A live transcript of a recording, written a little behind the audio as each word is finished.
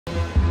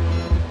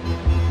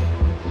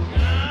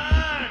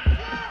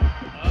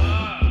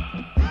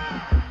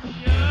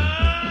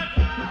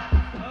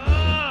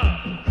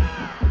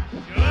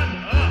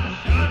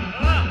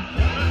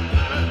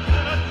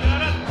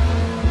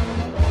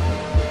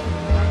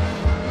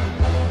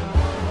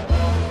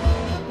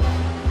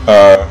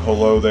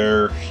Hello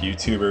there,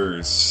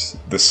 YouTubers.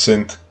 The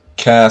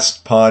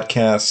SynthCast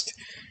podcast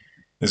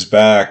is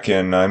back,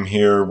 and I'm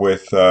here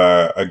with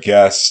a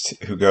guest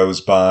who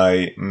goes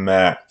by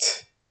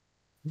Matt.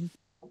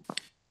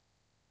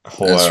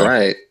 Hello. That's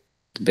right,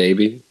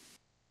 baby.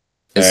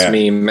 It's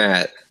me,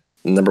 Matt,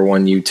 number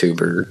one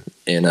YouTuber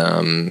in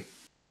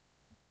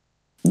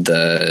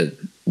the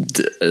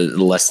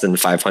less than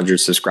 500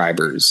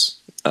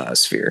 subscribers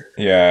sphere.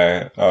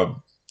 Yeah,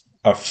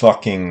 a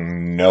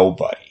fucking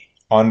nobody.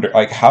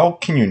 How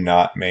can you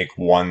not make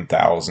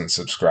 1,000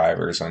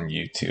 subscribers on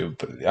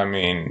YouTube? I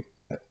mean,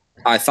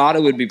 I thought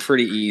it would be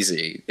pretty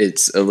easy.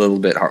 It's a little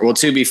bit hard. Well,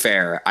 to be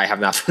fair, I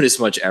have not put as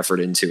much effort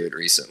into it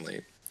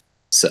recently.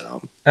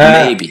 So,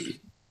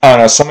 maybe. I don't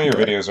know. Some of your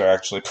videos are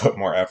actually put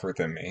more effort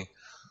than me.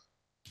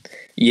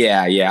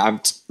 Yeah. I'm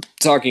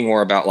talking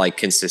more about like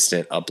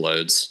consistent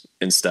uploads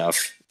and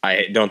stuff.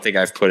 I don't think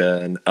I've put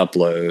an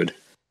upload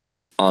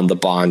on the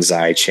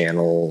Bonsai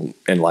channel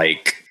and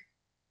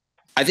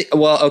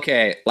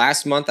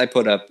last month I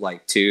put up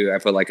like two. I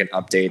put like an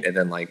update and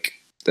then like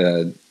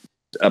a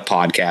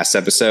podcast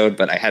episode,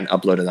 but I hadn't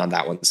uploaded on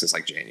that one since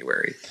like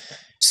January.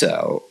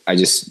 So I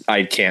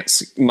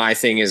can't. My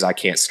thing is I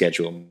can't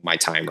schedule my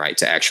time right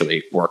to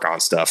actually work on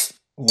stuff.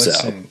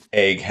 Listen,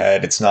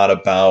 Egghead, it's not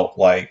about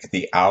like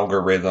the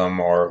algorithm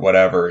or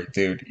whatever,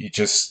 dude. You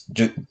just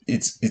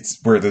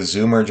it's we're the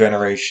Zoomer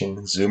generation.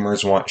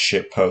 Zoomers want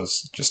shit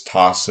posts. Just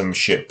toss them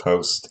shit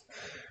post.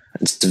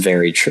 It's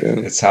very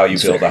true. It's how you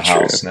build a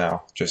house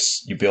now.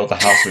 Just you build a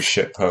house with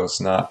shit posts,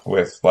 not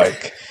with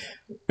like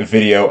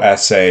video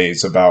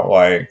essays about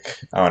like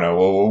I don't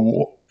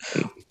know.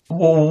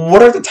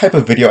 What are the type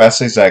of video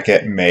essays that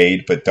get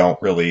made but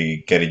don't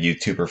really get a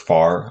YouTuber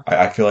far?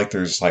 I feel like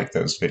there's like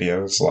those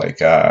videos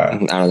like I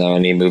don't know,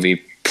 any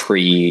movie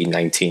pre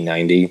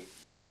 1990.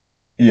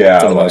 Yeah,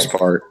 for the most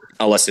part.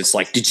 Unless it's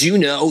like, did you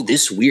know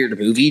this weird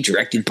movie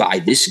directed by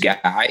this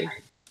guy?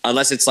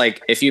 Unless it's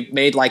like, if you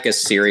made like a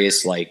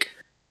serious like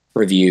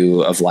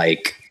review of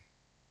like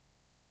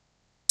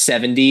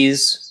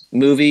 70s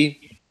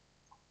movie,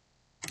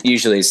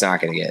 usually it's not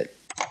going to get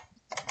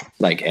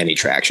like any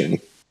traction.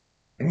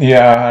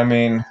 Yeah, I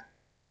mean,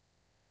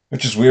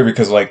 which is weird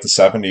because like the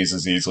 70s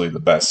is easily the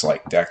best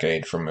like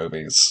decade for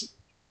movies.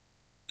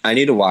 I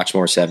need to watch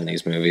more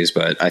 70s movies,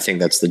 but I think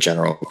that's the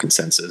general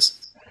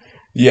consensus.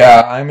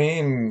 Yeah, I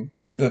mean,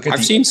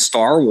 I've seen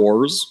Star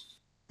Wars.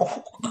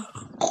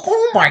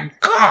 Oh my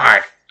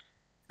god!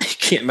 I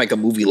can't make a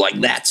movie like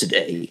that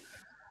today.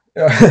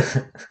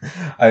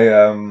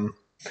 I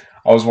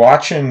was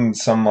watching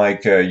some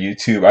like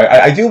YouTube.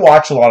 I do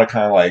watch a lot of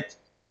kind of like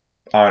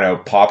I don't know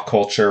pop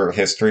culture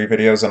history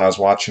videos, and I was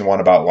watching one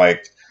about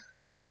like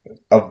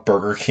of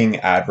Burger King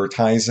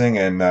advertising,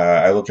 and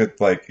I looked at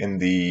like in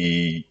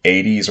the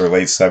 80s or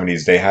late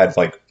 70s they had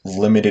like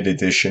limited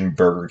edition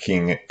Burger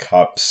King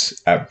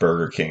cups at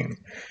Burger King.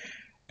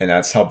 And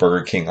that's how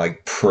Burger King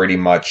like pretty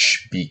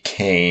much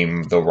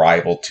became the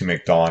rival to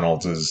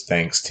McDonald's, is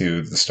thanks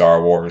to the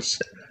Star Wars.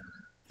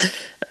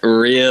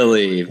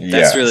 Really?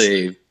 That's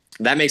Yes.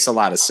 that makes a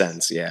lot of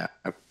sense. Yeah.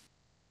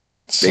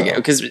 So,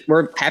 Because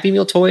were Happy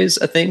Meal toys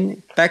a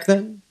thing back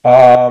then?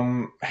 I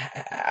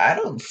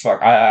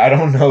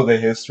don't know the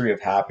history of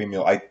Happy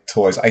Meal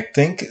toys. I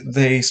think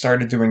they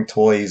started doing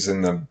toys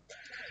in the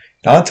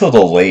not until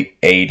the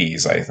late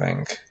 80s, I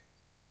think.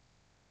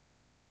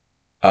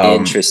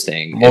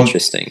 Interesting.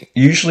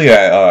 Usually,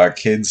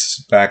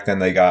 kids back then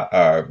they got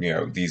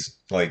these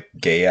like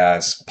gay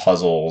ass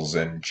puzzles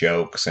and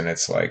jokes, and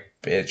it's like,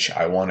 bitch,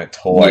 I want a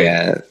toy.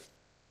 Yeah,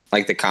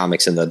 like the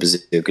comics and the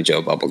Bazooka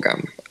Joe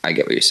bubblegum. I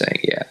get what you're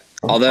saying. Yeah.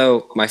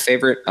 Although my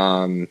favorite,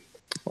 I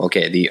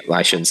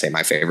shouldn't say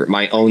my favorite.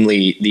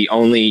 The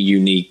only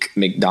unique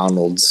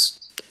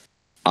McDonald's,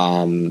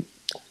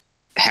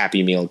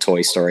 Happy Meal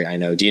toy story I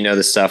know. Do you know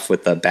the stuff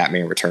with the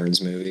Batman Returns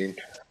movie?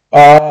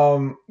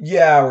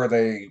 Yeah, where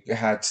they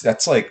had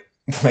that's like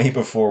way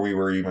before we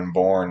were even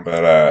born,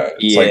 but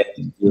it's Yeah, like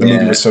the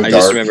movie was so dark.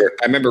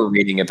 I remember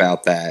reading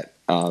about that,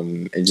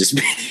 and just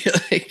being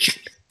like,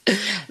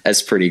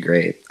 that's pretty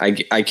great.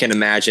 I can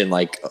imagine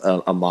like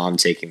a mom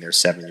taking their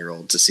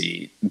 7-year-old to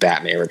see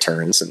Batman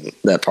Returns, and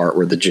that part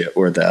where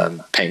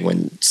the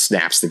penguin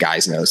snaps the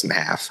guy's nose in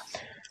half.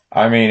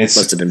 I mean, it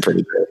Must have been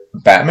pretty good.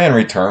 Batman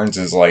Returns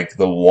is like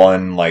the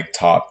one like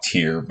top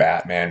tier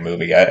Batman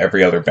movie.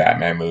 Every other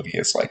Batman movie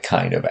is like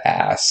kind of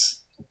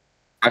ass.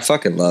 I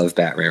fucking love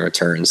Batman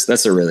Returns.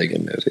 That's a really good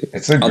movie.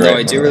 It's a great Although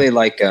I do movie. really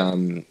like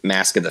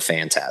Mask of the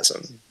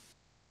Phantasm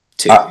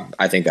too.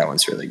 I think that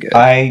one's really good.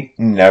 I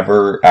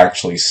never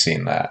actually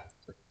seen that.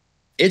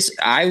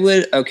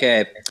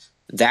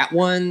 That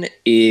one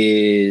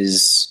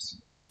is,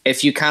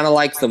 if you kind of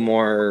like the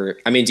more,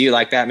 I mean, do you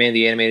like Batman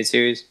the Animated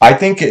Series? I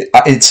think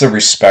it's a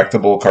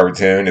respectable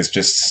cartoon. It's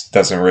just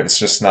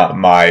not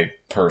my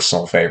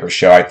personal favorite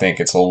show. I think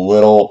it's a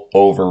little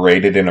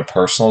overrated in a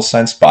personal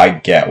sense, but I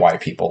get why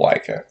people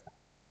like it.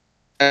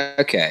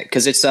 Okay,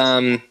 because it's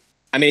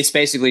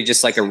basically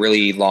just like a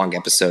really long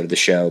episode of the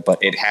show,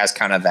 but it has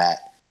kind of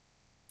that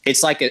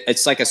it's like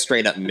a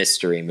straight up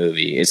mystery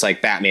movie. It's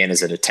like Batman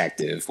is a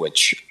detective,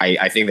 which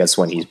I think that's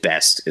when he's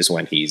best, is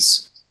when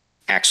he's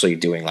actually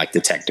doing like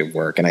detective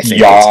work, and I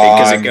think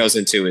because it goes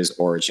into his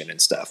origin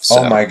and stuff. So,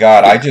 oh my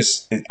god,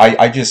 yeah.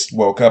 I just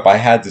woke up. I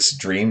had this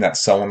dream that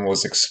someone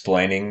was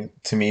explaining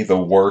to me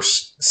the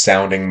worst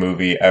sounding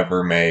movie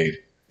ever made.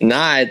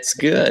 Nah, it's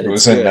good. It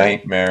was a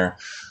nightmare.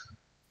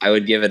 I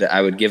would give it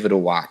a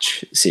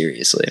watch,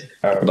 seriously.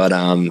 Oh. But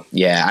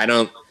yeah,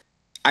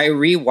 I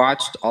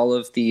rewatched all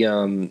of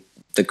the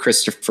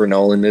Christopher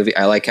Nolan movie.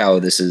 I like how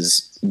this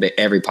is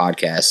every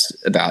podcast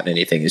about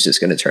anything is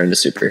just going to turn into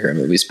superhero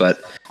movies, but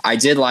I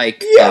did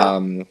like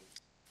I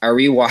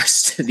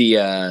rewatched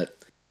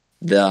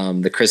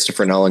the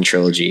Christopher Nolan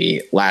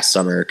trilogy last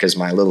summer because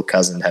my little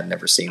cousin had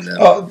never seen them.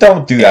 Oh,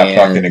 don't do that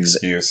fucking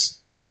excuse.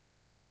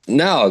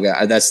 No,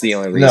 that's the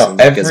only reason,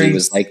 because he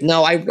was like,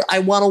 "No, I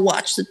want to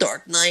watch The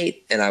Dark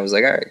Knight," and I was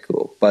like, "All right,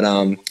 cool." But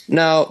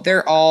no,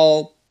 they're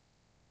all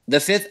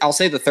the fifth. I'll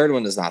say the third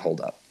one does not hold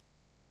up,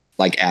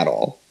 like, at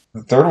all.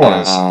 The third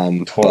one is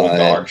total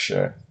dog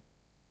shit.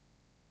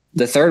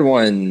 The third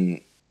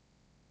one,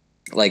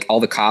 like, all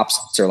the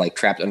cops are like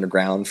trapped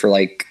underground for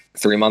like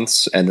 3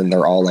 months, and then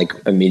they're all like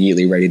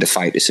immediately ready to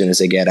fight as soon as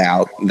they get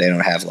out. They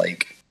don't have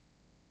like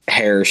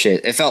hair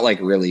shit. It felt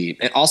like really,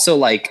 and also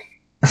like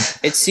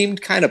it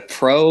seemed kind of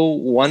pro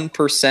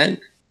 1%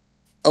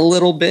 a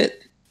little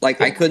bit.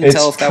 Like, I couldn't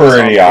tell if that was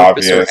on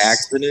purpose or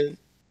accident.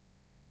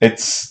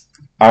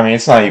 I mean,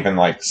 it's not even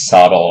like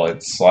subtle.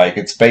 It's like,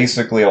 it's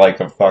basically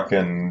like a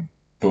fucking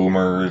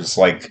boomer's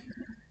like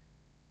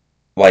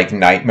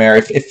nightmare.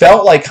 It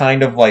felt like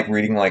kind of like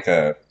reading like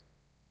a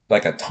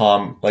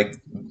Tom, like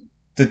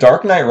The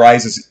Dark Knight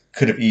Rises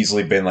could have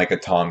easily been like a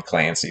Tom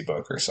Clancy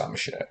book or some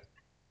shit.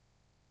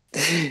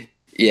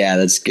 Yeah,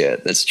 that's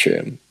good. That's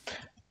true.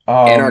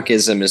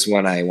 Anarchism is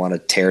when I want to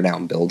tear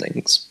down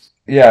buildings.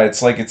 Yeah,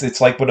 it's like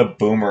what a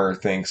boomer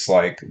thinks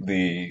like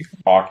the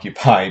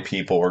Occupy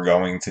people were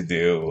going to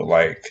do.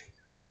 Like,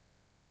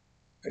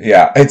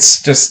 yeah,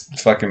 it's just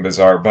fucking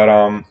bizarre.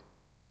 But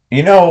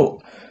you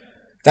know,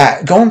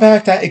 that going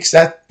back,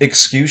 that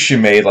excuse you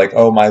made, like,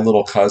 oh, my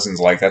little cousin's,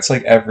 like, that's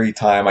like every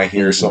time I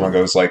hear someone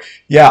goes like,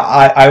 yeah,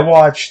 I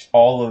watched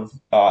all of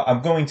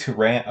I'm going to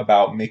rant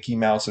about Mickey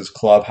Mouse's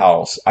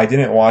Clubhouse. I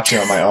didn't watch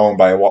it on my own,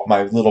 but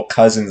my little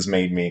cousins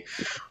made me,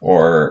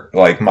 or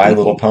like My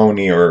Little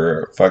Pony,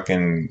 or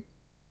fucking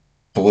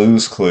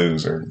Blue's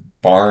Clues, or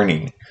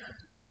Barney.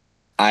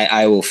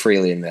 I will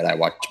freely admit I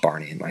watch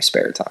Barney in my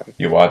spare time.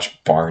 You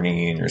watch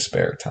Barney in your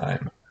spare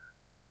time?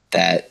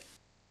 That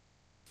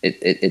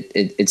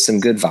it's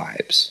some good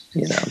vibes,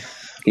 you know.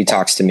 He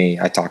talks to me,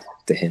 I talk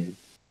to him.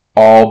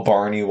 All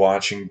Barney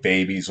watching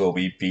babies will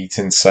be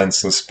beaten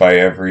senseless by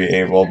every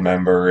able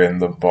member in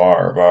the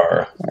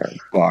bar.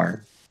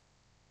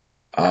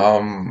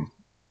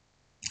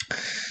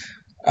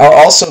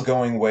 Also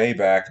going way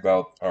back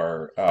about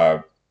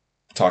our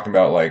talking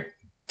about like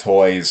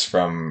toys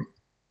from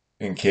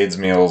in kids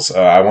meals.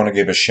 I want to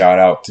give a shout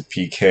out to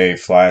PK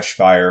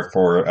Flashfire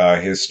for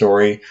his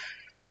story,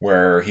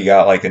 where he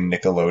got like a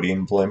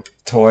Nickelodeon blimp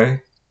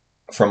toy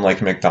from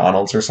like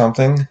McDonald's or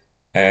something,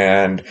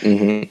 and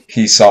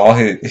he saw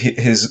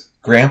his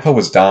grandpa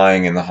was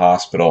dying in the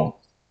hospital,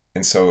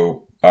 and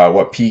so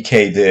what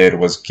PK did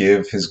was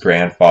give his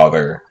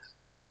grandfather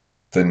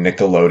the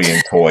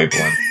Nickelodeon toy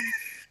blimp.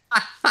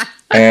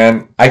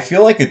 And I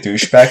feel like a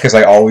douchebag because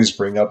I always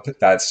bring up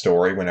that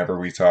story whenever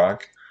we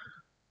talk,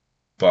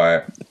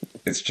 but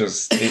it's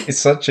just it's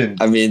such a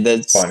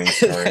that's funny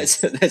story.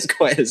 That's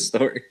quite a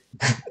story.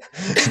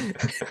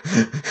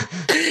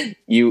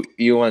 You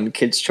won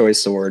Kids'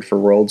 Choice Award for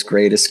World's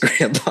Greatest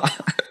Grandpa.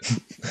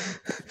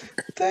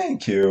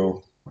 Thank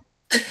you.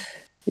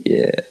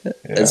 Yeah,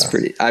 that's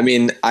pretty. I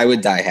mean, I would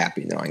die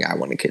happy knowing I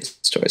won a Kids'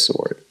 Choice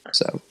Award.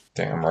 So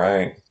damn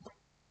right.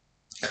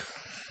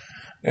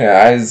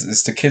 Yeah,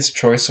 is the Kids'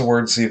 Choice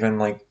Awards even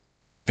like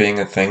being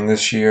a thing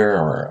this year,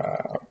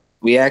 or?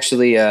 We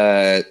actually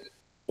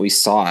we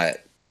saw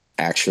it.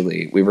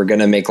 Actually, we were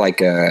gonna make like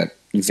a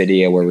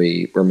video where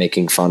we were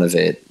making fun of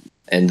it,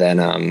 and then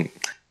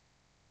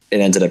it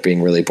ended up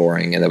being really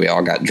boring, and then we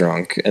all got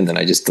drunk, and then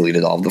I just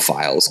deleted all of the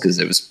files because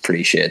it was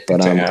pretty shit.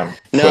 But no,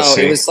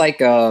 it was like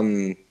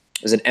it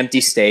was an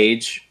empty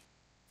stage,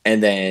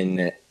 and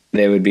then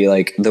they would be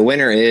like, the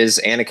winner is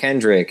Anna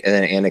Kendrick, and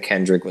then Anna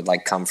Kendrick would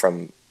like come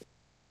from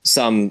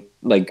some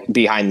like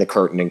behind the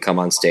curtain and come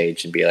on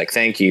stage and be like,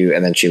 thank you,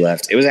 and then she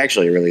left. It was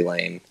actually really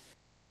lame.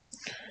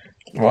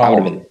 Wow. I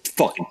would have been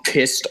fucking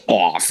pissed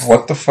off.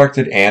 What the fuck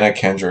did Anna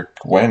Kendrick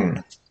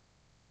win?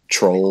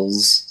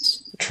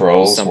 Trolls.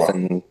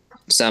 Something.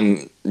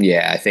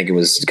 I think it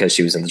was because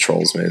she was in the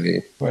Trolls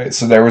movie. Wait,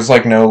 so there was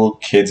like no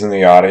kids in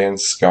the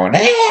audience going,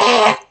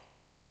 ah!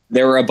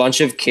 There were a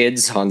bunch of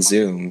kids on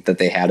Zoom that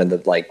they had in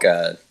the like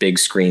big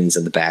screens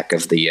in the back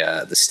of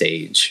the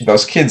stage.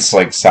 Those kids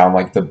like sound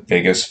like the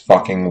biggest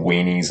fucking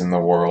weenies in the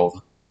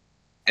world.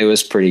 It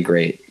was pretty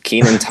great.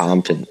 Kenan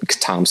Thompson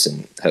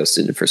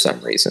hosted it for some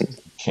reason.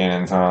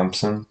 Kenan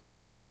Thompson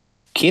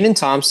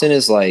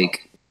is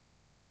like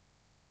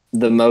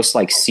the most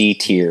like C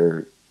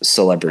tier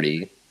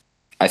celebrity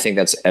I think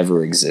that's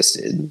ever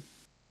existed.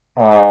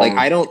 Like, Um,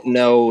 I don't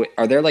know.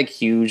 Are there like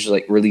huge,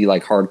 like really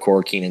like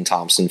hardcore Kenan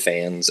Thompson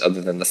fans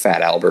other than the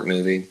Fat Albert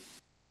movie?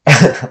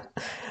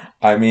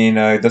 I mean,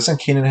 doesn't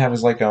Keenan have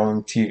his like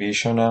own TV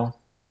show now?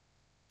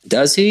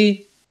 Does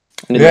he?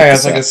 I need to Yeah, look he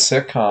has this like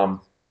a up. sitcom.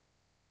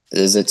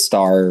 Does it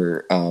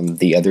star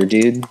the other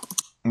dude?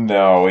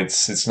 No,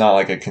 it's not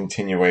like a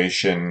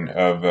continuation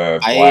of I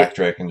Black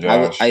Drake and I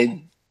w- Josh.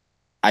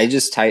 I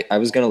just type. I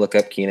was gonna look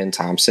up Kenan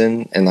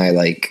Thompson, and I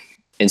like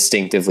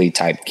instinctively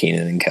typed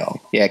Kenan and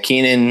Kel. Yeah,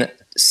 Kenan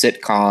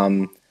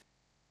sitcom.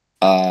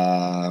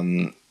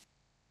 Um,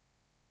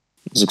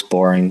 this looks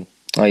boring.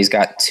 Oh, he's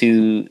got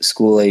 2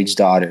 school-age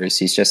daughters.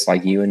 He's just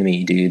like you and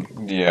me, dude.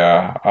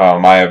 Yeah,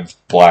 I have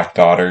black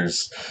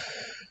daughters.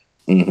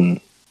 Hmm.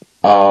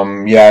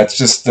 Yeah, it's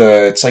just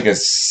it's like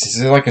is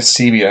it like a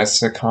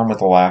CBS sitcom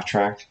with a laugh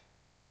track?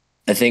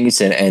 I think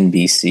it's an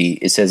NBC.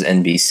 It says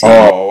NBC.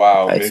 Oh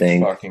wow, I big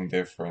think fucking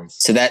difference.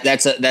 so.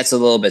 That's a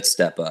little bit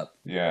step up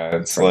Yeah,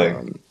 it's from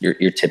like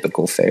your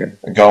typical fare.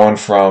 going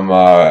from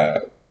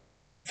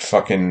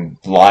fucking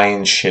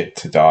lion shit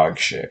to dog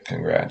shit.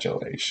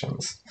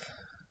 Congratulations.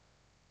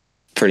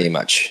 Pretty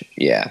much,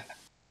 yeah.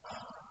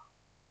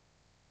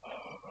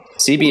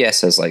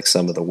 CBS has like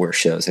some of the worst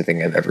shows I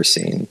think I've ever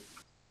seen.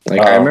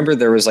 Like I Um, remember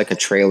there was like a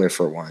trailer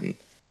for one.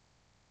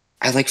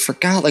 I like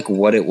forgot like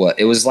what it was.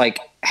 It was like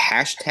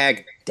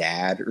hashtag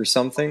dad or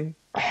something.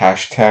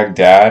 Hashtag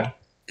dad.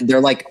 They're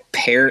like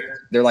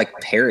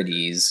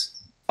parodies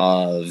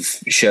of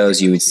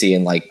shows you would see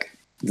in like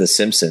The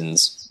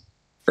Simpsons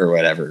or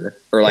whatever.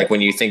 Or like when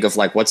you think of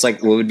like what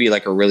would be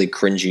like a really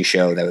cringy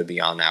show that would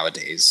be on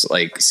nowadays.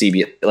 Like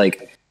CBS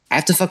like I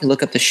have to fucking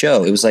look up the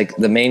show. It was like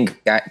the main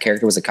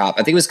character was a cop.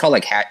 I think it was called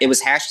like it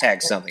was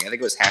hashtag something. I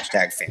think it was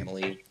hashtag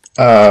family.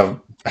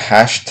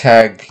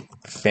 Hashtag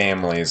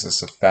families.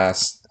 This is a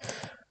fast.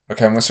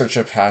 Okay, I'm gonna search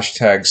up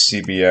hashtag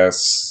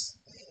CBS.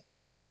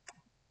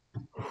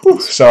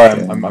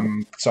 Sorry,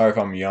 I'm sorry if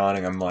I'm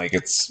yawning.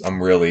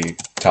 I'm really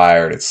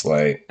tired. It's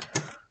late.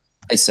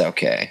 It's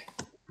okay.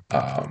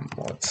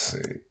 Let's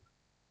see.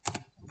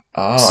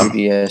 Oh,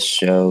 CBS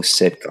show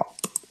sitcom.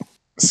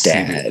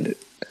 CB.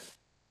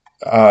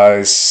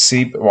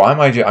 Dad. Why am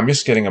I'm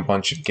just getting a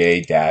bunch of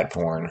gay dad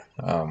porn.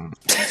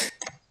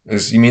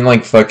 You mean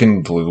like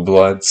fucking Blue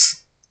Bloods?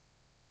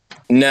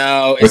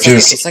 No, Which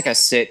is it's like a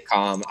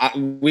sitcom.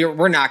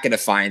 We're not going to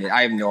find it.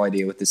 I have no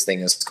idea what this thing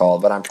is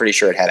called, but I'm pretty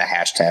sure it had a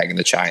hashtag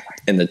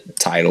in the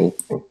title.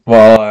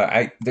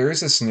 well, there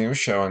is this new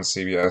show on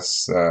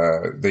CBS,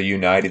 The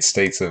United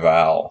States of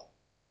Al.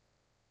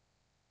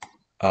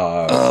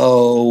 Uh,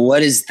 Oh,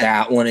 what is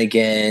that one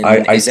again? I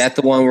Is that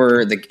the one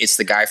where it's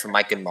the guy from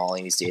Mike and Molly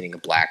and he's dating a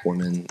black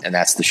woman and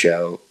that's the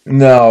show?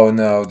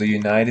 no, The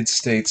United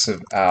States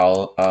of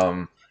Al.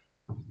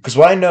 Because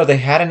what I know, they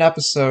had an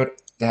episode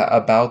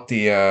about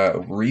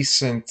the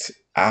recent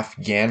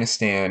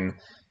Afghanistan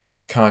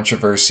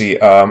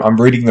controversy. I'm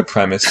reading the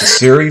premise.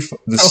 The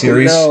Oh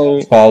series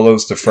no.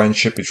 follows the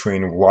friendship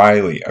between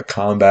Riley, a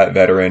combat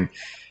veteran,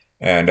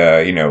 and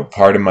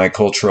pardon my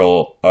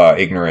cultural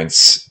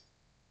ignorance,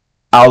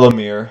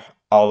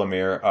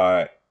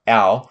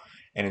 Al,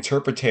 an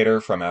interpreter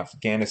from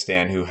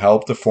Afghanistan who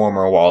helped the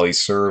former while he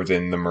served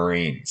in the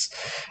Marines.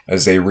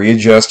 As they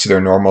readjust to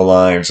their normal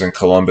lives in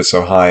Columbus,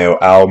 Ohio,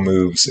 Al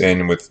moves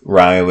in with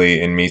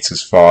Riley and meets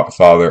his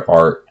father,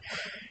 Art.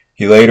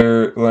 He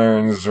later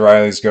learns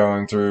Riley's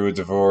going through a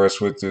divorce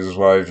with his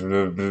wife.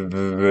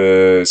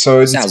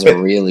 So Sounds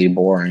really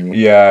boring.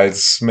 yeah,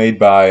 it's made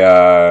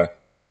by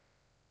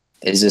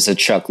Is this a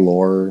Chuck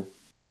Lorre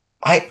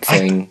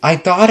thing? I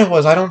thought it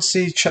was. I don't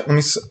see Chuck.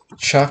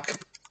 Chuck.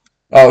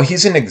 Oh,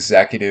 he's an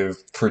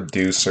executive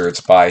producer. It's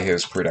by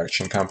his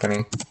production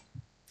company.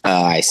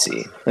 I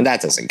see. And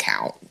that doesn't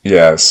count.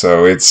 Yeah,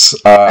 so it's.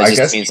 That I just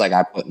guess. means like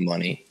I put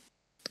money.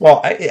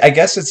 Well, I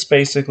guess it's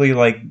basically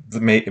like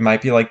it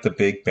might be like the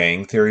Big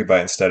Bang Theory, but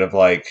instead of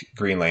like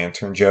Green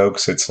Lantern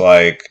jokes, it's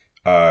like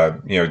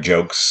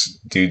jokes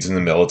dudes in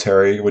the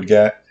military would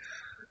get.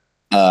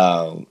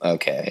 Oh,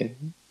 okay.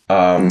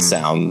 That Um.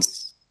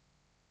 sounds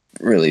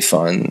really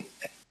fun.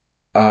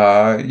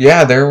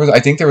 Yeah, I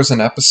think there was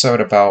an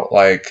episode about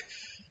like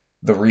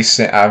the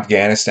recent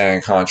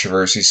Afghanistan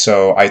controversy.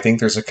 So I think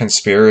there's a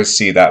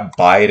conspiracy that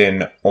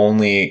Biden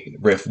only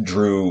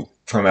withdrew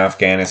from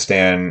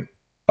Afghanistan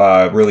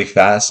really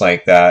fast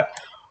like that,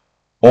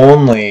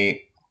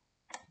 only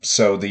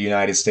so the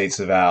United States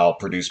of Al,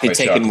 produced by Could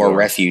take in Chuck more Lorre.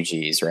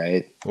 refugees,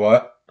 right?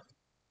 What?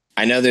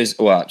 I know there's.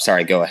 Well,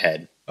 sorry. Go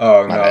ahead.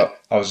 Oh My bad.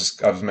 no, I was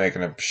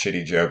making a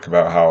shitty joke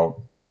about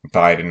how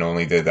Biden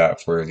only did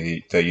that for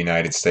the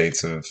United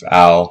States of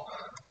Al,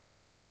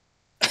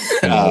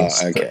 and Oh,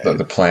 was okay.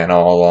 the plan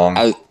all along.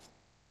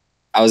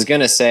 I was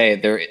gonna say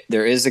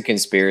there is a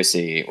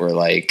conspiracy where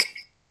like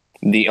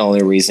the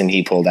only reason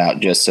he pulled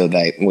out just so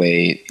that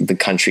way the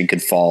country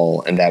could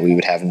fall and that we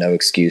would have no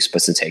excuse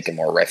but to take in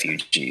more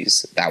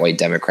refugees. That way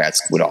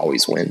Democrats would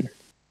always win.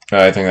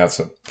 I think that's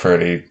a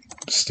pretty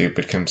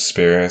stupid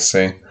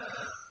conspiracy.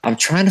 I'm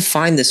trying to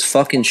find this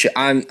fucking shit.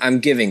 I'm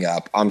giving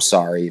up. I'm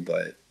sorry,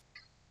 but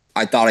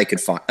I thought I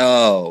could find.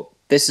 Oh,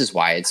 this is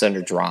why it's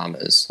under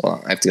dramas.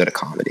 Well, I have to go to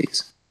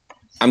comedies.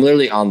 I'm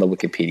literally on the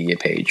Wikipedia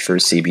page for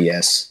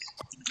CBS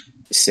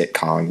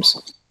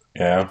sitcoms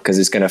Yeah. because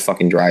it's gonna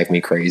fucking drive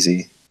me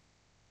crazy.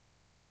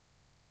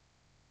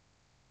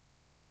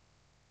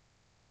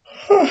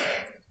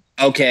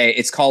 Okay,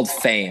 it's called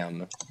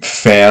Fam.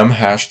 Fam.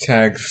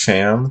 Hashtag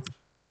fam.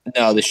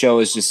 No, the show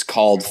is just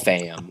called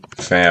Fam.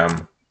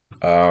 Fam.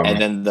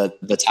 And then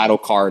the title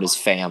card is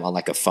Fam on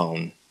like a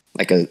phone,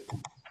 like a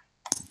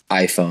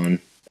iPhone.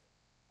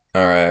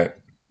 All right.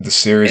 The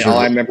series. And all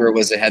I remember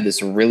was it had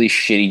this really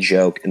shitty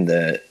joke in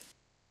the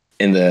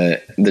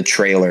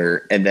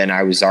trailer, and then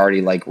I was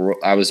already like,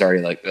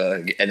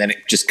 ugh, and then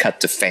it just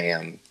cut to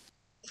Fam.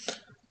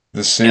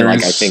 The series. And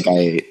like I think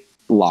I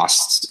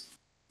lost.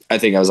 I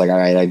think I was like, all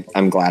right,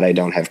 I'm glad I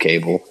don't have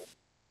cable.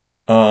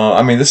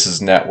 I mean, this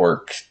is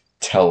network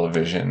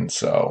television,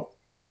 so.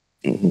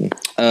 Mm-hmm.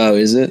 Oh,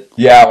 is it?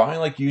 Yeah, why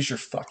don't you use your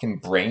fucking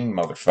brain,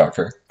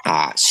 motherfucker?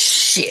 Ah,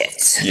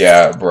 shit.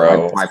 Yeah,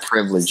 bro. My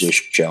privilege is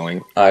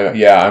showing.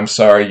 I'm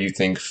sorry you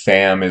think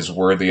Fam is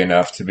worthy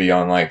enough to be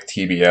on,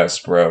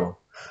 TBS, bro.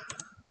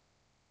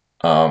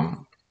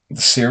 The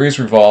series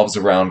revolves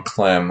around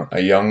Clem, a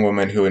young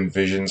woman who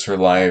envisions her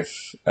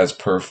life as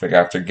perfect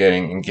after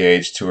getting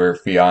engaged to her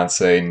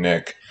fiancé,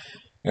 Nick,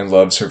 and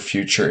loves her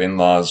future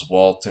in-laws,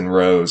 Walt and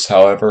Rose.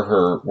 However,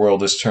 her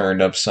world is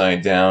turned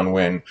upside down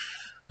when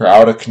her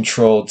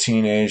out-of-control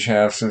teenage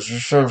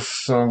half-sister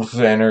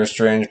and her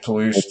strange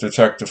police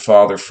detective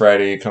father,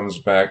 Freddy, comes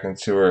back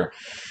into her.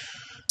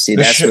 See,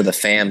 that's where the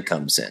fam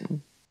comes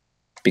in.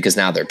 Because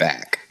now they're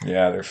back.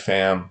 Yeah, they're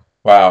fam.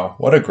 Wow,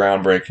 what a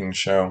groundbreaking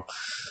show.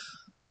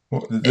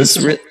 This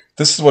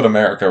is what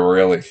America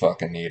really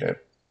fucking needed.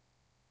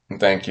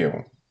 Thank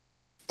you.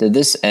 Did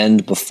this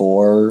end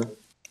before?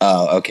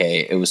 Oh,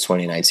 okay. It was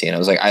 2019. I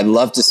was like, I'd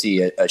love to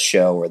see a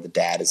show where the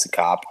dad is a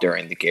cop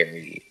during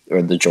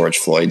the George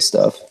Floyd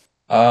stuff.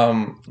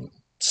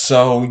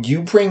 So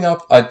you bring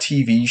up a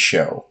TV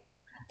show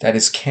that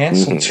is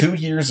canceled 2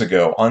 years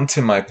ago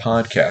onto my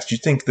podcast. You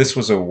think this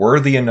was a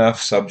worthy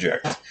enough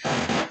subject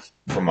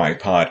for my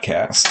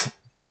podcast?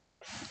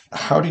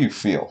 How do you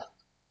feel?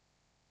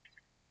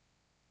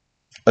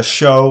 A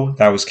show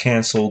that was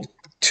canceled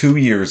 2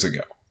 years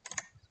ago.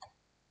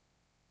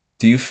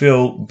 Do you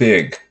feel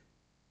big?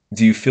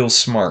 Do you feel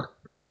smart?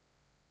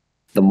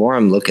 The more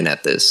I'm looking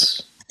at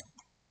this,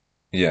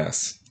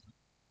 yes,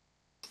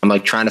 I'm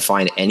like trying to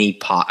find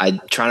anything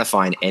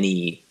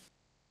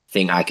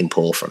I can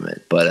pull from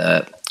it.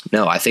 But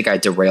no, I think I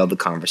derailed the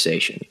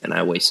conversation and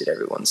I wasted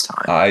everyone's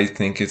time. I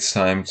think it's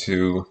time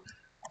to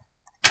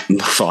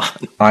move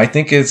on. I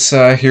think it's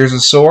here's a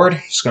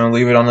sword. Just gonna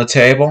leave it on the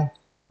table.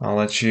 I'll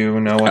let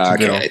you know what to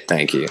do. Okay,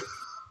 thank you.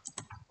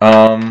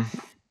 I'll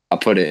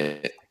put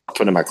it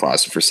in my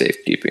closet for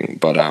safekeeping.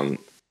 But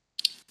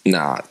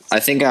nah,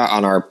 I think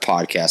on our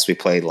podcast we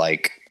played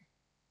like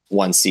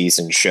one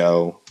season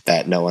show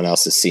that no one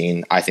else has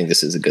seen. I think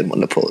this is a good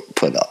one to pull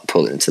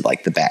it into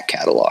like the back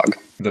catalog.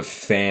 The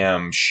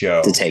Fam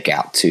show to take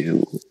out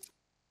to.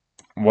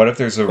 What if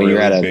there's a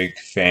really big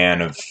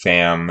fan of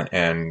Fam,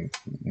 and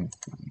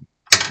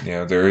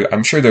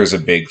I'm sure there's a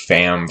big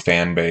Fam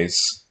fan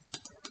base.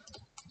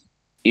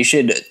 You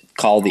should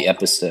call the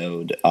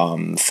episode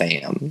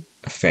Fam.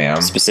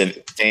 Fam.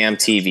 Specific Fam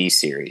TV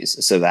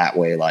series. So that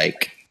way,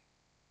 like,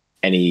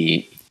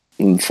 any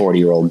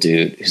 40-year-old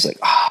dude who's like,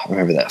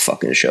 remember that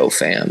fucking show,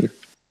 Fam?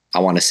 I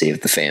want to see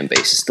if the fan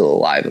base is still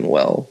alive and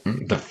well.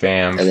 The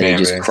Fam. And then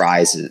he just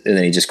cries. And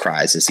then he just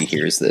cries as he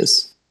hears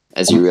this,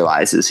 as he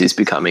realizes he's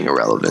becoming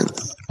irrelevant.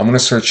 I'm gonna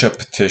search up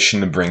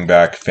petition to bring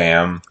back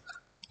Fam.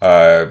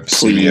 CBS.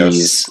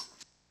 Please.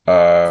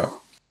 All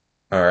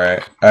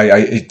right.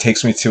 It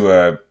takes me to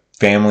a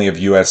family of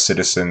U.S.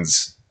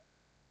 citizens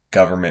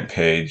government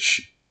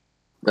page.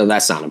 Well,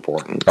 that's not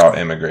important. About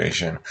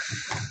immigration.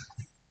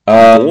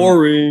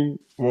 Boring.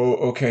 Well,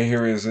 okay,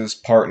 here is this.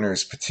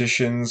 Partners.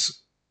 Petition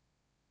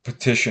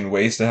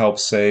ways to help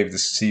save the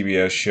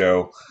CBS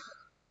show.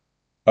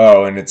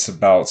 Oh, and it's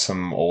about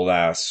some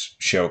old-ass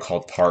show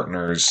called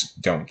Partners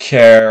Don't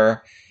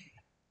Care.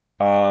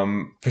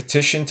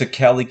 Petition to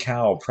Kelly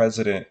Cow,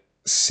 President,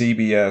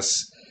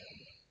 CBS.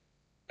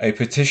 A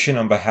petition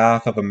on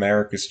behalf of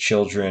America's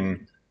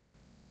children.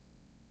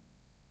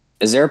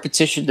 Is there a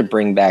petition to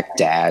bring back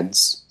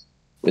dads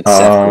with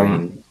Seth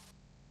Green?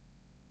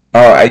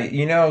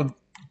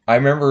 I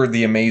remember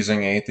The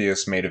Amazing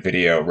Atheist made a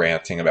video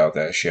ranting about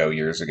that show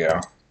years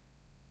ago.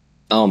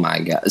 Oh my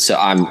god! So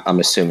I'm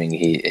assuming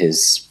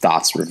his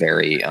thoughts were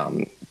very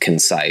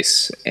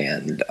concise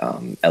and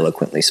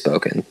eloquently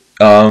spoken.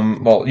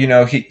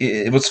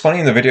 What's funny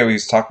in the video,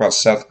 he's talking about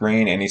Seth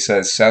Green, and he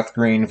says Seth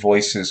Green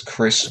voices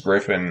Chris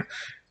Griffin,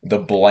 the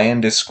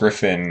blandest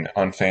Griffin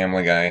on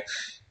Family Guy.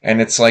 And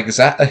it's like, is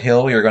that a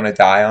hill you're going to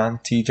die on,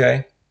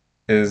 TJ?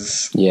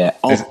 Yeah.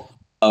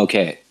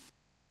 Okay.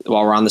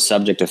 While we're on the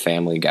subject of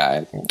Family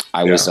Guy,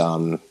 I was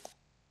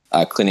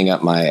cleaning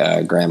up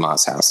my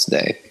grandma's house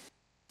today.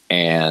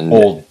 and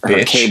Old her bitch.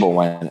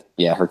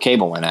 her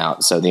cable went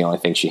out. So the only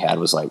thing she had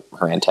was like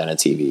her antenna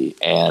TV.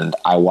 And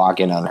I walk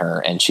in on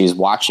her and she's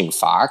watching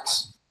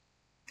Fox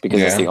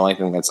because it's the only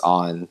thing that's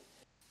on.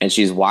 And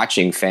she's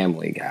watching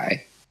Family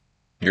Guy.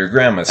 Your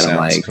grandma sounds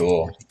like,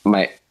 cool. I'm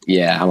like,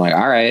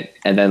 all right.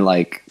 And then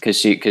like, cause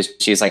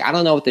she's like, I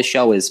don't know what the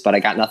show is, but I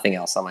got nothing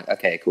else. I'm like,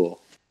 okay,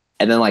 cool.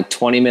 And then like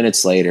 20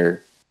 minutes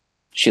later,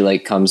 she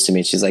like comes to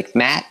me and she's like,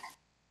 Matt,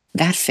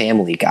 that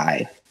Family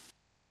Guy,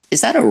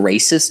 is that a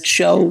racist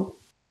show?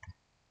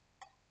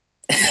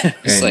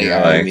 It's like,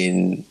 I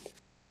mean,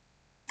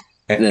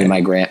 and then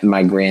my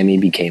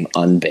Grammy became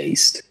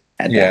unbased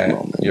at that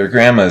moment. Your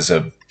grandma's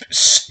a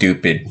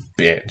stupid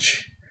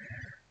bitch.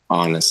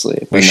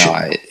 Honestly, but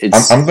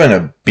I'm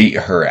gonna beat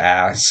her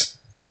ass.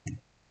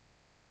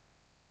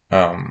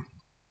 When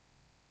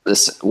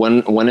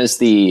is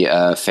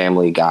the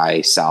Family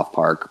Guy South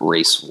Park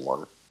race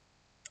war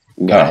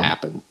gonna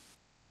happen?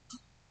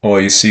 Well,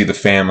 you see the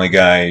Family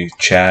Guy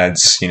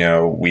Chads,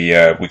 we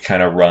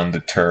kind of run the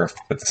turf,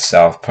 but the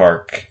South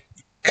Park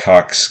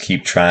cucks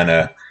keep trying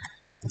to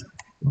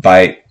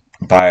bite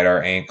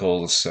our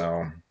ankles.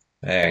 So,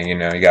 hey, you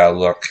gotta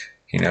look.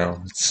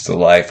 It's the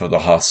life of the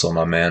hustle,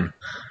 my man.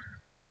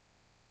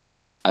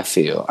 I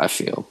feel.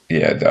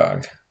 Yeah,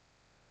 dog.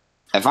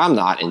 If I'm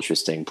not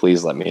interesting,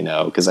 please let me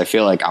know, because I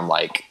feel like I'm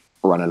like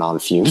running on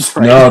fumes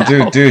right now.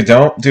 No, dude,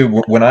 don't.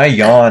 Dude, when I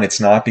yawn, it's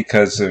not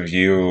because of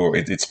you.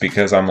 It's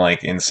because I'm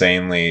like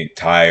insanely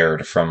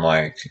tired from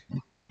like.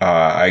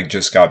 I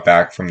just got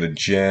back from the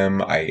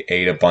gym. I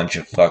ate a bunch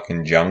of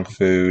fucking junk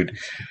food.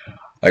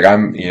 Like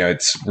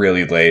it's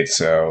really late,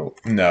 so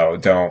no,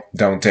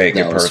 don't take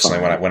it personally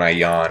when I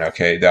yawn.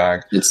 Okay,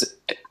 dog.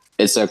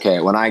 It's okay.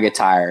 When I get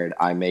tired,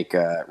 I make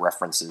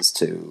references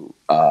to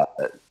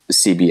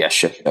CBS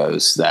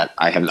shows that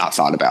I have not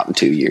thought about in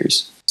 2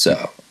 years.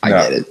 So I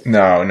get it.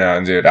 No,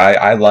 dude.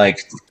 I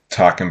like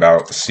talking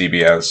about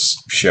CBS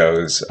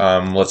shows.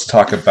 Let's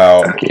talk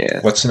about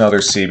what's another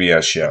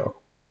CBS show?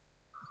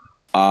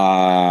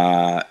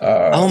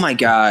 Oh my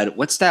God,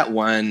 what's that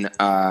one?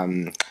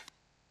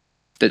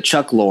 The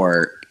Chuck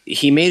Lorre.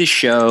 He made a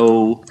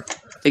show. I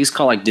think it's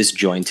called like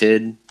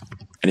Disjointed, and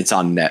it's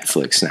on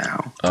Netflix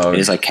now. Oh,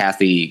 it's like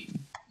Kathy.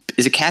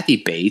 Is it Kathy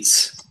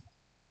Bates?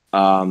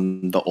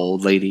 The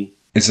old lady.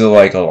 Is it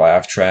like a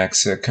laugh track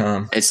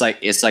sitcom? It's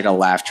like a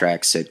laugh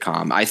track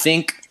sitcom. I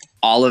think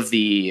all of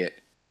the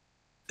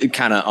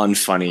kind of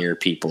unfunnier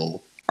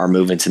people are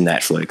moving to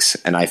Netflix,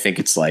 and I think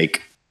that's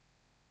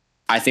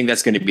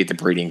going to be the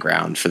breeding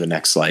ground for the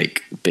next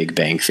like Big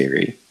Bang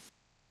Theory.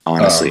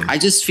 Honestly, I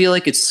just feel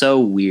like it's so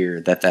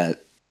weird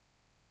that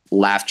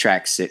laugh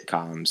track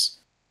sitcoms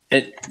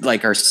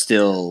are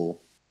still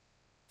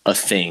a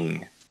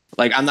thing.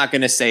 Like, I'm not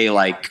going to say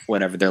like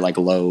whatever, they're like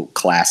low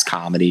class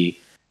comedy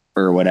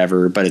or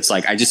whatever, but it's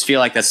like, I just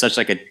feel like that's such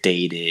like a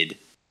dated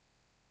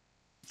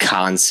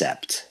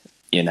concept,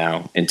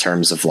 in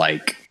terms of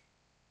like,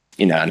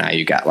 now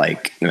you got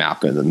like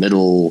Malcolm in the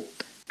Middle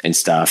and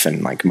stuff,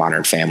 and like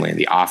Modern Family and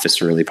The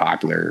Office are really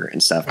popular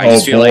and stuff. I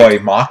just feel like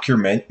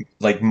mockumentary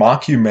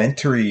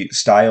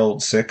style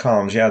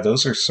sitcoms. Yeah,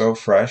 those are so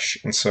fresh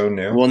and so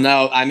new. Well,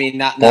 no, I mean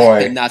not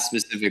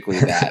specifically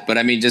that, but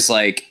I mean just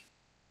like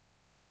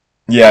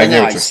I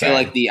get what I you're feel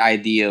like the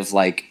idea of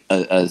like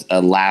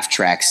a laugh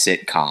track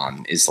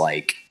sitcom is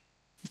like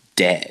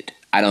dead.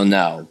 I don't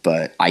know,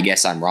 but I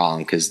guess I'm wrong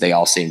because they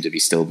all seem to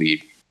still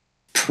be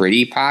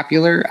pretty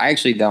popular. I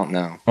actually don't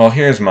know. Well,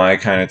 here's my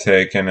kind of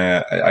take, and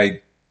I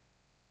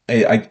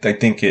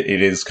think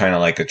it is kind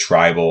of like a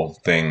tribal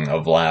thing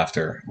of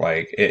laughter.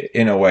 Like,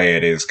 in a way,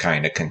 it is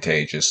kind of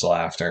contagious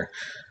laughter.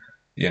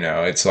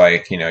 It's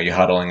like, you're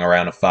huddling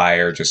around a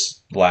fire,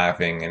 just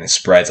laughing, and it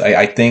spreads.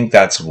 I think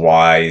that's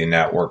why the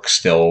network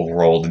still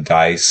roll the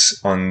dice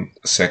on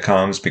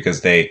sitcoms,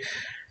 because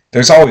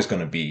there's always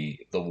going to be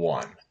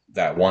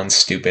that one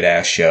stupid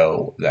ass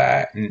show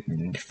that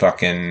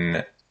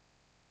fucking,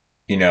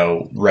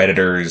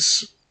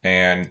 Redditors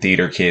and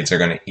theater kids are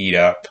going to eat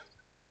up.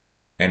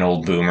 And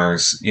old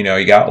boomers, you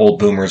got old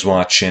boomers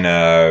watching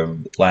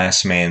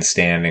Last Man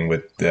Standing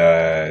with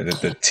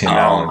the Tim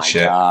Allen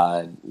shit. Oh my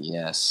God,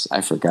 yes,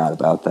 I forgot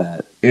about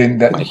that.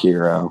 My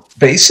hero.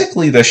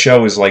 Basically, the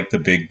show is like the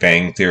Big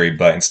Bang Theory,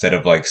 but instead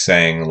of like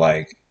saying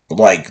like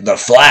the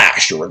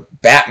Flash or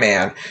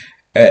Batman,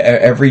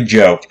 every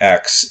joke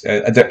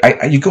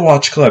you go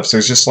watch clips.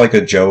 There's just like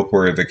a joke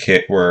where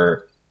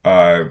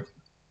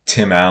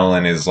Tim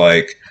Allen is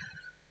like,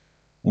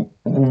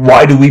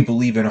 why do we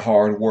believe in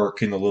hard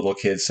work? And the little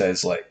kid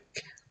says like,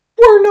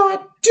 we're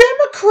not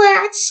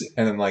Democrats.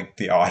 And then like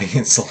the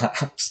audience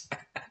laughs.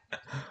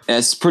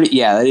 It's pretty,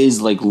 that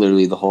is like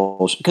literally the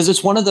whole, because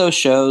it's one of those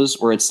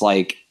shows where it's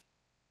like,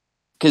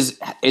 because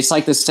it's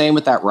like the same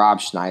with that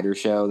Rob Schneider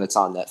show that's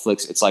on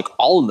Netflix. It's like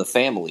All in the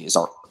Family is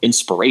our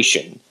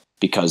inspiration,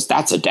 because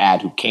that's a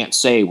dad who can't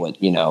say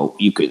what, you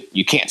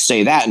can't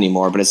say that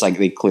anymore. But it's like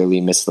they clearly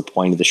missed the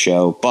point of the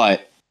show.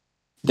 But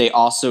they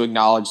also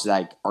acknowledge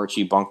that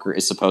Archie Bunker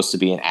is supposed to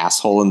be an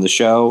asshole in the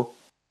show.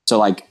 So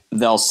like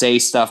they'll say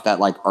stuff that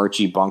like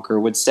Archie Bunker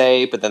would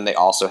say, but then they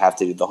also have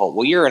to do the whole,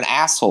 well, you're an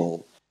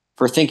asshole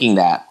for thinking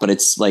that, but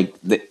it's like,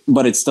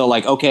 but it's still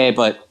like, okay,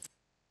 but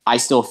I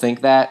still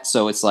think that.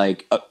 So it's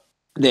like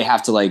they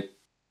have to like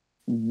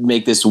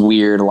make this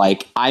weird,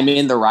 like I'm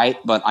in the right,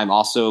 but I'm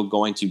also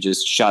going to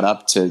just shut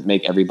up to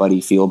make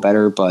everybody feel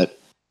better. But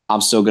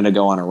I'm still going to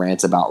go on a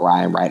rant about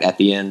why I'm right at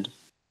the end.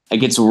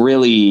 Like it's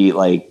really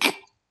like,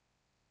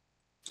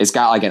 it's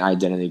got like an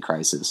identity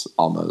crisis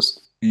almost.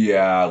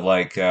 Yeah,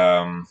 like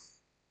I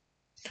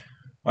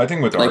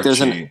think with Like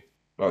there's an, Archie.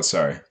 Oh,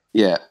 sorry.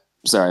 yeah,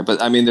 sorry.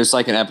 But I mean, there's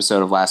like an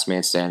episode of Last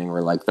Man Standing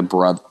where like the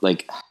brother,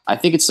 like I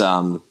think it's,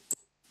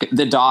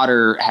 the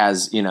daughter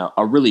has, you know,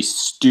 a really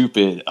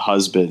stupid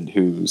husband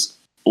who's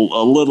a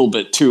little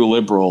bit too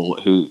liberal,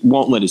 who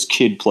won't let his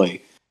kid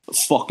play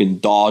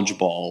fucking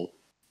dodgeball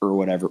or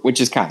whatever, which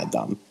is kind of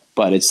dumb.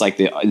 But it's like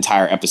the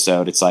entire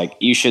episode, it's like,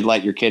 you should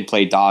let your kid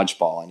play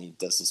dodgeball. And he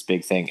does this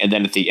big thing. And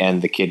then at the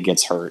end, the kid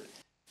gets hurt.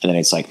 And then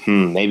it's like,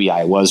 maybe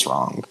I was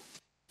wrong,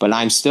 but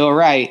I'm still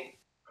right.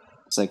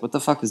 It's like, what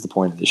the fuck is the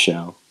point of the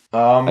show?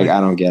 Like,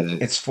 I don't get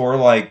it. It's for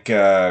like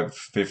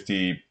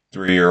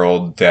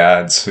 53-year-old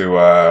dads who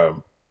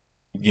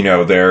you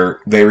know,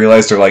 they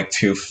realize they're like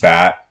too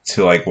fat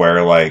to like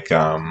wear like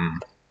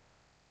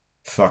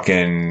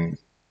fucking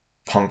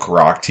punk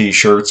rock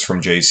t-shirts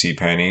from JC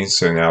Penney,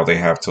 so now they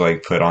have to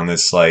like put on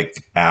this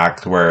like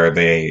act where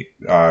they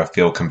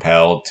feel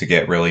compelled to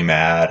get really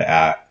mad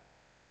at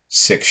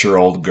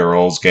 6-year-old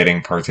girls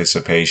getting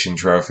participation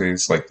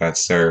trophies. Like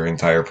that's their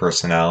entire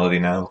personality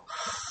now.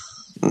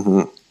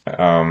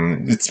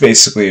 Mm-hmm. It's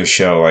basically a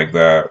show like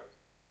that.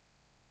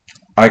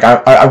 Like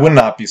I would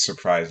not be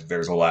surprised if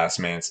there's a Last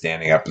Man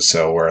Standing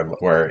episode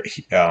where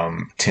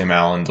Tim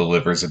Allen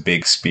delivers a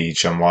big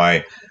speech on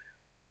why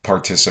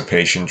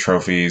participation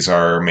trophies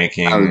are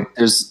making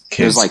There's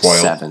kids like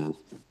spoiled. 7,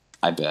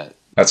 I bet.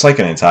 That's like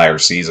an entire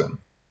season.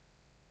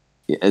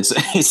 Yeah,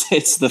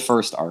 it's the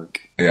first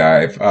arc.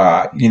 Yeah, if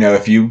you know,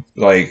 if you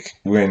like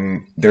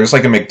when there's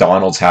like a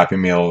McDonald's Happy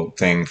Meal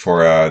thing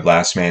for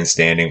Last Man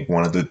Standing,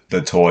 one of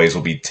the toys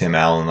will be Tim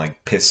Allen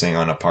like pissing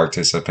on a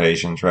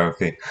participation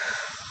trophy.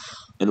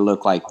 It'll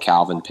look like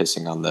Calvin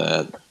pissing on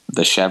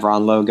the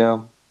Chevron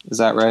logo. Is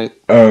that right?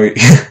 Oh,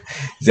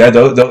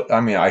 yeah.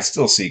 I mean, I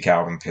still see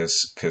Calvin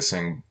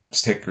pissing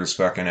stickers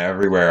fucking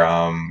everywhere.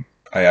 I You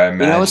know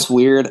imagine. what's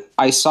weird?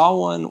 I saw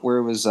one where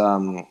it was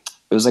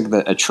like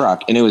a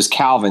truck, and it was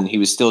Calvin. He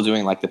was still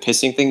doing like the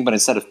pissing thing, but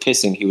instead of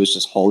pissing, he was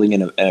just holding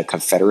in a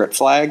Confederate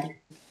flag.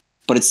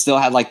 But it still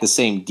had like the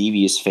same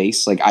devious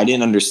face. Like I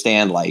didn't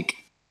understand. Like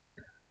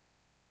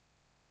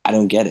I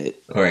don't get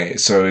it. Wait,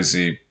 so is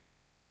he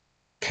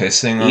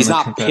pissing on He's the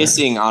not Confederate?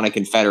 pissing on a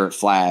Confederate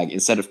flag.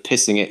 Instead of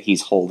pissing it,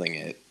 he's holding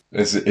it.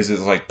 Is it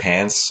like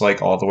pants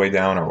like all the way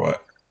down or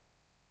what?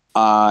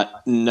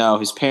 No,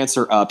 his pants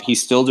are up.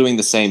 He's still doing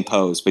the same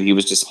pose, but he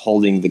was just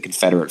holding the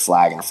Confederate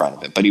flag in front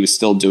of it. But he was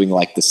still doing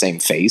like the same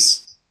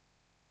face.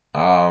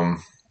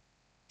 Um,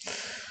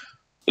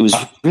 It was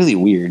really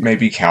weird.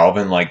 Maybe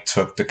Calvin like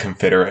took the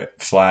Confederate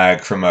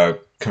flag from a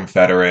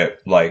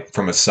Confederate like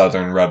from a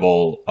Southern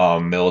rebel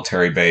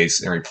military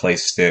base and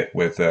replaced it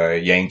with a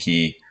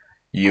Yankee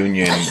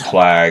Union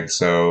flag.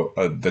 So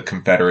the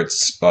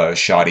Confederates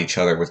shot each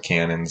other with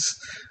cannons,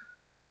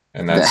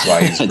 and that's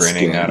why he's That's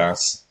grinning good. at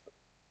us.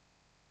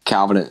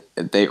 Calvin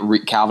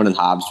and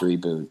Hobbes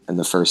reboot, and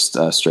the first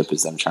strip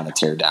is them trying to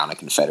tear down a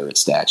Confederate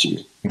statue.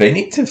 They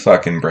need to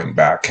fucking bring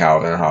back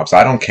Calvin Hobbes.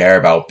 I don't care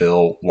about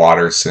Bill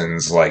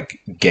Watterson's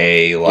like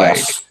gay like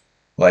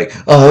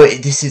oh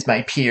this is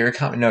my peer.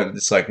 No,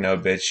 it's like no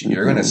bitch.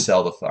 You're gonna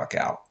sell the fuck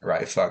out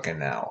right fucking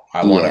now.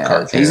 I want a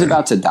cartoon. He's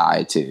about to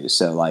die too,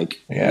 so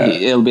like Yeah.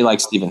 it'll be like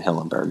Steven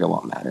Hillenberg. It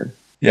won't matter.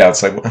 Yeah,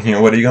 it's like you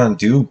know what are you gonna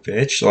do,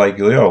 bitch? Like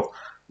yo,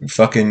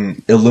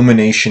 fucking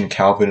Illumination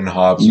Calvin and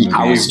Hobbes movie.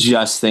 I was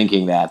just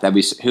thinking that'd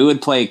be who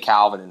would play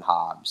Calvin and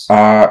Hobbes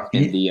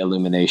in the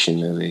Illumination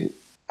movie.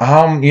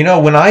 You know,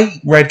 when I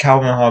read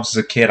Calvin and Hobbes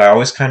as a kid, I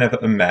always kind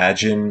of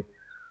imagine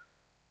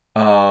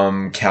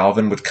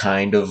Calvin with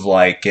kind of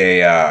like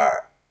a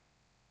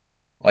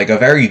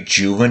very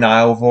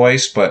juvenile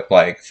voice, but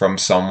like from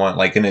someone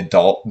like an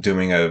adult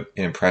doing an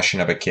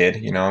impression of a kid.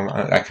 You know,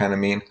 I kind of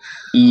mean.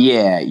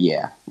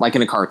 Yeah, like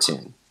in a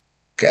cartoon.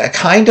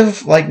 Kind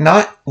of like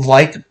not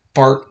like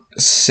Bart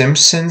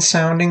Simpson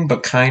sounding,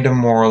 but kind of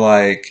more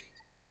like.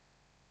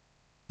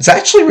 It's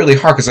actually really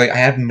hard because I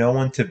have no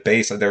one to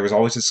base. There was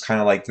always this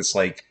kind of like this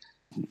like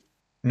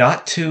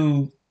not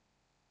too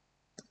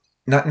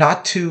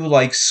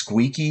like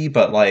squeaky,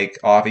 but like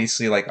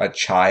obviously like a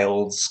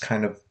child's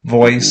kind of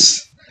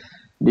voice.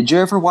 Did you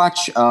ever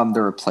watch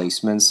The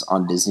Replacements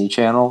on Disney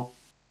Channel?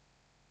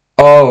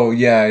 Oh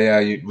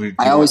yeah.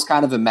 I always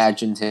kind of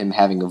imagined him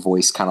having a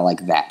voice kind of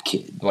like that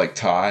kid, like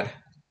Todd.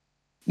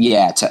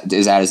 Yeah,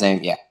 is that his name?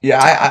 Yeah.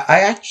 Yeah,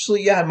 I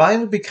actually mine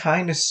would be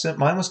kind of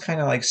mine was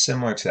kind of like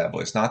similar to that, but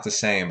it's not the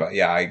same. But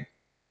yeah,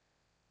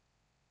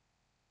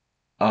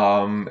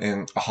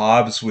 and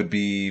Hobbs would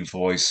be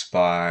voiced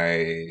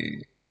by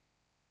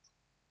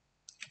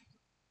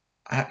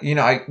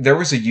there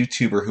was a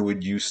YouTuber who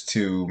would used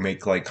to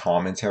make like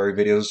commentary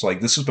videos.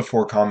 Like this was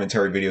before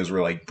commentary videos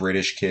were like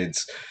British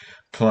kids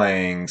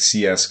playing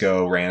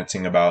CS:GO,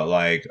 ranting about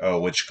like, oh,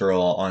 which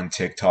girl on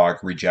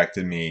TikTok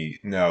rejected me.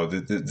 No,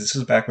 this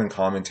is back when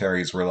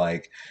commentaries were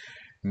like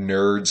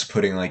nerds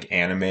putting like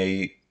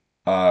anime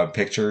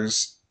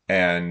pictures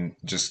and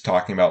just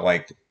talking about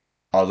like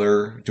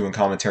other doing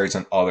commentaries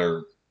on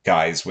other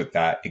guys with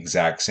that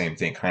exact same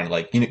thing, kind of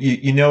like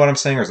you know what I'm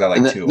saying, or is that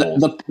like too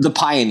old? The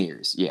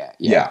pioneers. Yeah,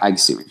 yeah. Yeah. I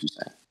see what you're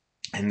saying.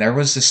 And there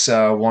was this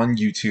one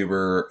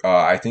YouTuber,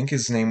 I think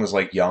his name was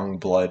like Young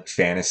Blood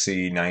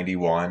Fantasy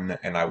 91,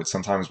 and I would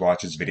sometimes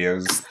watch his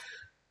videos.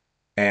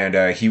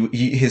 And he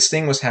his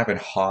thing was having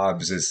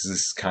Hobbs as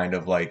this kind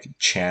of like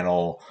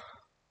channel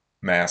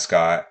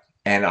mascot.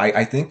 And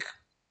I think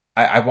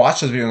I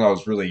watched those videos when I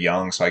was really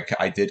young, so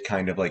I did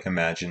kind of like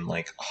imagine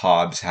like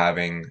Hobbs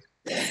having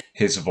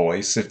his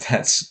voice, if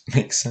that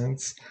makes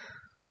sense.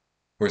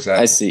 Or is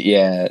I that? see.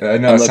 Yeah, I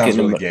know I'm it sounds looking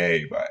really him.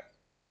 gay, but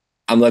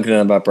I'm looking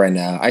him up right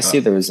now. I uh, see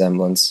the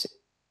resemblance.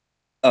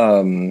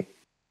 Um,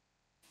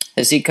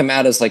 has he come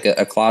out as like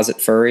a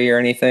closet furry or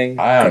anything?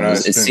 I don't know.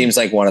 Because it seems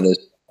like one of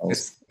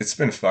those. It's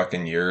been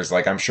fucking years.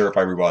 Like I'm sure if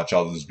I rewatch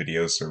all those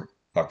videos, they're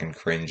fucking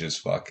cringe as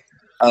fuck.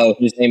 Oh,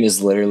 his name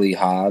is literally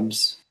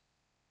Hobbs.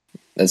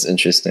 That's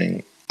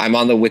interesting. I'm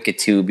on the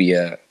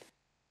Wikitubia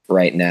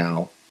right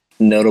now.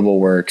 Notable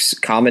works,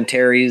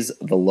 commentaries,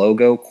 the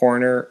logo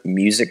corner,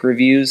 music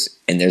reviews,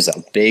 and there's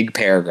a big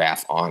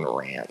paragraph on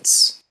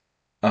rants.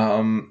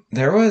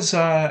 There was you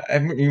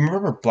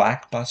remember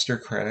Blackbuster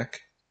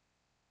Critic?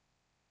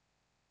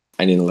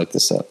 I need to look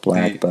this up. The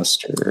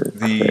Blackbuster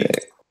the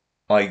Critic.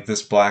 like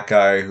this black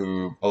guy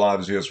who a lot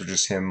of his videos were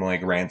just him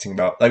like ranting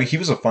about. I mean, he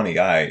was a funny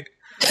guy.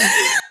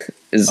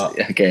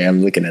 Okay,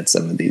 I'm looking at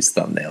some of these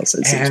thumbnails.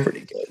 It seems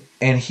pretty good.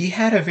 And he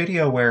had a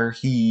video where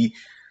he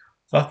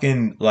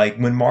fucking like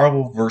when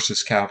Marvel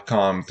vs.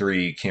 Capcom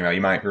 3 came out.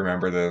 You might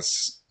remember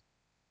this,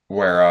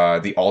 where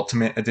the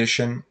Ultimate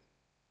Edition,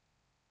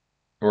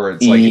 where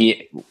it's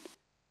like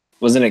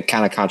wasn't it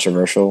kind of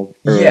controversial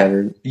or yeah,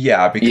 whatever?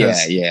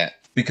 yeah, Yeah.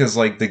 because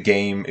like the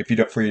game, if you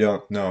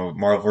don't know,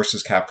 Marvel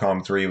vs.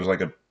 Capcom 3 was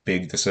like a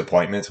big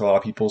disappointment to a lot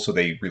of people, so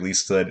they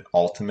released the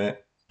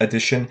Ultimate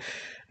Edition,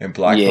 and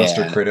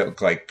Blackbuster Yeah.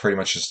 Critic like pretty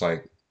much just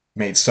like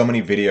made so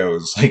many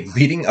videos like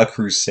leading a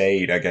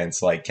crusade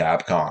against like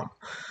Capcom.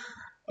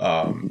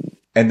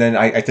 And then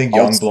I think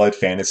Youngblood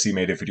Fantasy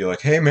made a video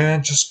like, "Hey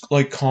man, just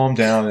like calm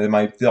down." And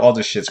all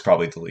this shit's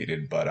probably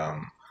deleted, but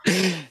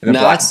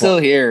no, it's still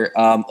here.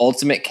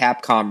 Ultimate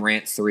Capcom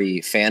Rant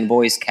 3.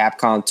 Fanboys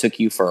Capcom took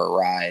you for a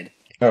ride.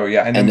 Oh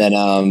yeah, and then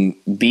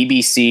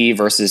BBC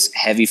versus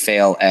Heavy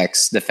Fail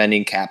X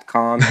defending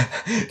Capcom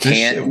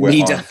can't went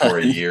be on done for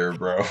a year,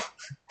 bro.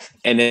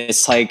 And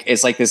it's like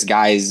this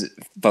guy's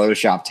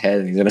photoshopped head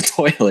and he's in a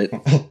toilet.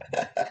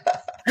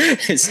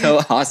 It's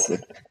so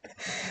awesome.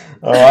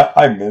 Oh,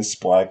 I miss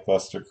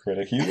Blackbuster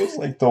Critic. He was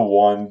like the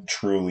one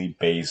truly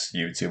based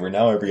YouTuber.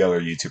 Now every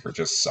other YouTuber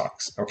just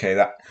sucks. Okay,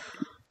 that.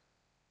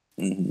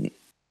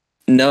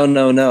 No.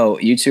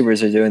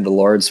 YouTubers are doing the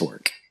Lord's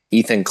work.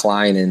 Ethan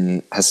Klein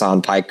and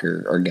Hassan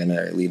Piker are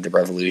gonna lead the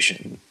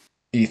revolution.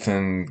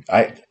 Ethan,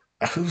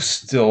 who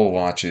still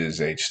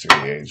watches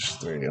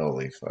H3?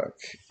 Holy fuck.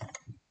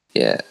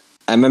 Yeah,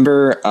 I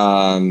remember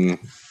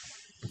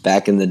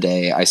back in the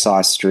day, I saw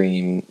a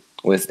stream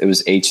with it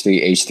was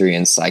H3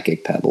 and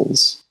Psychic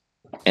Pebbles,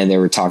 and they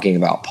were talking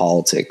about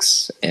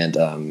politics. And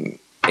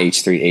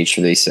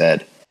H3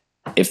 said,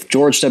 if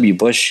George W.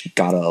 Bush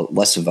got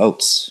less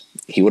votes,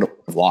 he would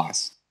have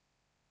lost.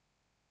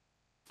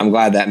 I'm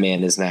glad that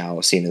man is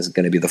now seen as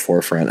going to be the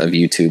forefront of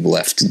YouTube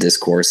left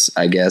discourse,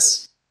 I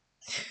guess.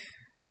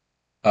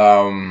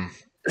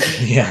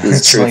 Yeah,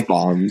 it's truth like,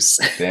 bombs.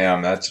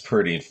 Damn, that's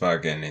pretty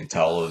fucking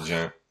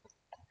intelligent.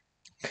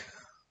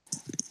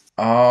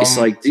 It's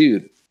like,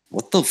 dude,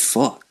 what the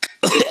fuck?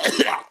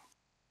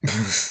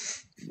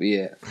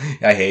 Yeah,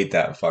 I hate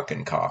that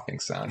fucking coughing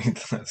sound he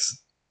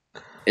does.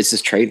 It's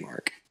his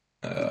trademark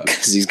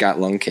because he's got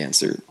lung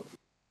cancer.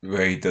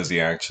 Wait, does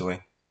he actually?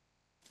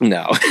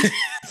 No.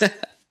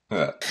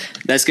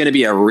 That's going to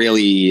be a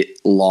really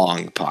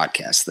long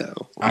podcast,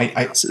 though.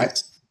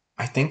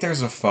 I think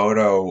there's a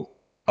photo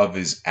of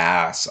his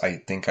ass. I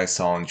think I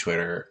saw on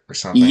Twitter or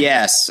something.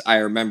 Yes, I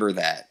remember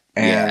that.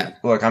 And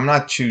look, I'm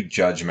not too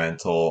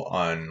judgmental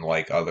on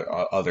like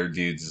other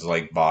dudes'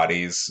 like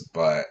bodies,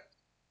 but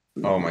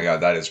oh my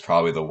god, that is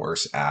probably the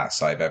worst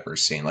ass I've ever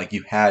seen. Like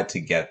you had to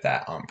get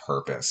that on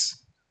purpose.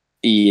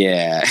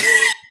 Yeah.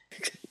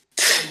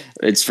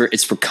 It's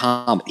for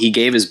comedy. He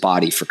gave his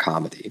body for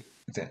comedy.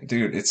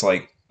 Dude, it's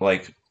like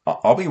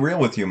I'll be real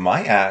with you.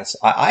 My ass,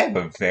 I have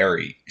a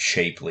very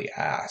shapely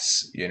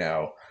ass, you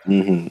know.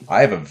 Mm-hmm.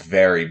 I have a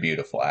very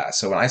beautiful ass.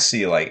 So when I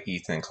see like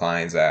Ethan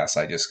Klein's ass,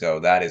 I just go,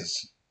 that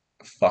is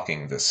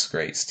fucking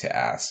disgrace to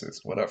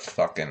asses. What a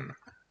fucking.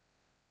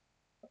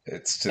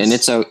 It's just. And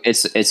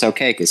it's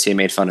okay because he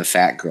made fun of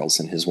fat girls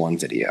in his one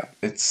video.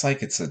 It's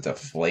like it's a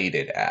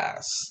deflated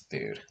ass,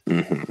 dude.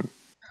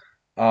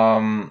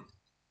 Mm-hmm.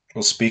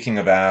 Well, speaking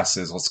of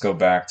asses, let's go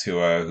back to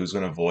who's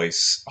going to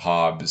voice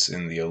Hobbs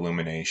in the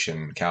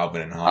Illumination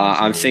Calvin and Hobbes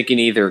I'm movie. thinking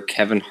either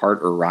Kevin Hart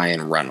or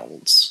Ryan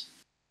Reynolds.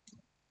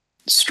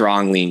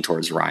 Strong lean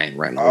towards Ryan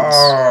Reynolds.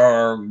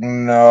 Oh Or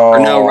no,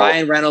 no!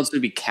 Ryan Reynolds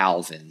would be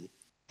Calvin,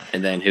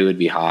 and then who would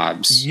be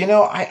Hobbs? You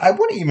know, I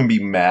wouldn't even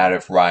be mad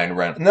if Ryan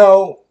Reynolds.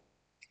 No,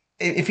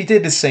 if he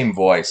did the same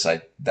voice,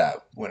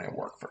 that wouldn't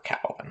work for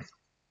Calvin.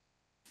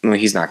 Well,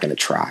 he's not going to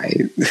try.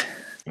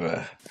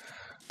 Ugh.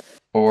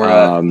 Or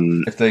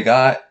um, if they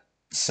got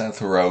Seth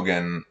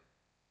Rogen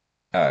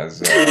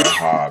as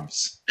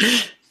Hobbs.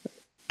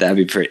 that'd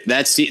be pretty.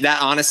 That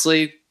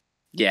honestly,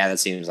 yeah, that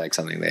seems like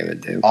something they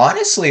would do.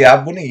 Honestly,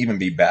 that wouldn't even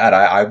be bad.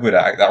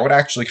 That would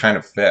actually kind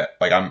of fit.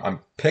 Like I'm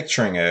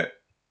picturing it,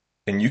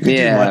 and you could do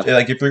Yeah, much.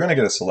 Like if you're gonna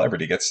get a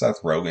celebrity, get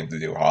Seth Rogen to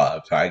do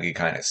Hobbs. I could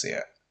kind of see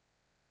it.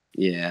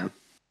 yeah.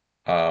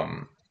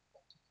 Um,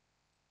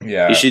 You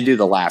yeah. should do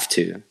the laugh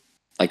too,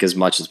 like as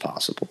much as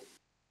possible.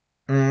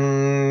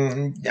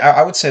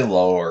 I would say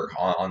lower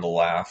on the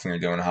laugh when you're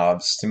doing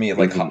Hobbs. To me,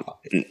 like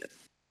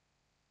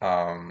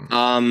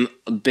um,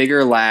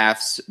 Bigger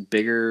laughs,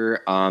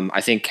 bigger.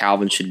 I think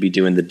Calvin should be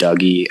doing the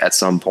Dougie at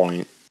some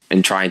point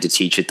and trying to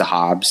teach it to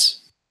Hobbs.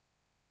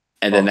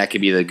 And then oh, that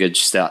could be the good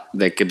stuff.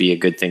 That could be a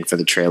good thing for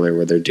the trailer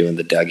where they're doing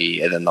the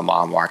Dougie, and then the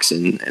mom walks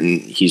in and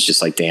he's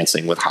just like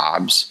dancing with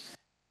Hobbs,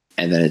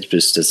 and then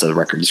it's a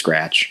record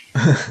scratch.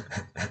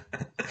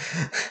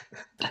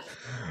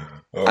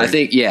 I oh,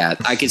 think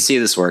I could see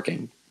this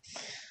working.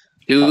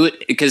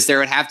 Because there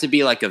would have to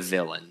be like a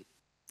villain.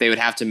 They would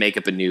have to make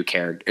up a new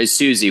character.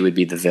 Susie would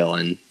be the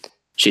villain.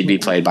 She'd be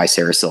played by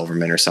Sarah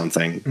Silverman or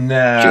something. She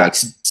nah. like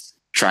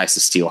tries to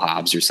steal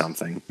Hobbs or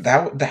something.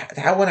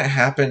 That wouldn't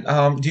happen.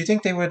 Do you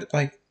think they would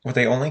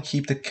they only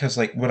keep because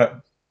like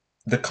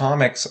the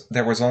comics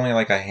there was only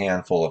like a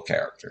handful of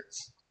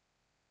characters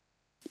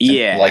and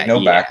like Yeah, no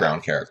yeah.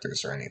 background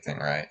characters or anything,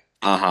 right?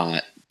 Uh-huh.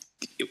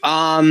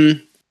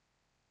 Um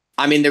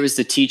I mean there was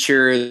the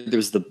teacher, there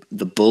was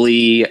the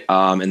bully,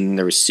 and then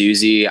there was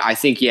Susie. I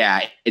think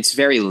it's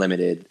very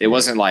limited. It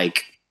wasn't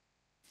like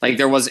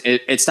there was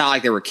it's not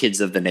like there were kids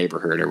of the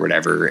neighborhood or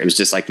whatever. It was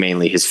just like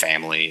mainly his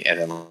family and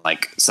then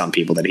like some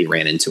people that he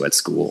ran into at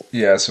school.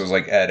 Yeah, so it was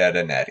like Ed,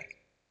 and Eddie.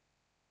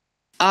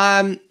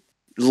 Um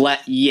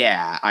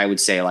I would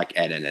say like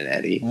Ed and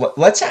Eddie.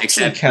 Let's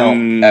actually Except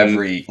count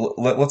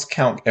let's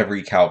count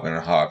every Calvin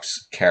and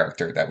Hobbes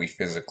character that we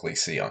physically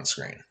see on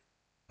screen.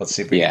 Let's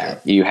see if we can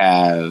do it. you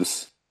have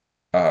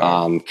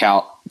Uh,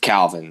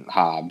 Calvin,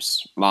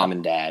 Hobbes, mom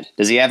and dad.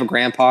 Does he have a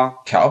grandpa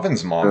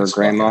Calvin's mom or a is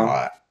fucking grandma?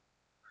 hot.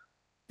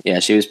 Yeah,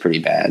 she was pretty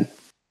bad.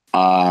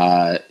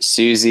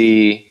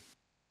 Susie,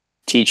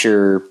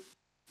 teacher,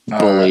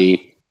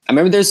 bully. I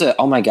remember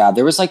oh my God,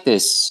 there was like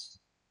this,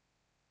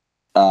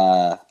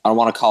 I don't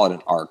want to call it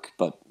an arc,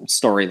 but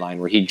storyline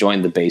where he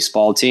joined the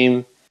baseball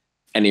team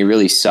and he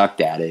really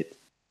sucked at it.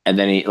 And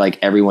then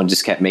everyone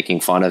just kept making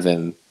fun of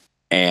him.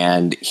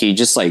 And he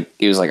was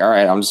like, all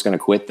right, I'm just going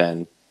to quit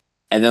then.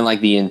 And then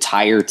like the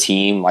entire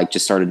team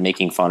just started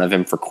making fun of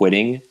him for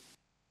quitting.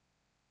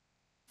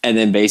 And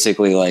then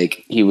basically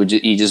like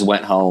he just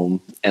went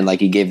home and like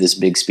he gave this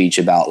big speech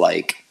about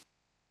like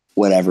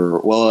whatever.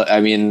 Well,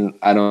 I mean,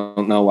 I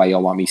don't know why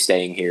y'all want me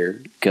staying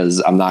here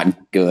because I'm not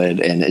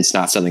good and it's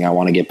not something I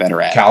want to get better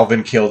at.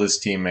 Calvin killed his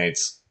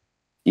teammates.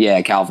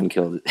 Yeah, Calvin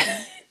killed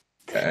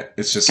it.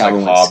 It's just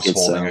Calvin like Hobbes went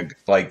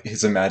holding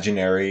his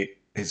imaginary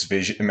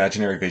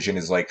vision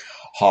is like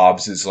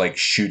Hobbes is like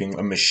shooting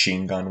a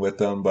machine gun with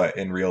them, but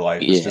in real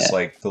life it's just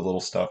like the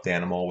little stuffed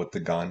animal with the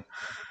gun.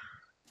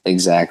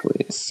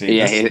 Exactly. See,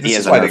 yeah, this he is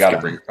has why a they Nerf got to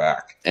gun bring it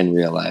back. in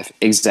real life.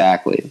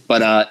 Exactly.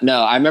 But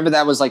no, I remember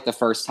that was like the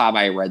first time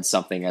I read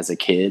something as a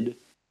kid,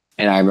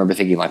 and I remember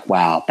thinking like,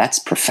 "Wow, that's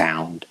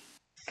profound."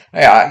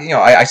 Yeah,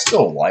 I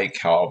still like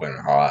Calvin and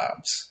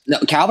Hobbes. No,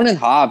 Calvin and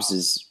Hobbes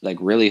is like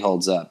really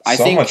holds up. I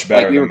So think much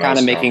better we than were kind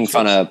of most making comic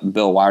fun strips. of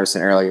Bill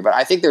Watterson earlier, but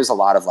I think there's a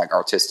lot of like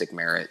artistic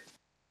merit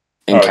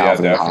in Oh yeah,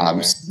 Calvin and definitely.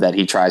 Hobbes that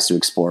he tries to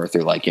explore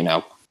through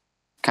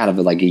kind of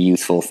like a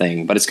youthful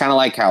thing. But it's kind of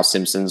like how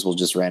Simpsons will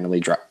just randomly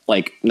drop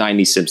like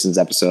 90s Simpsons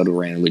episode will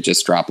randomly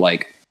just drop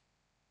like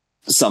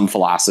some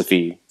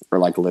philosophy or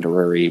like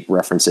literary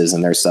references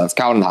in their stuff.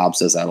 Calvin and Hobbes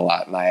does that a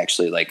lot, and I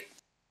actually like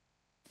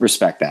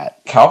respect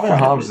that. Calvin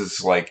quite a Hobbes bit.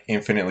 is like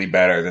infinitely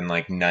better than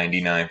like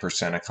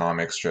 99% of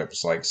comic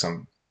strips, like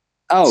some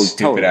Oh,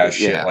 stupid ass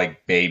totally. shit Yeah.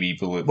 like Baby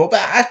Blue. Well, but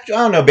I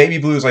don't know. Baby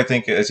Blues, I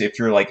think, is if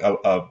you're like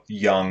a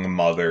young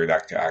mother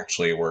that could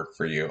actually work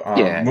for you.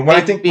 Yeah. When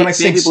I think Baby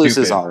Blues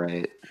is stupid, all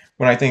right.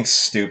 when I think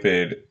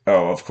stupid,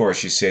 oh, of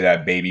course you say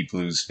that Baby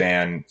Blues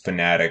fan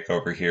fanatic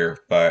over here,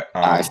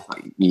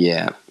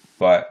 Yeah.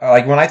 but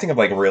like when I think of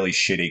like really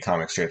shitty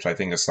comic strips, I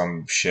think of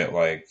some shit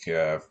like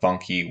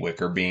Funky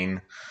Wicker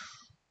Bean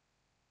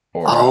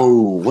or Oh,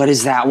 what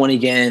is that one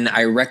again?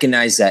 I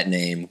recognize that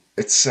name.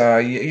 it's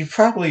you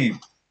probably.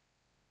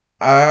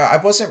 I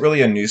wasn't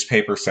really a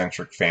newspaper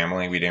centric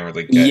family. We didn't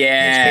really get newspaper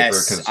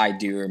Yes, because I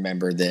do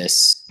remember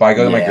this. but I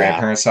go to my Yeah.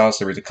 grandparents' house,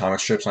 they read the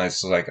comic strips, and I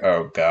was just like,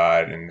 oh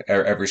god, and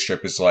every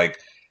strip is like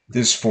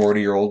this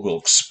 40-year-old will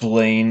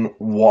explain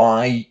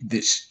why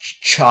this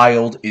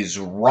child is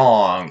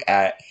wrong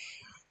at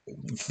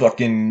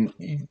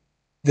fucking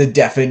the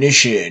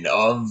definition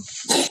of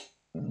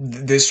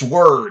this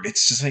word.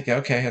 It's just like,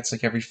 okay, it's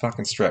like every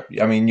fucking strip.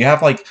 I mean, you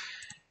have like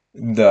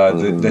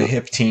the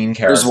hip teen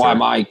Here's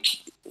character.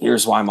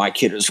 Here's why my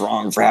kid is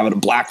wrong for having a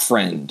black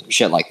friend.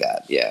 Shit like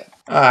that. Yeah.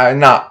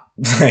 Not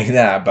like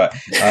that, but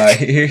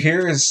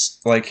here's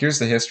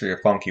the history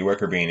of Funky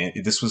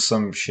Wickerbean. This was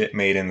some shit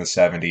made in the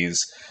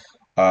 70s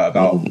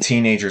about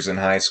teenagers in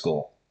high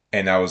school,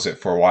 and that was it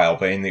for a while.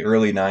 But in the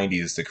early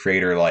 90s, the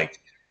creator like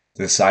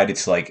decided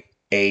to like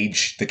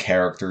age the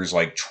characters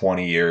like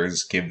 20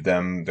 years, give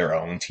them their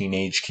own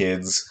teenage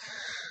kids,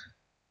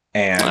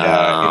 and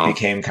it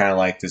became kind of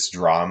like this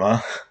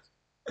drama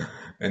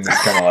and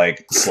this kind of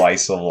like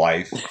slice of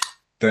life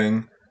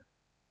thing.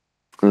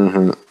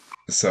 Mm-hmm.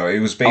 So it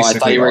was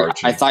basically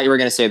Archie. I thought you were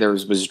going to say there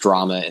was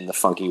drama in the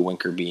Funky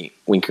Winkerbean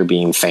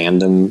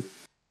fandom.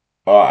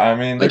 I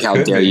mean, like, how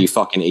dare you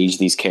fucking age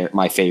these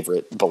my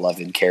favorite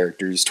beloved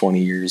characters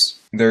 20 years?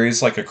 There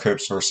is like a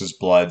Crips versus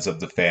Bloods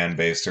of the fan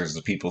base. There's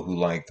the people who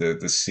like the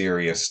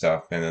serious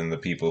stuff, and then the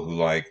people who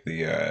like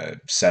the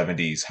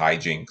 70s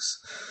hijinks.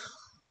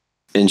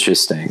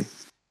 Interesting.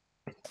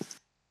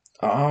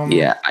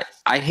 Yeah,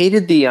 I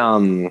hated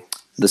the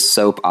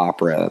soap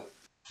opera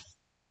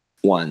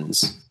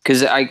ones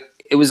because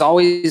it was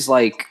always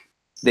like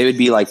they would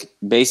be like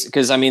basic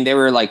because I mean they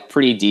were like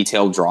pretty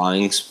detailed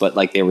drawings, but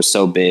like they were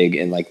so big,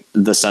 and like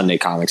the Sunday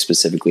comics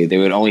specifically, they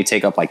would only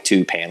take up like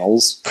 2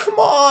 panels. Come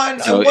on,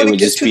 so I want to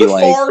get to the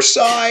far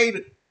side.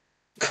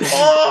 Come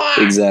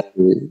on,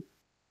 exactly.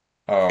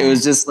 It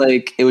was just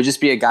like it would just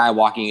be a guy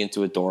walking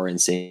into a door and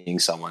seeing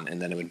someone,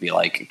 and then it would be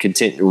like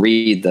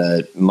read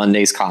the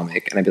Monday's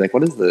comic, and I'd be like,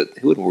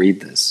 who would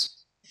read this?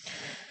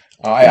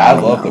 I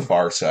love the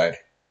Far Side.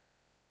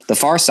 The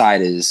Far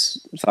Side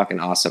is fucking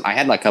awesome. I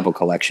had like a couple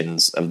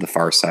collections of the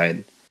Far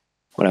Side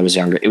when I was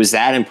younger. It was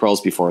that and Pearls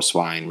Before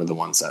Swine were the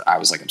ones that I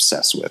was like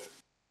obsessed with.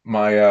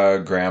 My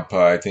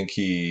grandpa, I think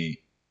he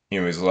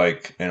was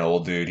like an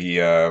old dude. He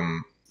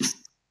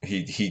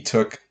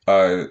took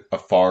a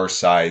Far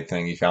Side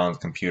thing he found on the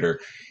computer.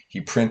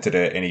 He printed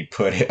it and he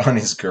put it on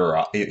his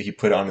garage. He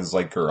put it on his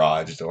like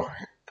garage door.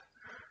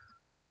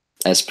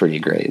 That's pretty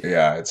great.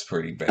 Yeah, it's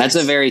pretty bad. That's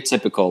a very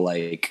typical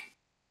like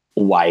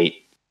white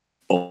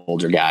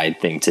older guy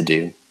thing to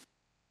do.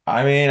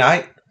 I mean,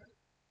 I'm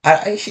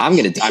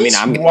gonna do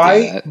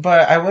that.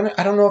 But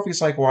I don't know if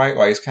he's like white.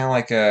 He's kind of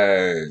like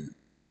a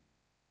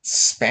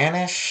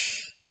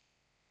Spanish,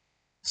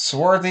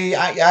 swarthy.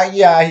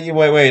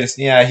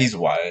 He's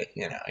white.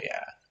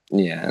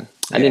 Yeah.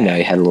 I didn't know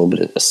he had a little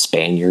bit of a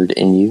Spaniard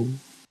in you.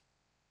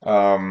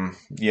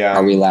 Yeah.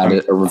 Are we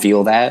allowed to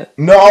reveal that?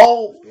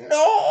 No.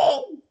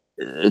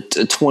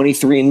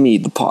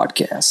 23andMe, the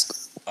podcast.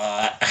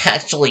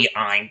 Actually,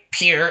 I'm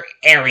pure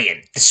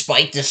Aryan.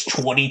 Despite this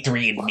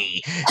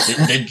 23andMe,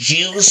 the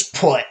Jews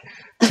put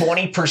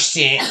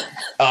 20%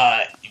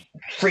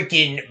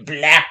 freaking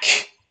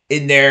black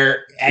in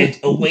there as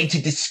a way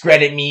to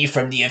discredit me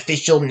from the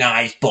official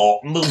Knives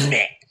Bolt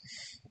movement.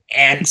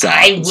 And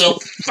I will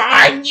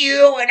find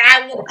you and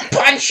I will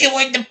punch you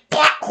in the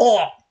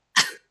butthole.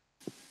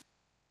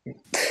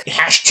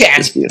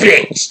 Hashtag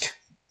bitched.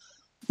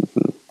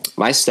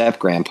 My step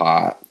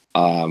grandpa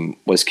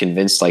was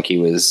convinced like he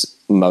was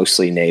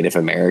mostly Native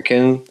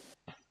American,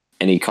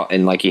 and he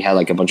had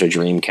like a bunch of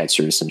dream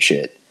catchers and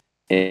shit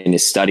in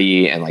his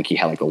study, and like he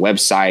had like a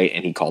website,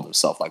 and he called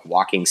himself like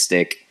Walking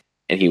Stick,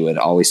 and he would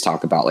always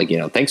talk about like,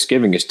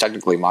 Thanksgiving is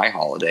technically my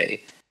holiday,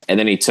 and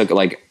then he took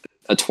like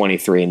a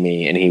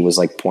 23andMe and he was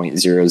like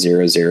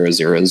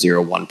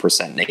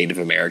 0.00001% Native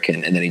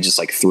American, and then he just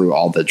like threw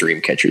all the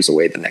dream catchers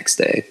away the next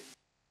day.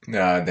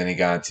 Then he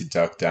got into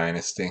Duck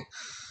Dynasty.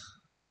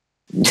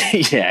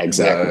 Yeah,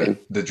 exactly.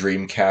 The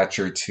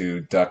Dreamcatcher to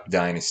Duck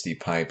Dynasty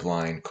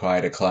pipeline.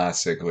 Quite a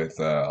classic with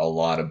a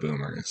lot of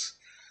boomers.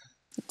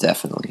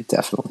 Definitely.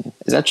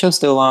 Is that show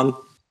still on?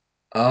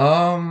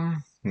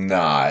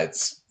 Nah,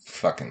 it's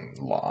fucking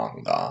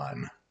long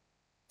gone.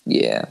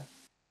 Yeah.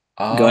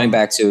 Going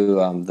back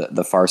to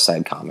the Far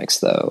Side comics,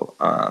 though,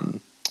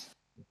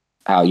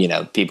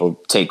 how,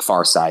 people take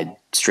Far Side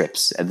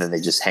strips and then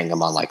they just hang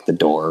them on like the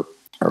door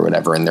or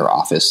whatever in their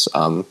office.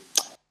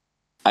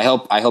 I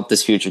hope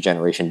this future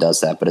generation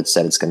does that, but it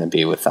said it's going to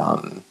be with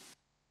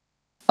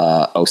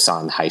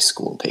Osan high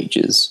school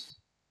pages.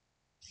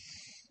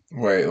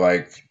 Wait,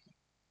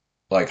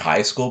 like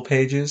high school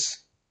pages?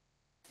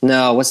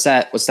 No, what's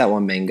that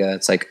one manga?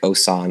 It's like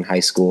Osan High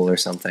School or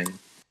something.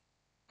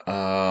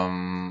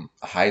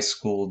 High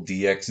School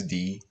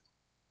DxD.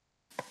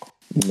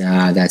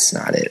 Nah, that's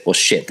not it. Well,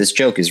 shit, this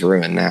joke is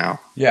ruined now.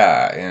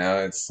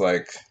 Yeah, it's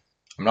like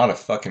I'm not a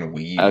fucking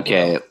weeb.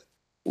 Okay. Bro.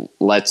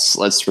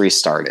 Let's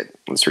restart it.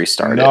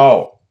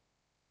 No.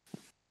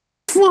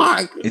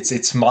 Fuck.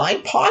 It's my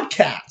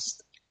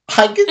podcast.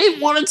 I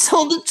want to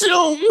tell the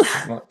joke.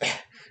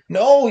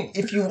 No,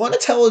 if you want to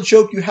tell a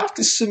joke, you have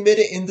to submit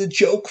it in the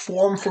joke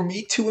form for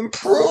me to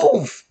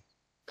improve.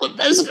 but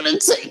that's gonna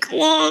take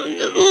long.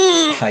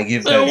 I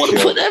give I don't that want to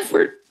joke. put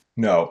effort.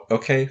 No,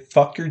 okay,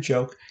 fuck your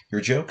joke. Your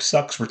joke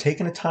sucks. We're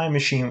taking a time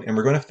machine and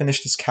we're going to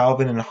finish this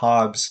Calvin and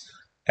Hobbes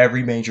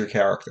every major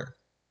character.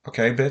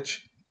 Okay,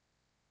 bitch?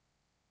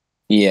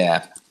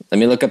 Yeah. Let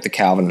me look up the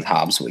Calvin and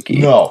Hobbes wiki.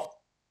 No.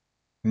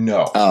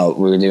 No. Oh,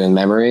 we were doing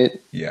memory?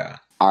 Yeah.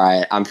 All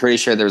right. I'm pretty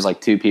sure there's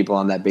like 2 people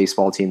on that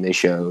baseball team they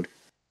showed.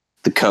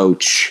 The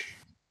coach.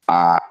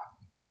 There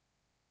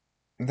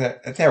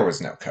was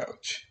no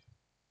coach.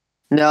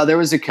 No, there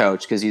was a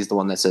coach because he's the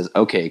one that says,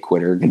 okay,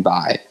 quitter,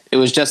 goodbye. It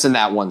was just in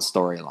that one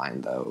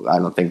storyline, though. I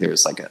don't think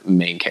there's like a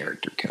main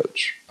character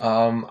coach.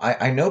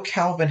 I know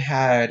Calvin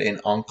had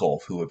an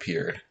uncle who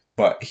appeared,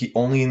 but he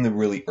only in the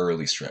really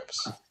early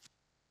strips.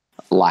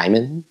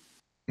 Lyman?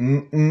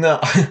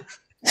 No.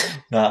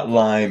 Not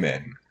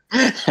Lyman.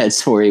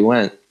 That's where he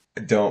went.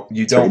 You That's where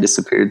he don't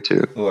disappeared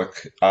to.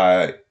 look,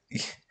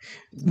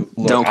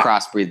 Don't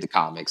crossbreed the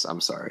comics.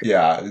 I'm sorry.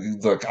 Yeah,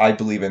 look, I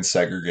believe in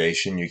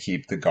segregation. You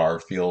keep the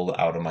Garfield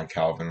out of my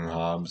Calvin and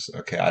Hobbes.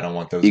 Okay, I don't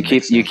want those. You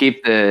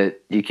keep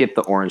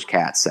the orange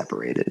cat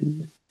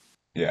separated.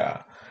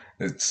 Yeah,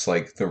 it's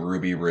like the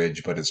Ruby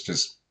Ridge, but it's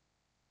just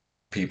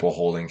people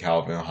holding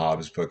Calvin and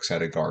Hobbes books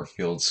at a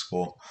Garfield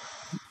school.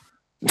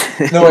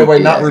 No,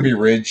 wait, not Ruby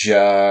Ridge.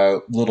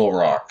 Little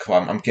Rock.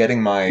 I'm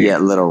getting my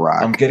Little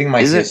Rock. I'm getting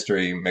my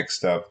history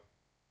mixed up.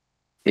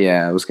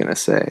 Yeah, I was gonna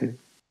say.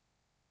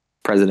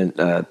 President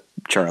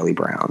Charlie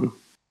Brown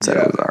said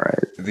it was all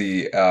right.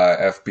 The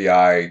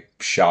FBI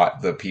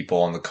shot the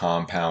people on the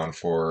compound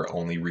for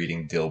only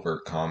reading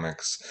Dilbert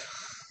comics.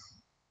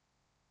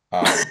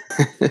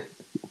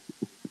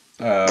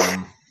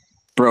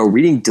 Bro,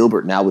 reading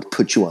Dilbert now would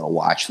put you on a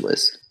watch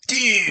list.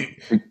 Dude,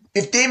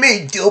 if they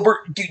made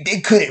Dilbert, dude,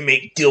 they couldn't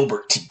make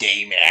Dilbert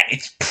today, man.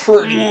 It's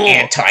pretty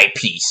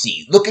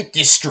anti-PC. Look at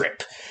this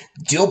strip.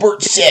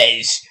 Dilbert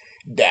says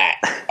that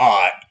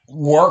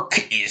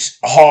work is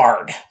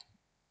hard.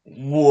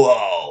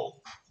 Whoa.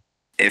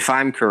 If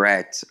I'm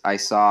correct, I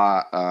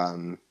saw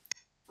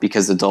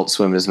because Adult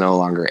Swim is no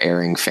longer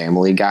airing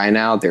Family Guy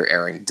now, they're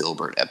airing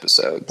Dilbert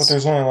episodes. But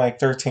there's only like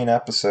 13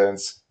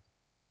 episodes.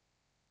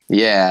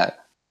 Yeah.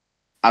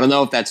 I don't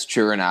know if that's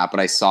true or not, but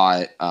I saw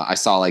it. I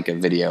saw like a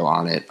video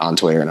on it on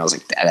Twitter, and I was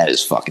like, that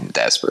is fucking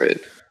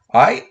desperate.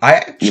 I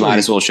actually, you might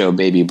as well show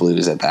Baby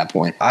Blues at that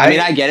point. I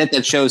mean, I get it.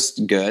 That show's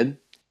good,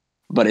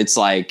 but it's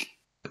like,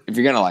 if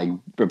you're going to like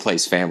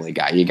replace Family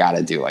Guy, you got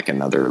to do like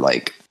another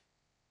like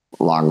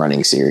long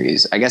running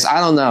series. I guess, I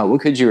don't know. What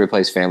could you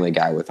replace Family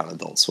Guy with on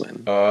Adult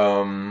Swim?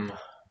 The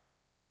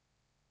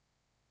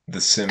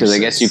Simpsons. Because I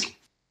guess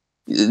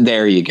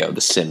there you go.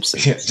 The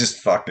Simpsons. Yeah, just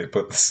fuck it.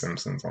 Put the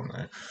Simpsons on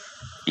there.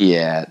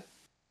 Yeah.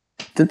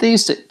 I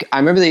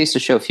remember they used to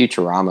show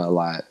Futurama a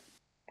lot,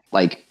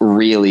 like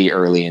really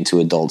early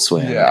into Adult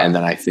Swim. Yeah. And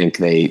then I think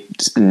they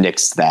just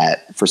nixed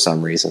that for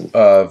some reason.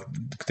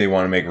 They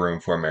want to make room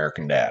for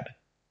American Dad.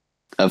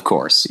 Of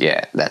course.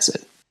 Yeah, that's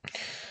it.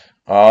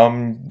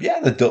 Yeah,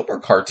 the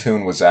Dilbert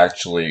cartoon was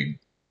actually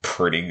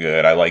pretty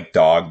good. I like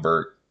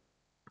Dogbert.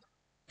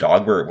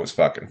 Dogbert was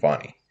fucking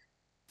funny.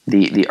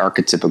 The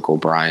archetypical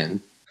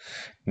Brian.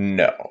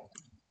 No.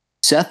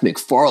 Seth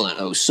MacFarlane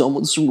owes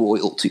someone some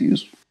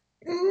royalties.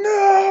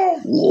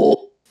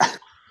 No.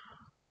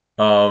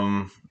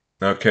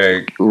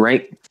 Okay.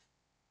 Right.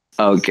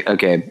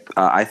 Okay.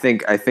 I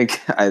think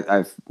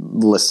I've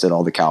listed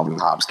all the Calvin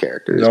and Hobbes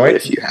characters. No, but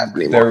if you have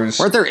any more,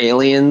 weren't there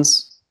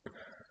aliens?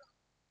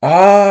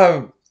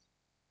 No,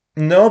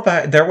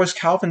 but there was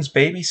Calvin's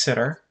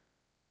babysitter.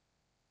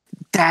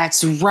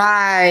 That's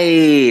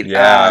right.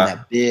 Yeah.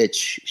 That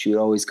bitch. She would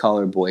always call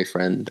her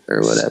boyfriend or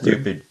whatever.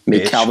 Stupid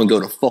Make bitch. Calvin go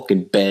to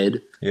fucking bed.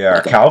 Yeah,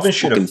 like Calvin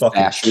should have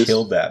fucking fascist.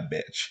 killed that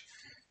bitch.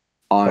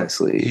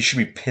 Honestly. He should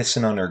be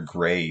pissing on her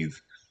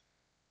grave.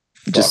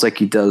 Just like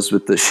he does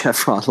with the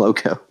Chevron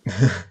logo.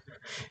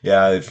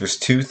 Yeah, if there's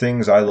 2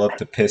 things I love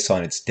to piss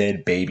on, it's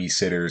dead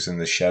babysitters and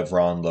the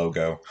Chevron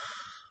logo.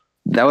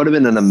 That would have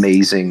been an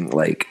amazing,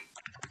 like,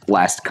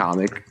 last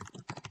comic.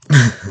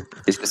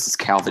 Is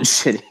Calvin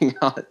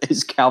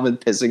is Calvin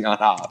pissing on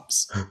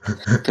Hobbes?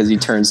 Because he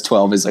turns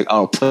 12, he's like, I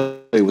don't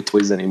play with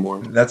toys anymore.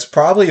 That's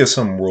probably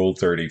some Rule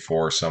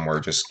 34 somewhere,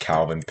 just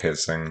Calvin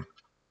pissing.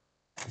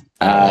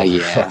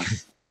 Yeah.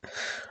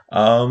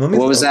 What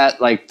was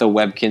that? Like, the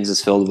Webkins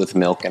is filled with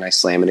milk and I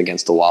slam it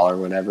against the wall or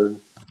whatever?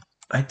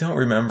 I don't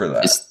remember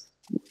that.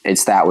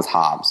 It's that with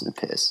Hobbes and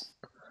piss.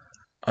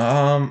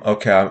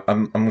 Okay,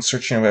 I'm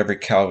searching up every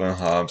Calvin and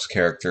Hobbes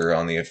character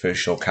on the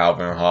official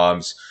Calvin and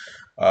Hobbes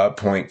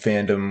Point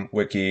fandom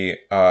wiki,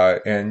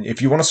 and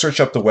if you want to search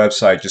up the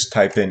website, just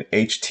type in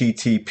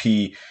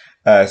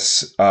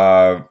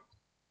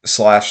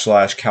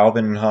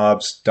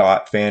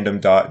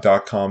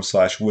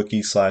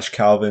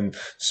https://calvinandhobbes.fandom.com/wiki/calvin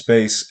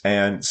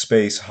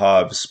space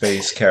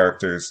Hobbes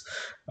characters.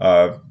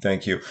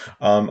 Thank you.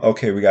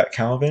 Okay, we got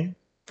Calvin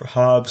for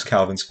Hobbes,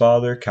 Calvin's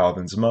father,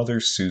 Calvin's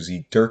mother,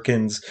 Susie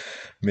Durkins,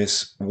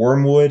 Miss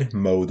Wormwood,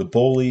 Mo the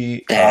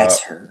Bully.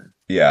 That's her.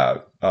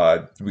 Yeah.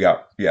 We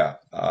got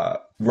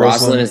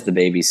Rosalind is the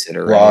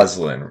babysitter,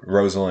 right?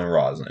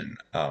 Rosalind.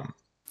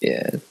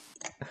 Yeah.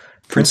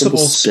 Principal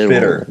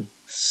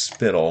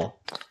Spittle.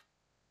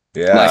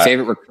 Yeah. My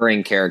favorite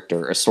recurring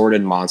character,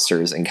 assorted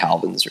monsters in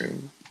Calvin's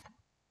room.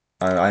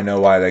 I know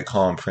why they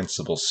call him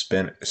Principal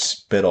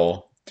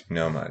Spittle. Do you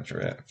know my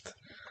drift?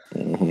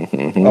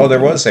 Oh, there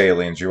was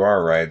aliens. You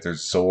are right.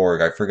 There's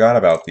Zorg. I forgot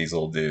about these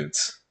little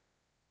dudes.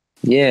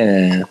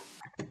 Yeah.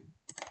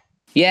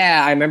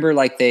 Yeah, I remember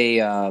like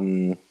they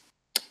I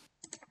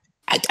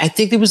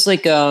think it was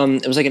like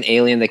an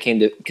alien that came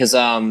to, because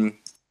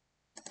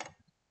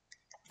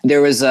there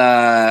was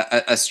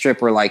a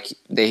strip where like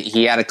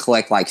he had to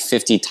collect like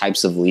 50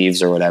 types of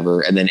leaves or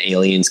whatever, and then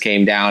aliens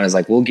came down. It's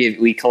like,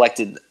 we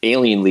collected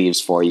alien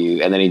leaves for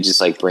you, and then he just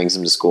like brings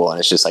them to school, and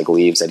it's just like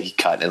leaves that he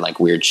cut in like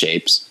weird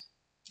shapes,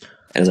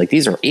 and it's like,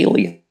 these are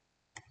aliens.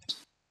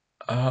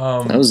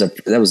 That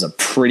was a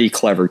pretty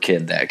clever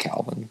kid, that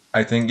Calvin.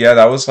 I think, yeah,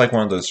 that was like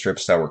one of those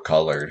strips that were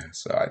colored,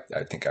 so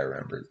I think I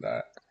remembered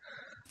that.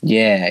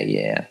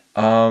 Yeah.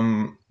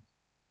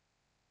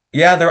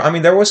 Yeah,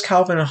 there was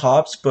Calvin and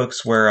Hobbes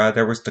books where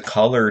there was the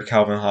colored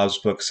Calvin and Hobbes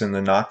books and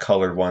the not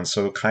colored ones,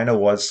 so it kind of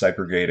was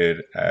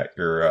segregated at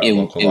your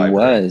local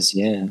library. It was,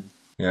 yeah.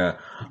 Yeah.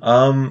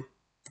 I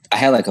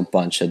had like a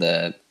bunch of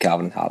the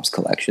Calvin and Hobbes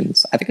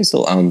collections. I think I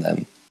still own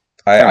them.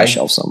 On my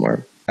shelf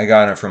somewhere. I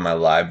got it from my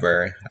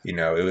library. You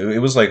know, it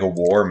was like a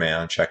war,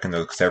 man, checking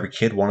those, because every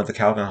kid wanted the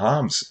Calvin and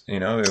Hobbes. You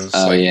know, it was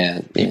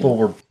people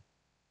were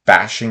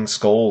bashing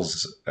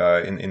skulls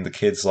in the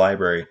kids'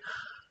 library.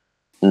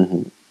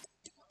 Mm-hmm.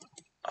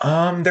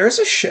 There's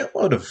a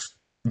shitload of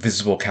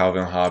visible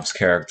Calvin Hobbes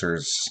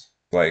characters.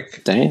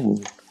 Like,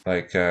 dang.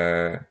 Like,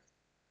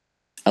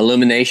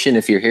 Illumination,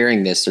 if you're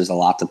hearing this, there's a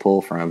lot to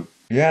pull from.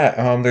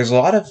 Yeah, there's a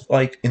lot of,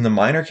 like, in the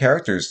minor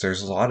characters,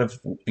 there's a lot of,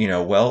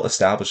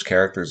 well-established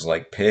characters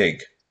like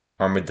Pig,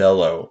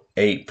 Armadillo,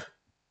 Ape,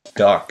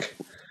 Duck,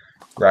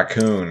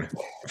 Raccoon,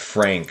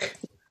 Frank.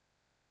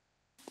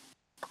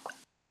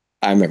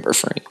 I remember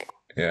Frank.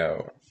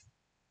 Yeah.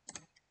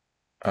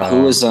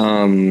 Who was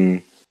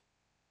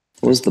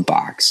the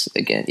box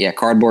again? Yeah,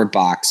 Cardboard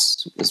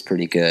Box was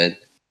pretty good.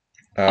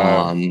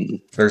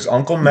 There's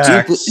Uncle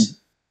Max,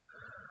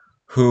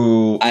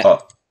 who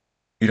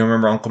you don't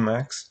remember Uncle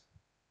Max?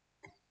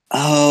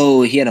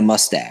 Oh, he had a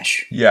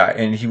mustache. Yeah,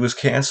 and he was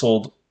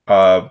canceled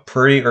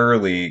pretty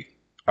early.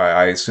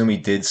 I assume he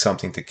did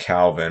something to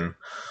Calvin.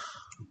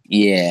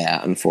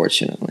 Yeah,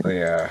 unfortunately.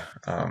 Yeah.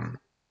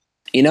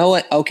 You know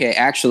what? Okay,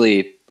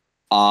 actually,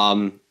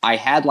 I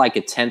had like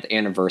a 10th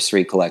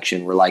anniversary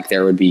collection where like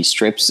there would be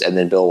strips and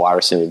then Bill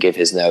Watterson would give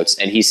his notes.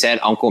 And he said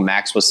Uncle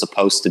Max was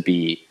supposed to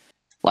be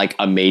like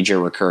a major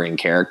recurring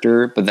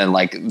character, but then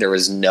like there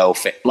was no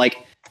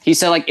he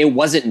said like it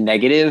wasn't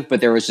negative, but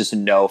there was just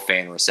no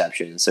fan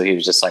reception. So he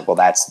was just like, well,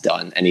 that's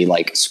done. And he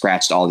like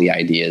scratched all the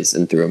ideas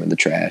and threw them in the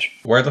trash.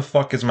 Where the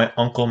fuck is my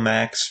Uncle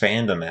Max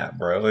fandom at,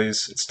 bro?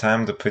 It's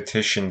time to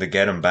petition to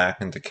get him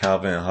back into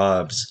Calvin and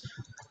Hobbes.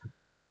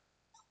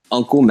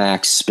 Uncle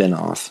Max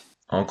spinoff.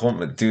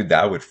 Dude,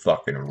 that would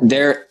fucking rule.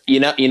 There, you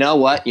know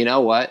what?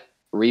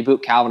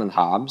 Reboot Calvin and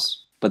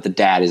Hobbes, but the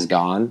dad is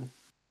gone,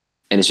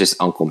 and it's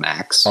just Uncle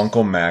Max.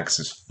 Uncle Max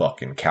is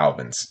fucking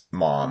Calvin's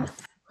mom.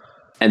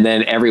 And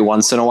then every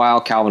once in a while,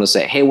 Calvin will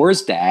say, "Hey,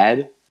 where's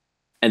Dad?"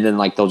 And then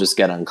like they'll just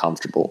get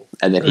uncomfortable,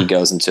 and then he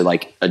goes into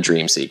like a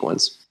dream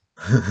sequence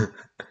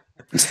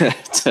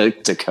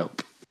to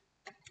cope.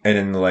 And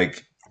then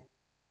like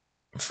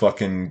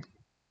fucking.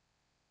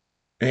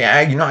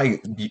 Yeah,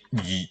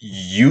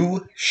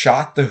 you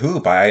shot the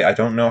hoop. I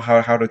don't know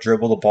how to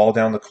dribble the ball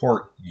down the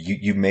court.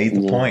 You made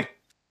the point.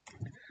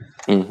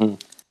 Mm-hmm.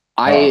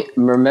 I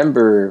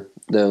remember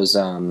those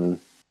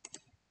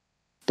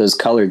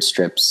colored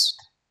strips.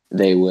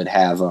 They would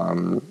have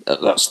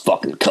those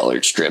fucking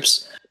colored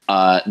strips.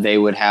 They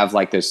would have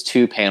like those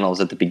two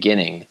panels at the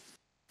beginning.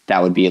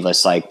 That would be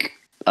just like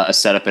a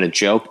setup and a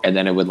joke, and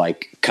then it would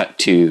like cut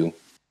to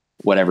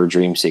whatever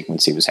dream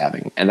sequence he was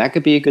having, and that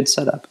could be a good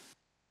setup.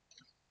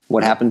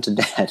 What happened to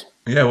Dad?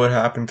 Yeah, what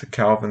happened to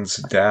Calvin's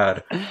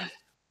dad?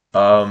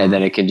 And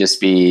then it could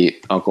just be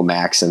Uncle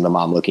Max and the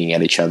mom looking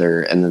at each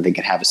other, and then they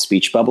could have a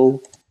speech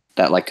bubble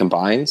that like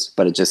combines,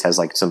 but it just has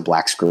like some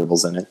black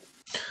scribbles in it.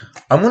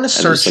 I'm gonna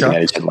search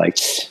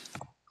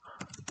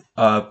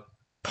up.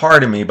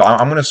 Pardon me, but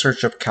I'm gonna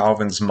search up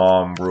Calvin's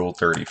mom Rule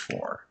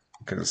 34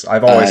 because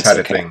I've always had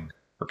a thing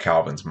for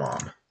Calvin's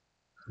mom.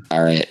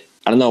 All right,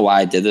 I don't know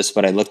why I did this,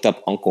 but I looked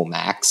up Uncle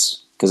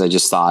Max because I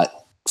just thought,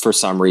 for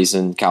some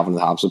reason, Calvin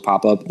and Hobbes would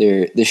pop up.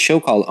 This show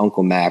called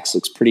Uncle Max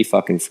looks pretty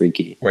fucking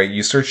freaky. Wait,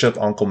 you searched up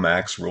Uncle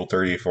Max Rule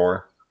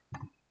 34?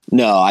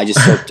 No, I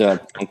just looked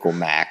up Uncle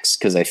Max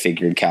because I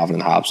figured Calvin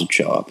and Hobbes would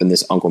show up, and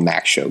this Uncle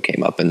Max show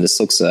came up, and this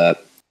looks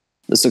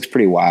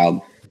pretty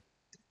wild.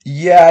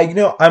 Yeah,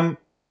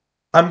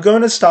 I'm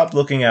going to stop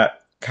looking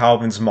at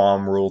Calvin's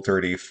mom Rule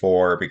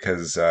 34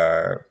 because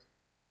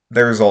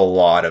there's a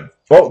lot of.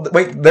 Well,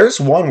 wait, there's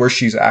one where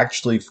she's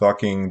actually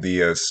fucking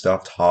the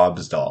stuffed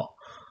Hobbes doll.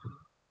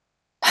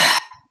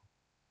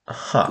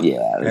 Huh.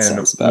 Yeah, that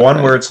sounds about one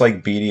right. Where it's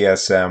like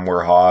BDSM,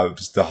 where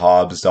the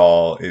Hobbes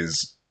doll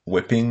is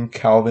whipping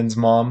Calvin's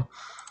mom.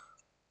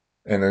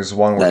 And there's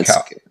one where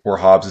That's where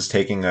Hobbs is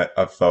taking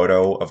a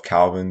photo of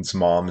Calvin's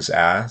mom's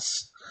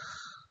ass.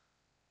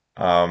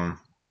 Um,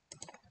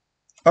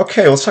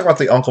 okay, let's talk about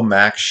the Uncle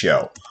Max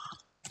show.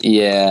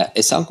 Yeah,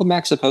 is Uncle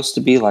Mac supposed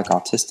to be like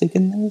autistic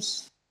in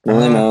this?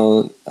 Really?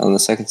 No. On the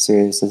second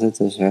series, is it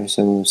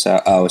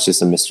the oh, it's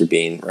just a Mr.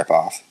 Bean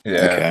ripoff.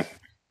 Yeah. Okay.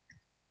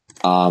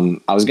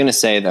 I was gonna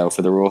say though,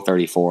 for the Rule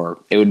 34,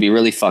 it would be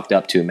really fucked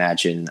up to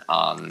imagine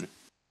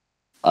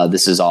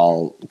this is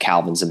all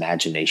Calvin's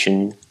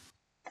imagination.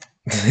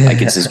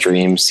 Like it's his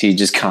dreams. He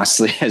just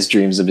constantly has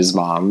dreams of his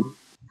mom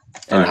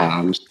and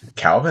Hobbs.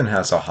 Calvin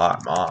has a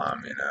hot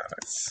mom, you know.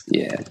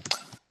 Yeah.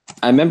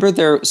 I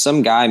remember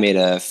some guy made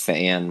a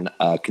fan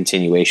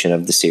continuation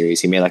of the series.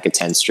 He made like a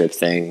 10 strip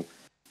thing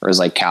where it was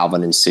like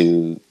Calvin and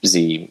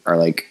Susie are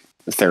like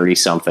 30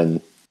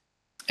 something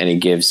and he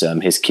gives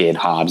his kid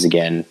Hobbs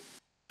again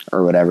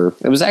or whatever.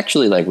 It was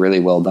actually like really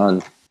well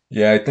done.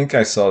 Yeah, I think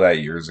I saw that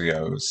years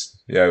ago.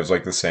 It was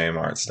like the same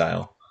art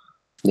style.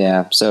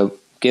 Yeah, so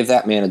give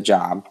that man a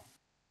job.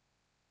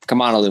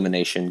 Come on,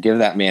 Illumination, give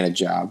that man a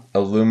job. I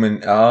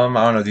don't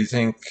know. Do you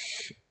think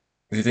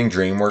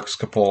DreamWorks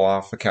could pull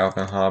off a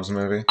Calvin Hobbs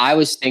movie? I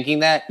was thinking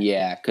that,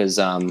 yeah, because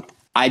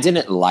I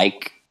didn't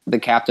like the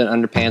Captain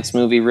Underpants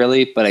movie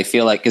really, but I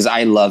feel like because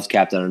I loved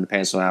Captain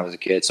Underpants when I was a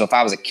kid, so if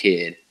I was a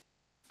kid,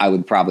 I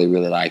would probably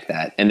really like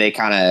that. And they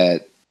kind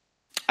of,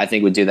 I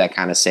think, would do that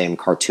kind of same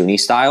cartoony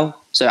style.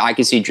 So I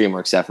can see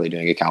DreamWorks definitely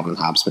doing a Calvin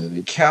Hobbs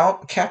movie.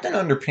 Captain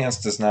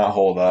Underpants does not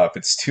hold up.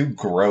 It's too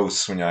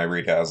gross when I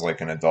read it as like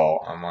an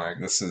adult. I'm like,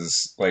 this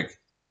is like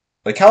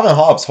Calvin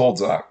Hobbs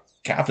holds up.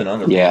 Captain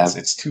Underpants,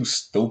 it's too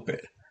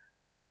stupid.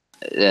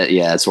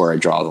 Yeah, that's where I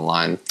draw the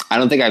line. I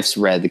don't think I've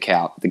read the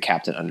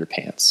Captain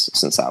Underpants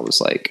since I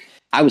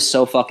was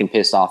so fucking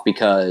pissed off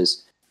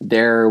because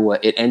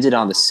it ended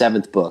on the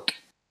 7th book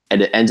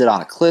and it ended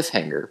on a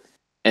cliffhanger,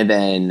 and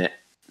then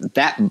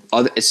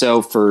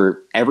so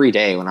for every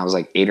day when I was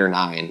like 8 or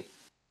 9,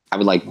 I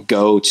would like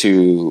go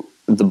to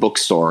the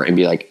bookstore and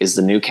be like, is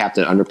the new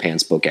Captain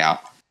Underpants book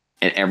out?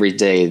 And every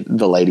day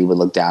the lady would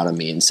look down at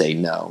me and say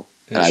no.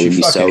 And I would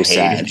be so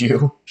sad.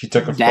 You. She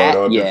took a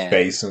photo of your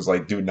face and was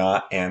like, do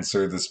not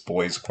answer this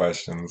boy's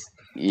questions.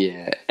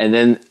 Yeah. And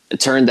then it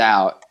turned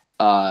out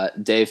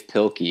Dave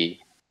Pilkey,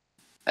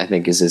 I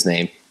think is his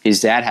name, his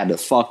dad had to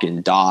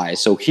fucking die.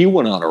 So he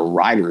went on a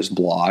writer's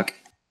block.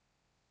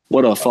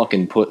 What a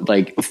fucking pussy.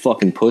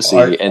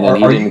 And then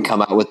he didn't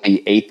come out with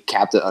the 8th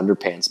Captain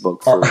Underpants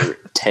book for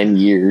 10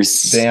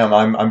 years. Damn,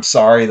 I'm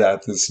sorry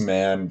that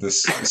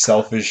this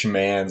selfish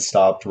man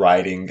stopped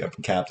writing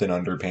Captain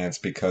Underpants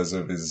because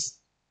of his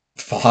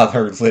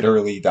father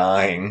literally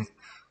dying.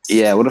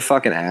 Yeah, what a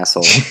fucking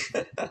asshole.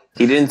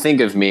 He didn't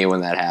think of me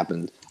when that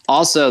happened.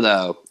 Also,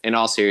 though, in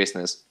all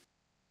seriousness,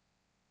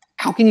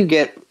 how can you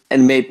get,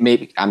 and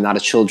maybe I'm not a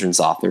children's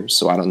author,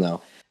 so I don't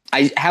know.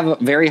 I have a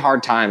very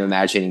hard time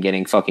imagining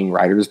getting fucking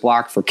writer's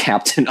block for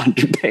Captain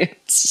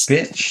Underpants.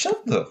 Bitch,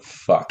 shut the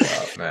fuck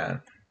up,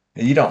 man.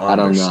 You don't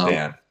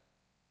understand.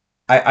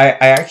 I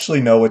actually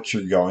know what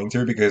you're going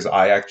through because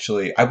I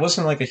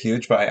wasn't like a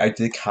huge, but I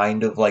did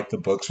kind of like the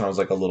books when I was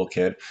like a little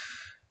kid.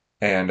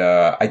 And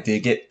I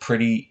did get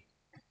pretty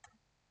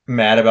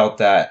mad about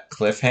that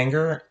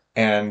cliffhanger.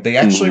 And they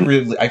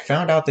actually I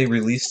found out they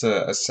released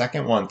a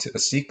second one, a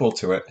sequel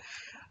to it,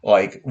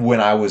 like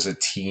when I was a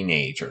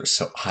teenager,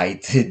 so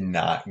I did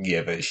not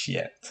give a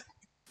shit.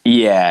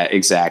 Yeah,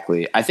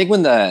 exactly. I think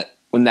when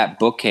that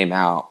book came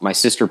out, my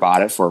sister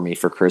bought it for me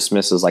for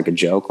Christmas as like a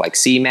joke. Like,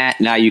 see, Matt,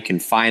 now you can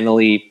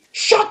finally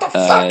shut the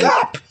fuck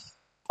up.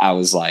 I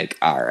was like,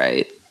 all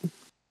right,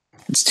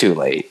 it's too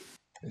late.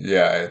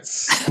 Yeah,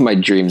 it's my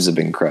dreams have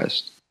been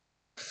crushed.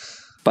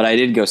 But I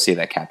did go see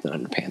that Captain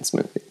Underpants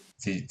movie.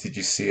 Did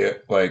you see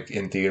it like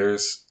in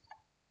theaters?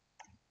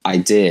 I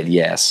did,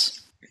 yes.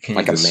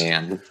 Like a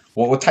man.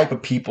 What type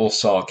of people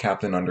saw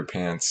Captain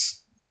Underpants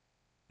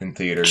in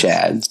theaters?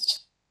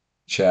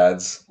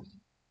 Chads.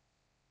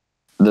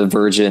 The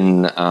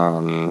Virgin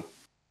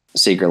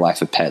Secret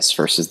Life of Pets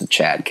versus the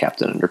Chad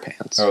Captain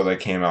Underpants. Oh, they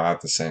came out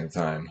at the same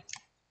time.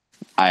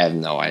 I have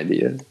no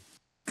idea.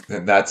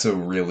 That's a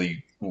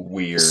really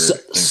weird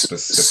and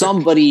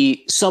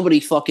specific. Somebody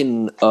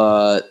fucking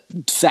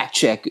fact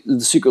check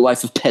the Secret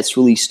Life of Pets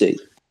release date.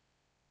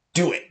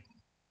 Do it.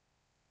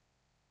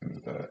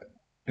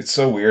 It's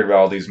so weird about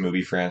all these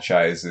movie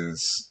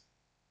franchises,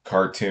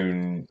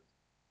 cartoon,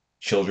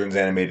 children's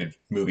animated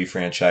movie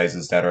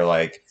franchises that are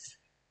like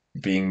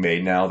being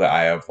made now that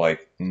I have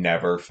like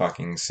never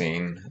fucking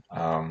seen.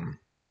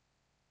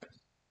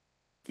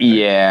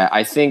 Yeah,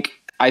 I think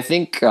I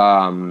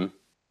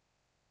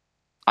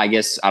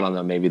guess I don't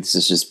know, maybe this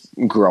is just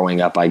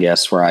growing up, I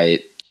guess, where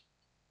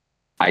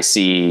I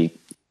see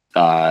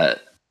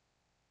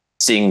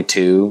Sing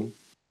 2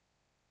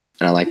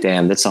 and I'm like,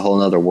 damn, that's a whole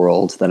nother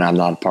world that I'm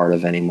not a part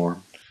of anymore.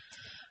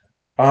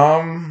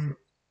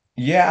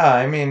 Yeah,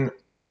 I mean,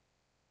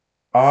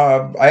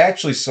 I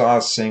actually saw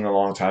Sing a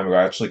long time ago.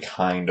 I actually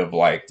kind of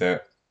liked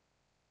it.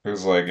 It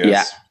was like,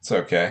 it's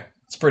okay.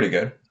 It's pretty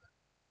good.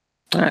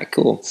 All right,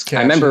 cool. It's I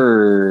catchy.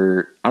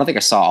 remember. I don't think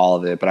I saw all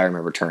of it, but I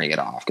remember turning it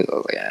off because I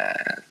was like,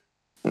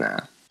 nah.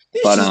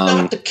 This But is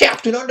not the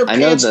Captain Underpants I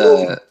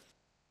know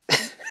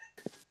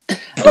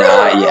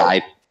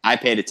movie. I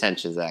paid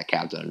attention to that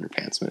Captain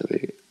Underpants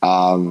movie.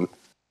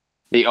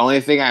 The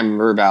only thing I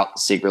remember about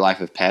Secret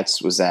Life of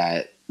Pets was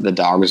that the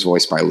dog was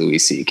voiced by Louis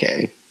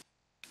C.K.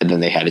 and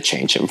then they had to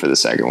change him for the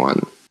second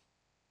one.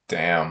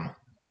 Damn.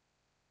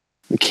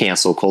 The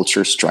cancel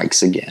culture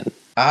strikes again.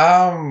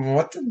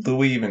 What did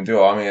Louis even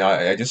do? I mean,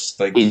 I just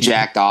like He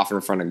jacked off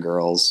in front of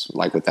girls,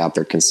 like without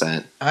their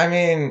consent. I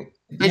mean,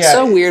 It's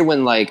so weird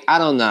when, like, I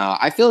don't know.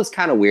 I feel it's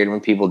kind of weird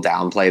when people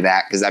downplay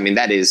that because, I mean,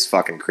 that is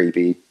fucking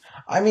creepy.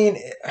 I mean,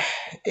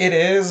 it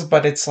is,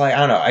 but it's like I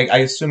don't know. I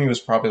assume he was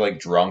probably like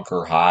drunk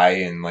or high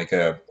in like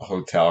a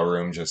hotel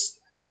room. Just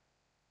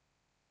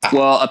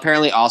Well,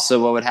 apparently,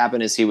 also what would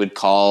happen is he would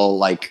call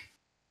like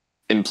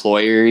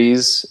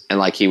employees and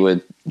like he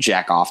would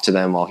jack off to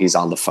them while he's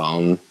on the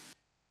phone.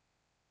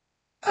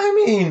 I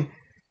mean,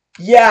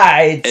 yeah,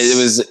 It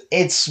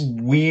it's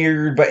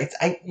weird, but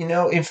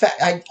in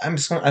fact, I'm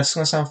just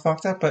gonna sound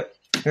fucked up, but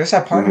there's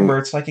that part Mhm. where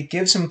it's like it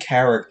gives him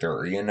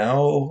character,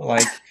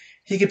 like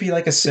he could be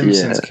like a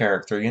Simpsons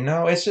character,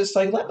 It's just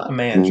like let my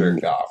man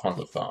jerk off on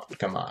the phone.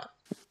 Come on.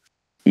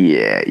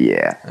 Yeah.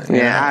 Yeah.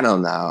 I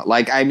don't know.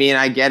 Like, I mean,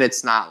 I get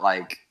it's not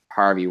like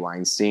Harvey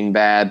Weinstein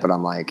bad, but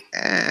I'm like,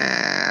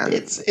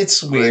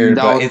 It's weird,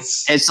 but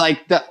it's like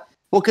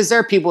because there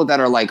are people that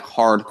are like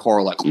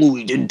hardcore, like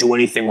Louis didn't do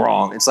anything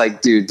wrong. It's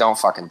like, dude, don't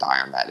fucking die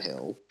on that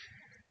hill.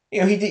 he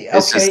did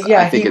It's okay. just-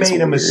 Yeah, I think he it's made a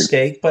weird.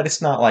 mistake, but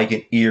it's not like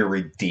an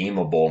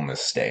irredeemable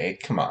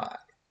mistake. Come on,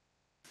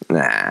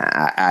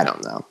 Nah, I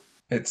don't know.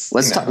 it's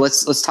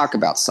Let's talk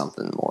about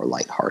something more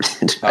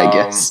lighthearted. I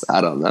guess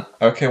I don't know.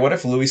 Okay, what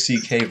if Louis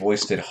C.K.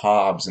 voiced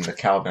Hobbs in the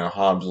Calvin and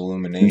Hobbes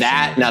Illumination?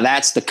 Now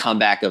that's the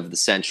comeback of the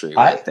century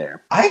right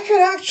there. I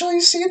could actually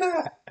see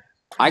that.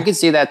 I could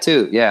see that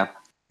too. Yeah,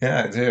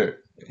 dude.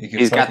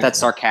 He's got that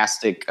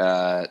sarcastic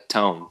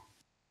tone.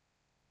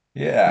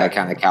 Yeah, that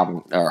kind of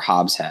Calvin or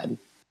Hobbes had.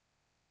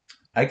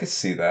 I could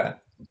see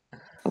that.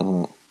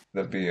 Mm.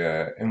 That'd be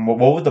and what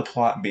would the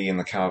plot be in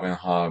the Calvin and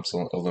Hobbes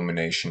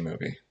Illumination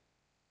movie?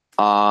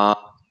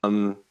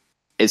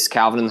 It's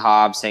Calvin and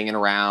Hobbes hanging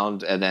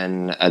around, and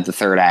then at the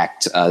third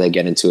act, they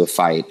get into a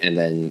fight, and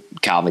then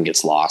Calvin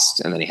gets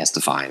lost, and then he has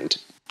to find,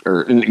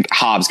 or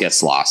Hobbes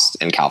gets lost,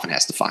 and Calvin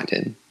has to find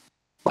him.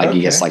 Like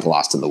he gets like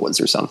lost in the woods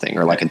or something,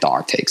 or like a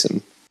dog takes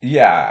him.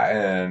 Yeah,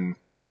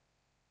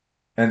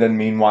 and then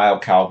meanwhile,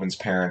 Calvin's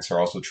parents are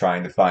also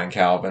trying to find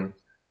Calvin.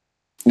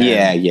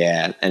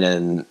 Yeah. And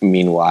then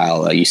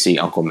meanwhile, you see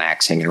Uncle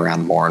Max hanging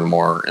around more and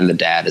more, and the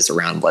dad is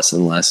around less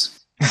and less.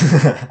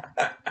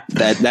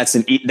 That's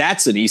an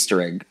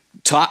Easter egg.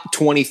 Top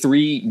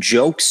 23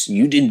 jokes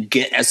you didn't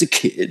get as a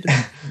kid.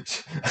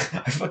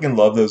 I fucking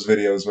love those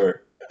videos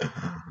where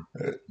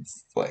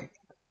it's like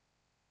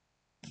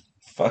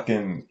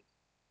fucking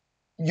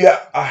yeah.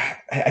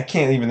 I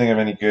can't even think of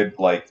any good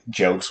like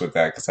jokes with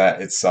that because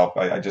that itself,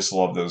 I just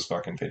love those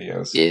fucking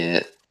videos.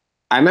 Yeah,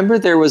 I remember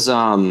there was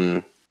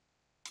I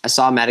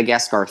saw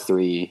Madagascar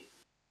 3.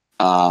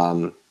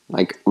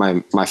 Like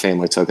my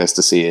family took us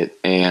to see it,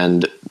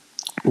 and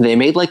they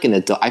made like an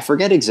adult. I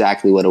forget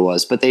exactly what it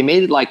was, but they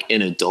made like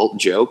an adult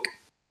joke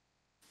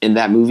in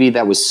that movie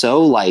that was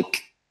so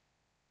like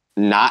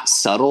not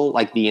subtle.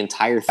 Like the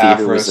entire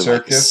theater Afro was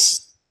Circus.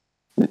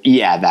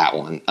 Yeah, that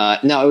one.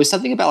 No, it was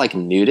something about like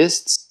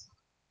nudists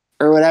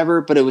or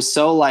whatever, but it was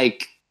so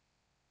like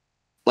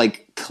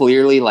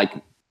clearly like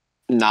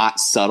not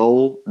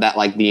subtle that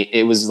like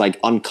it was like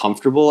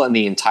uncomfortable, and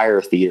the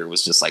entire theater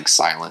was just like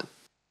silent.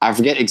 I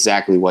forget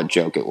exactly what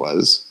joke it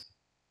was,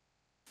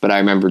 but I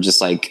remember just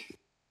like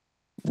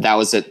that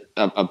was at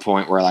a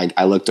point where like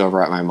I looked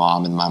over at my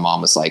mom, and my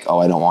mom was like, "Oh,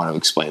 I don't want to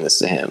explain this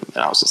to him,"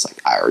 and I was just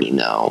like, "I already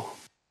know."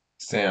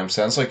 Sam,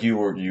 sounds like you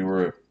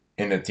were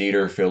in a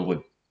theater filled with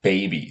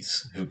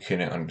babies who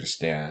couldn't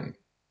understand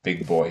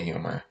big boy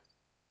humor.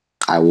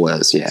 I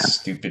was, yeah.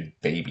 Stupid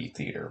baby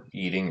theater,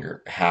 eating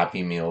your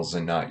Happy Meals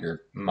and not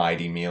your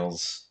Mighty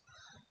Meals.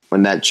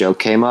 When that joke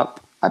came up,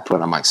 I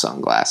put on my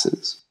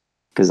sunglasses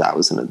because I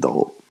was an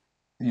adult.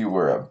 You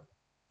were a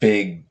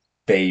big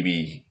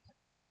baby.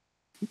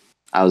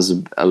 I was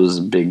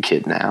a big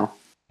kid now.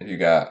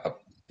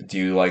 Do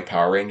you like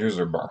Power Rangers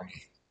or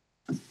Barney?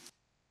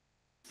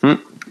 Do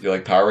you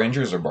like Power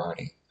Rangers or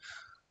Barney?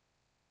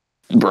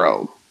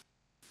 Bro,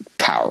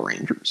 Power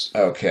Rangers.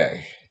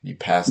 Okay, you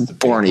passed the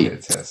Barney big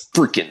kid test.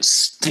 Freaking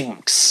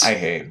stinks. I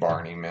hate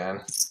Barney,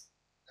 man.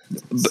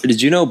 But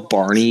did you know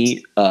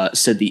Barney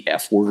said the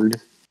F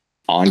word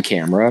on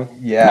camera?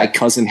 Yeah. My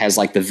cousin has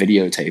like the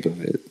videotape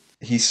of it.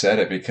 He said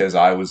it because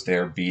I was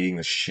there beating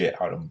the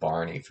shit out of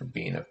Barney for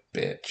being a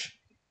bitch.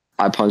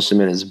 I punched him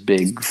in his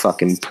big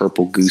fucking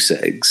purple goose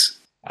eggs.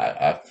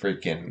 I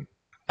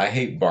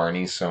hate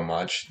Barney so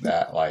much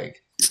that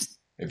like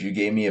if you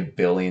gave me $1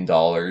 billion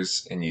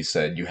and you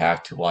said you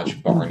have to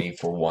watch Barney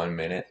for 1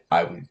 minute,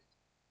 I would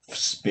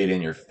spit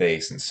in your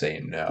face and say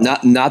no.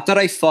 Not that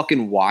I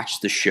fucking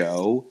watched the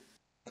show,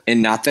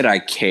 And not that I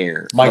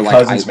care. My but,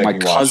 cousins make my me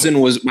watch cousin it.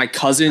 was my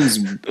cousin's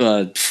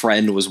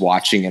friend was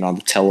watching it on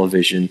the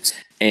television,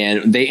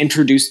 and they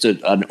introduced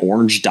an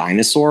orange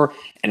dinosaur,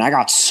 and I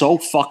got so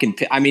fucking.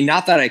 I mean,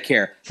 not that I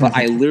care, but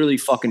I literally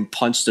fucking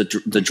punched the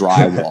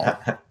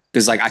drywall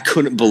because like I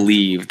couldn't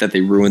believe that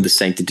they ruined the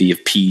sanctity of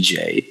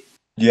PJ.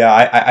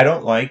 Yeah, I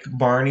don't like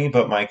Barney,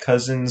 but my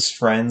cousin's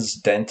friend's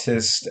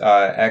dentist,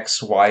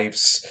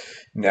 ex-wife's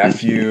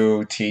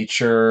nephew,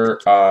 teacher,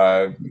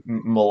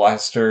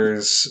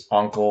 molester's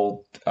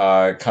uncle,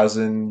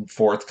 cousin,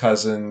 fourth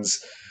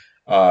cousin's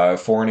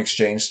foreign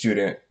exchange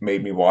student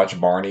made me watch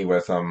Barney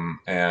with him,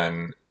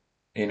 and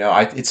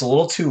it's a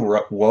little too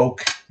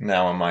woke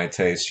now in my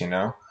taste.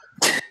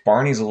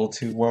 Barney's a little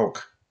too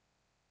woke.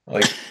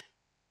 Like,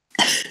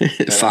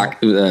 Fox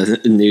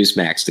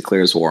Newsmax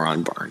declares war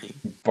on Barney.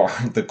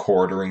 The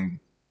quartering,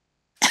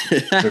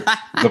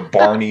 the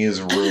Barney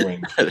is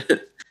ruined.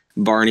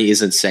 Barney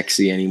isn't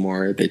sexy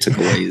anymore. They took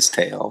away his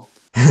tail.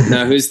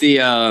 No, who's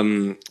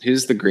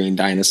the green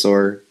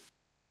dinosaur?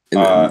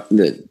 The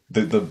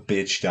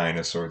bitch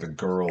dinosaur, the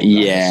girl.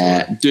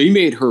 Yeah, Dinosaur. they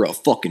made her a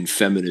fucking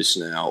feminist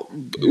now.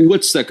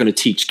 What's that going to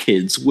teach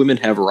kids? Women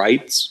have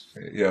rights.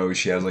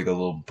 She has like a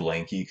little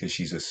blankie because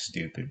she's a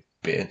stupid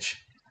bitch.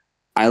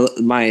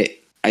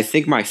 I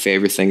think my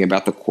favorite thing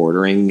about the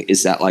quartering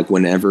is that like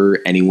whenever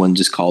anyone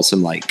just calls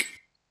him like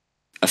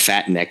a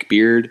fat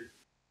neckbeard,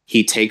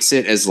 he takes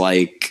it as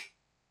like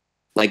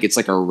it's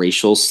like a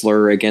racial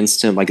slur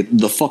against him. Like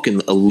the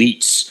fucking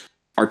elites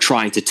are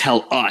trying to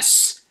tell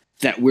us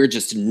that we're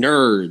just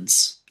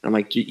nerds. I'm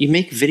like, you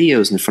make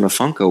videos in front of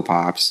Funko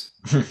Pops.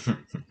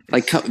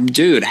 Like,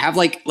 dude, have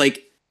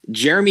like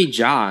Jeremy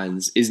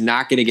Johns is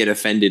not going to get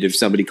offended if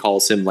somebody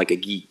calls him like a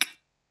geek.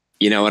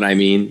 You know what I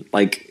mean?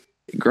 Like,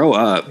 grow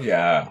up.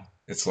 Yeah.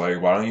 It's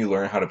like, why don't you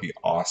learn how to be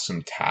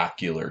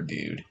awesome-tacular,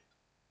 dude?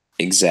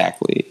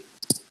 Exactly.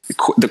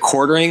 The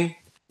quartering,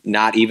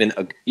 not even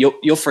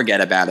you'll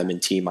forget about him in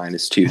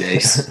T-2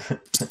 days.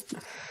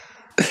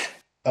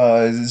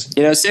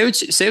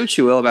 Say what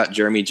you will about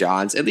Jeremy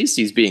Johns. At least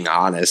he's being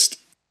honest.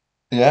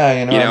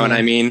 Yeah, you know what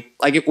I mean?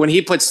 Like when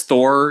he puts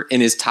Thor in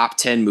his top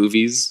 10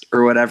 movies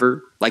or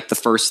whatever, like the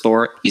first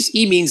Thor,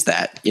 he means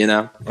that, you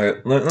know?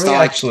 Let me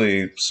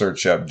actually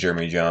search up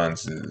Jeremy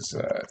Johns'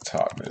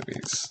 top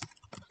movies.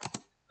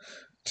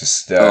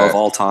 Just of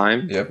all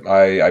time? Yep.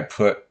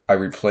 I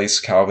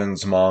replaced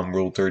Calvin's Mom,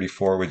 Rule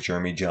 34, with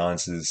Jeremy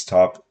Johns'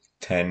 top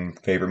 10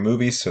 favorite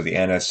movies, so the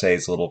NSA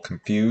is a little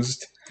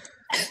confused.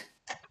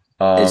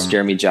 It's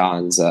Jeremy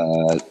Johns.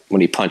 When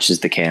he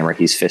punches the camera,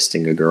 he's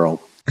fisting a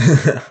girl.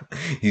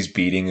 He's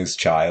beating his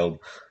child.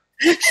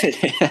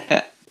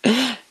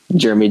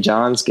 Jeremy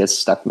Johns gets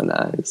stuck in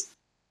the eyes.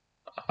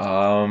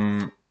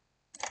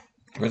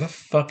 Where the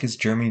fuck is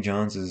Jeremy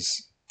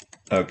Johns'?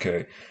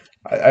 Okay,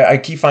 I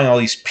keep finding all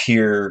these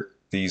pure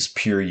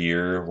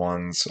year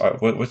ones.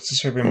 What's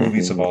his favorite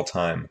movies of all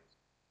time?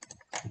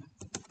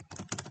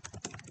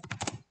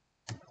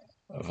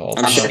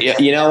 I'm sure.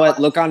 You know what?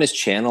 Look on his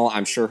channel.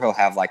 I'm sure he'll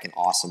have like an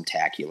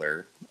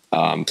awesome-tacular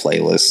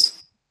playlist.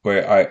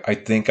 Wait, I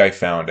think I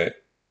found it.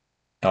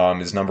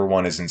 His number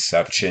one is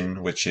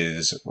Inception, which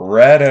is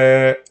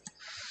Reddit.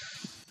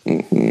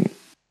 I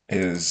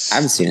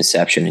haven't seen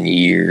Inception in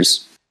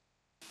years.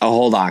 Oh,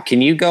 hold on.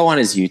 Can you go on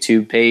his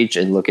YouTube page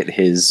and look at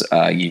his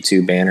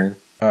YouTube banner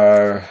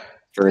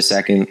for a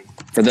second?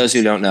 For those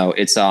who don't know,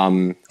 it's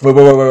Wait.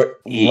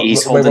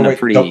 He's holding a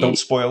pretty. Don't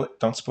spoil it.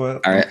 Don't spoil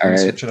it. All right.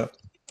 Switch it up.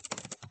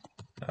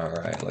 All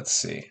right. Let's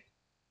see.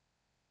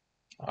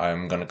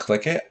 I'm gonna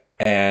click it,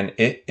 and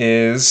it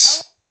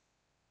is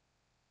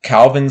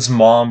Calvin's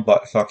Mom,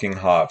 but fucking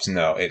Hobbs.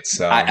 No,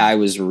 it's. I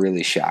was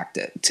really shocked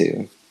at it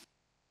too.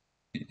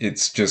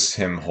 It's just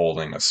him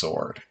holding a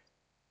sword.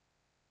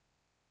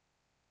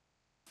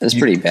 That's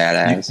pretty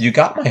badass. You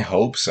got my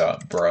hopes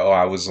up, bro.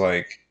 I was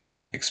like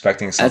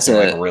expecting something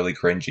like really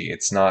cringy.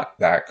 It's not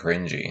that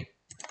cringy.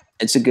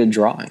 It's a good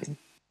drawing.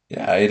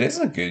 Yeah, it is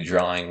a good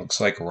drawing. Looks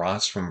like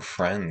Ross from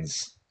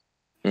Friends.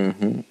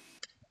 Mm-hmm.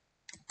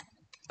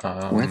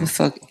 Where the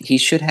fuck? He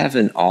should have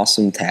an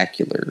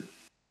awesome-tacular.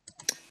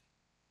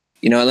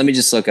 You know, let me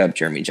just look up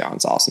Jeremy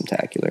Johns'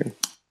 awesome-tacular.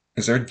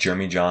 Is there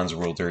Jeremy Johns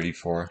Rule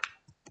 34?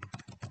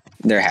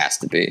 There has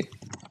to be.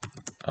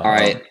 All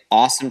right,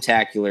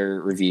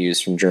 awesome-tacular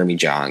reviews from Jeremy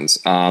Johns.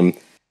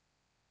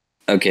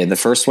 Okay, the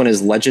first one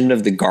is Legend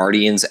of the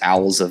Guardians,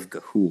 Owls of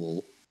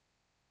Ga'Hoole.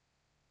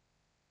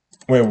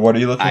 Wait, what are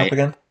you looking up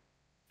again?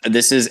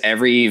 This is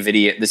every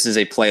video. This is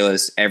a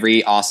playlist.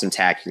 Every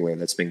awesome-tacular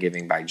that's been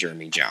given by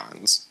Jeremy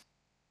Johns.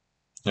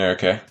 Yeah.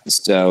 Okay.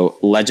 So,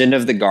 Legend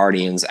of the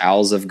Guardians,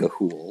 Owls of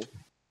Ga'Hoole.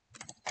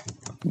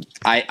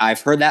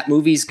 I've heard that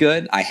movie's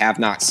good. I have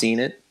not seen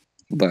it,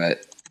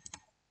 but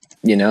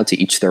to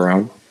each their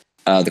own.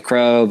 The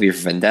Crow, V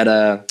for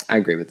Vendetta. I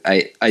agree with.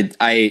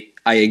 I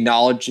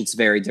acknowledge it's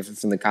very different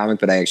from the comic,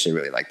 but I actually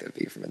really like the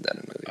V for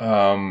Vendetta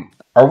movie.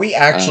 Are we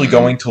actually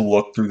going to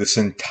look through this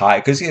entire?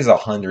 Because he has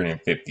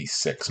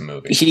 156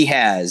 movies. He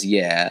has,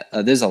 yeah.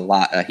 There's a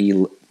lot.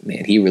 He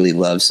really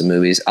loves some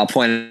movies. I'll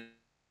point out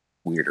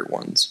weirder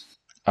ones.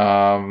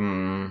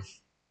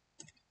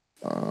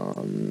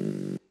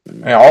 mean,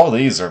 all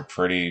these are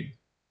pretty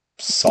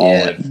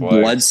solid. Yeah,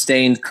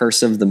 Bloodstained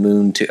Curse of the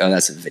Moon 2. Oh,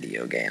 that's a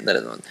video game. That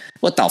is one.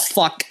 What the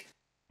fuck?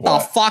 What?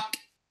 The fuck?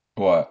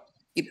 What?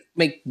 You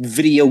make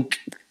video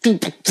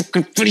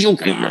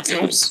game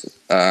reviews.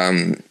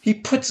 He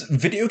puts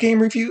video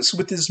game reviews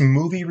with his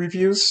movie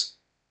reviews?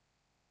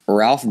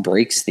 Ralph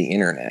Breaks the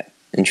Internet.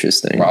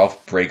 Interesting.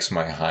 Ralph Breaks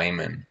My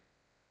Hymen.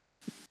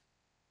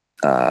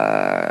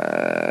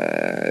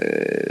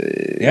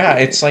 Yeah,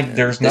 it's like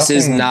there's nothing.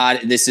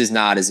 This is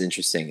not as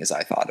interesting as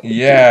I thought it would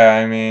be.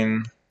 I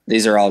mean,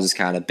 these are all just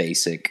kind of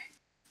basic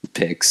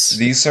picks.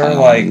 These are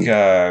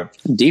like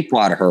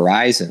Deepwater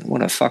Horizon.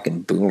 What a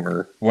fucking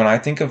boomer. When I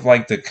think of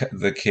like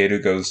the kid who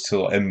goes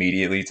to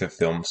immediately to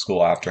film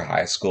school after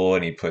high school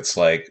and he puts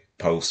like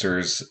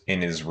posters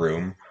in his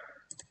room.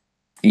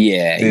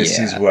 Yeah, this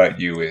is what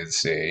you would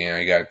see.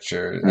 You got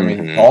your. I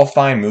mean, all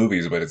fine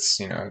movies, but it's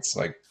it's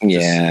like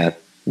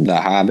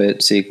the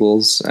Hobbit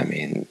sequels. I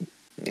mean,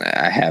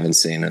 I haven't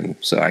seen them,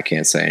 so I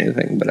can't say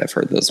anything. But I've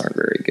heard those aren't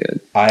very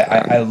good.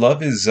 I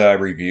love his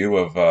review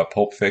of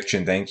Pulp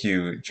Fiction. Thank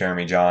you,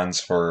 Jeremy Johns,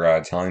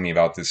 for telling me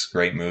about this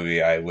great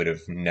movie I would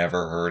have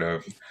never heard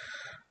of.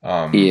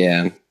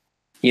 Yeah,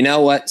 you know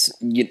what?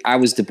 I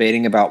was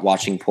debating about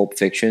watching Pulp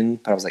Fiction,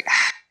 but I was like,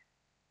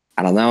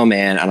 I don't know,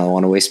 man. I don't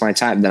want to waste my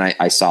time. Then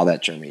I saw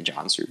that Jeremy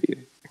Johns review.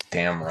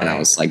 Damn right. And I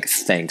was like,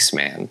 thanks,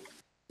 man.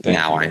 Thank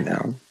now you. I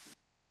know.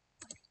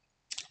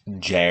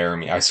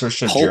 Jeremy. I searched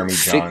for Pulp Jeremy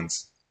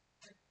Johns.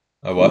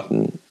 What?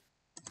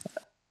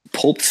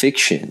 Pulp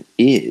Fiction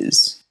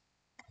is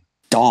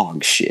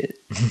dog shit.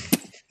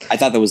 I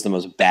thought that was the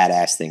most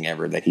badass thing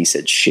ever that he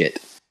said shit.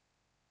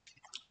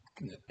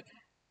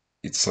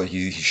 It's like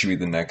he should be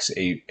the next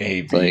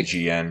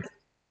AVGN.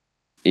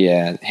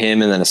 Yeah,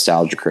 him and the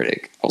Nostalgia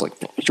Critic. I was like,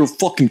 you're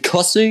fucking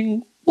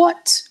cussing?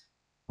 What?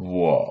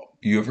 Whoa.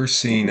 You ever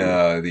seen the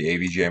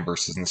AVGN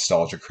versus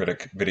Nostalgia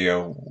Critic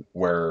video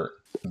where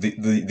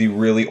the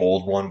really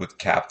old one with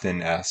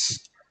Captain S?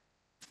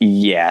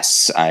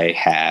 Yes, I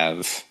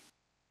have,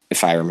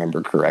 if I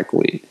remember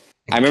correctly.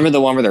 I remember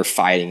the one where they're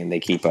fighting and they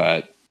keep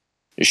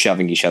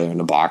shoving each other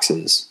into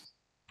boxes.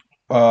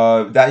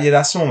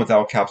 That's the one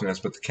without Captain S,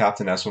 but the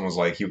Captain S one was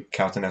like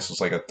Captain S was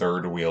like a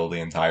third wheel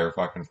the entire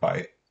fucking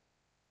fight.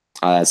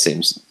 That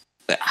seems.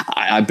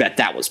 I bet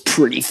that was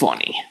pretty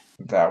funny.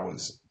 That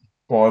was.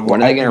 Well,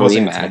 when are they going to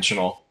rematch?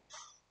 Intentional.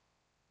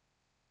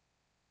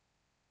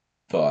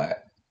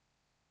 But.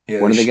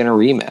 Yeah, when are they going to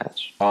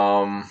rematch?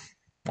 Well,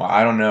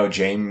 I don't know.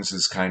 James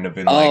has kind of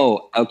been.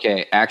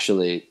 Okay.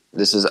 Actually,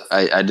 this is.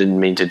 I didn't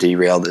mean to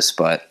derail this,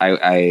 but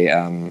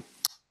my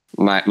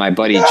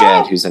buddy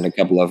Jed, who's in a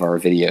couple of our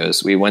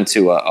videos, we went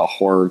to a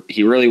horror.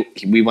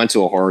 We went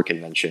to a horror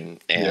convention,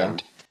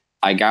 and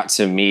I got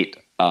to meet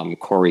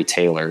Corey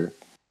Taylor,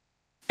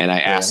 and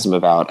I asked him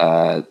about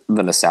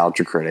the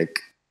Nostalgia Critic,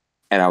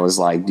 and I was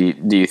like, do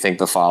you think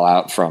the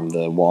fallout from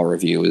the wall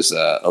review is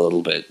a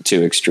little bit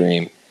too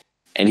extreme?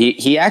 And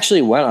he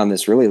actually went on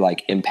this really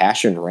like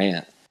impassioned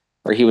rant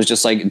where he was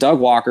just like, Doug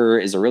Walker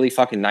is a really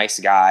fucking nice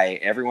guy.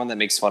 Everyone that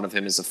makes fun of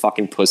him is a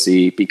fucking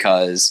pussy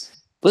because,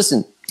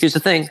 listen, here's the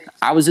thing.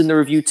 I was in the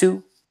review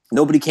too.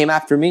 Nobody came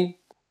after me.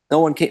 No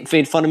one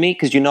made fun of me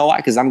because you know why?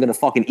 Because I'm going to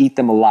fucking eat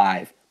them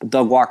alive. But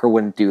Doug Walker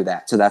wouldn't do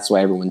that. So that's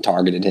why everyone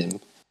targeted him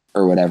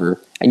or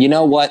whatever. And you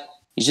know what?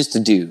 He's just a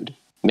dude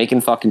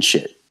making fucking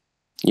shit.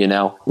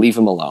 Leave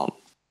him alone.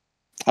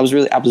 I was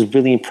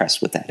really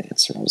impressed with that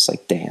answer. I was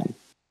like, damn,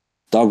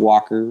 Doug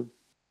Walker,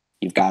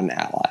 you've got an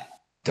ally.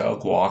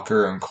 Doug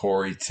Walker and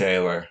Corey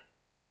Taylor,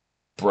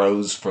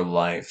 bros for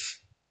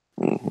life,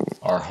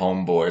 are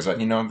homeboys.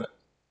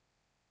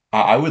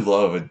 I would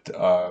love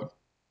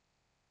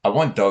I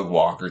want Doug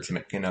Walker to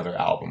make another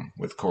album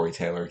with Corey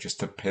Taylor just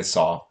to piss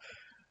off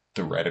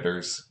the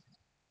Redditors.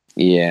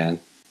 Yeah,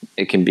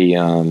 it can be.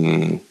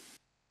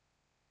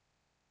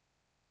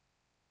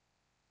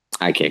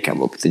 I can't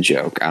come up with a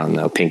joke. I don't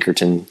know.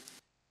 Pinkerton.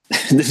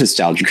 The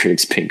Nostalgia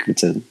Critic's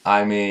Pinkerton.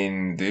 I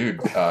mean,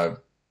 dude,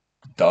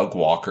 Doug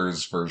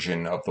Walker's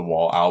version of the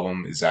Wall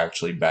album is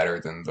actually better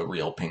than the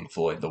real Pink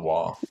Floyd The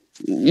Wall.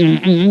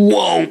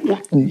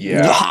 Whoa!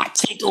 Yeah. Hot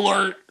take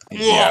alert!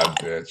 Yeah,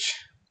 bitch.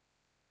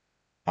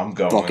 I'm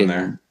going fucking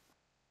there.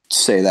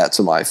 Say that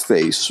to my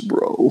face,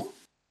 bro.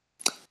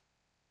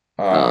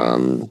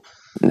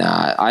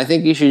 Nah, I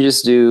think you should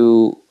just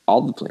do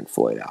all the Pink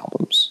Floyd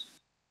albums.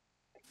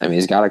 I mean,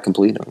 he's got to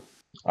complete them.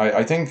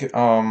 I think,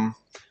 I'm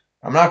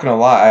not gonna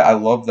lie, I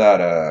love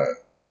that,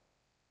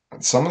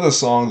 some of the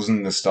songs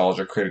in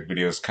Nostalgia Critic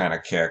videos kind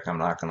of kick, I'm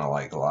not gonna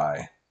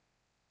lie.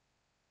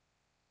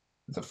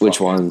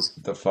 Which ones?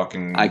 The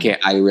fucking...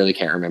 I really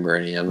can't remember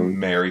any of them.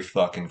 Merry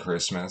fucking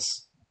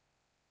Christmas.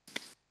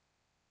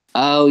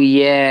 Oh,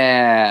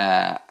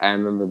 yeah. I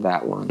remember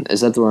that one.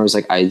 Is that the one where I was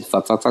like, I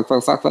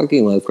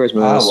fucking love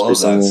Christmas? I love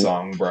that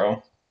song,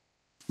 bro.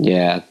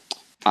 Yeah.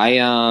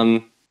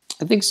 I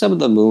think some of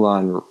the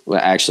Mulan...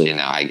 Well, actually,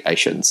 no, I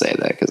shouldn't say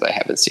that because I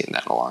haven't seen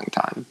that in a long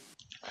time.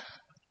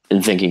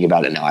 And thinking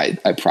about it now, I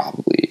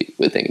probably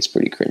would think it's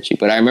pretty cringy.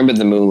 But I remember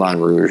the Moulin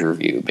Rouge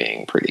review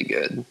being pretty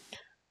good.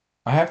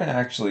 I haven't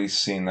actually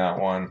seen that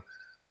one.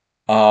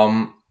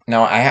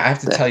 Now I have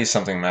to tell you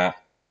something, Matt.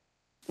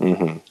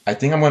 Mm-hmm. I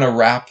think I'm gonna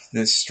wrap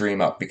this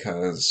stream up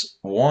because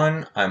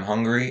one, I'm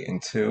hungry,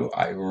 and two,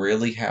 I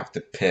really have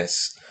to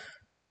piss.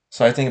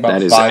 So I think about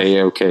That is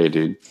A-okay,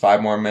 dude.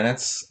 5 more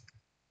minutes.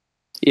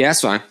 Yeah,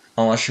 that's fine.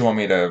 Unless you want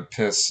me to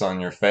piss on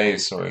your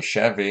face or a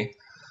Chevy.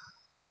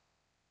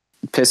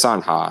 Piss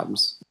on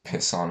Hobbs.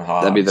 Piss on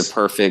That'd be the Hobbs.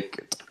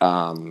 perfect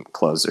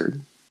closer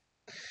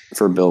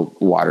for Bill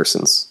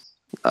Watterson's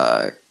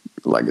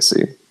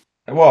legacy.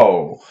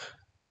 Whoa.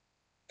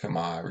 Come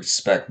on,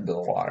 respect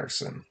Bill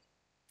Watterson.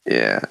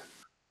 Yeah.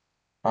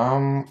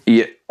 Um,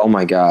 Yeah. Oh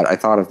my god, I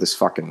thought of this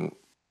fucking.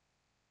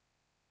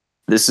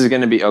 This is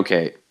gonna be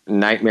okay.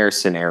 Nightmare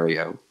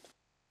scenario.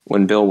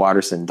 When Bill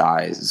Watterson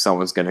dies,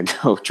 someone's gonna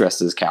go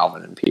dressed as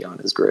Calvin and pee on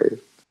his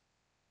grave.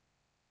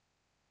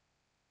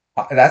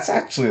 that's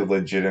actually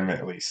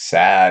legitimately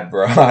sad,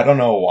 bro. I don't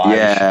know why.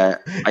 Yeah,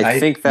 I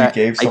think You that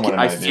gave someone an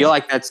I idea. feel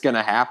like that's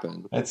gonna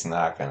happen. It's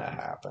not gonna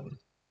happen.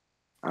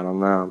 I don't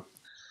know.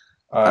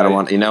 I don't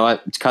want. You know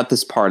what? Cut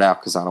this part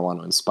out because I don't want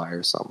to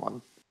inspire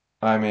someone.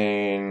 I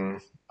mean,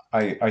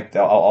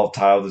 I'll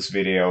title this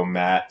video.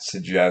 Matt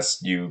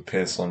suggests you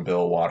piss on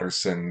Bill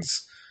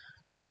Watterson's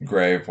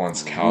grave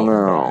once Calvin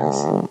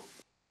dies.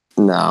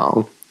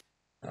 No.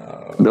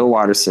 Bill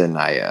Watterson,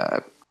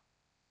 I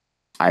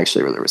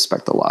actually really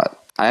respect a lot.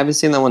 I haven't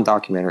seen that one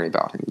documentary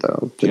about him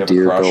though. Do you The have a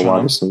Dear crush Bill on him?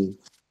 Watterson.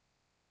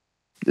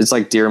 It's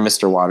like Dear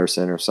Mr.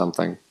 Watterson or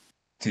something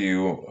Do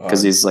you?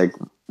 because he's like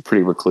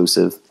pretty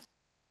reclusive.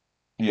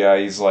 Yeah,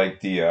 he's like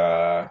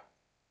the.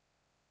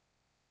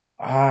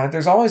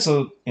 There's always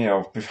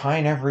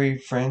behind every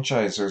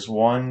franchise, there's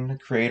one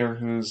creator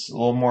who's a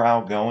little more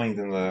outgoing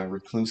than the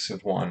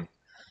reclusive one.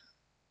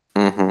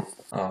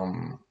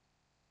 Mm-hmm.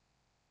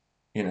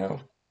 You know,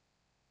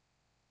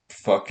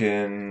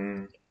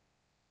 fucking.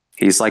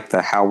 He's like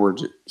the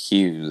Howard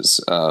Hughes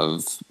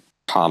of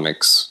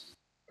comics.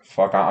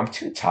 Fuck, I'm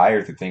too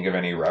tired to think of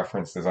any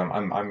references.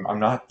 I'm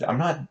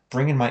not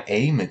bringing my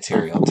A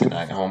material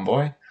tonight,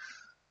 homeboy.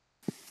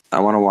 I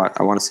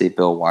want to see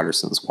Bill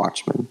Watterson's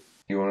Watchmen.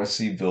 You want to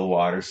see Bill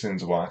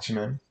Watterson's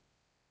Watchmen?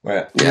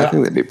 Well, Yeah, I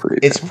think that'd be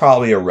pretty. It's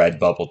probably a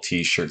Redbubble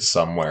T-shirt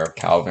somewhere of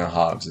Calvin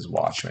Hobbes'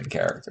 Watchmen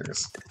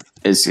characters.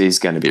 He's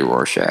going to be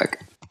Rorschach.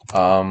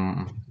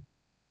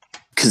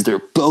 Because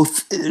they're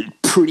both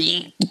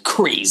pretty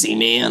crazy,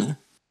 man.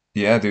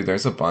 Yeah, dude,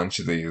 there's a bunch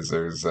of these.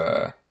 There's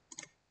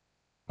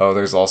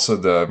there's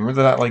also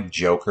remember that like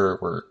Joker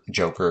where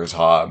Joker is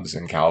Hobbes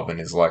and Calvin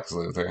is Lex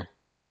Luthor.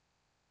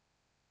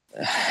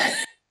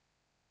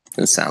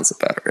 That sounds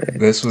about right.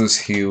 This was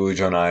huge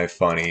on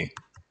iFunny.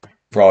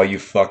 For all you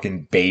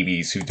fucking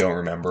babies who don't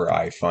remember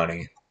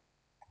iFunny.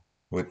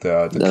 With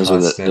the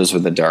those were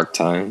the dark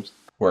times.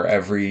 Where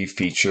every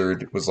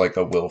featured was like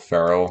a Will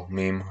Ferrell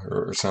meme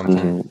or something.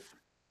 Mm-hmm.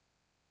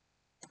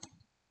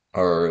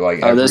 Or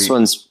like this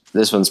one's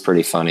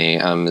pretty funny.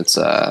 It's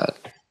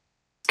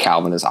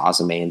Calvin is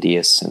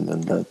Ozymandias, and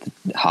then the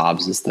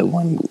Hobbes is the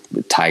one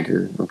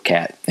tiger or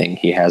cat thing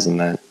he has in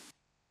that.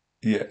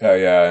 Yeah,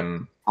 yeah,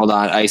 and hold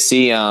on, I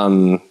see.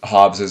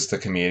 Hobbes is the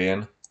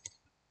comedian.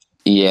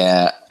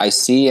 Yeah, I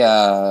see.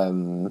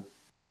 The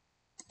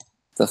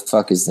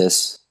fuck is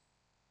this?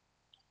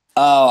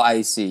 Oh,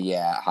 I see.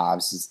 Yeah,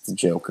 Hobbes is the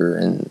Joker,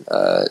 and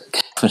I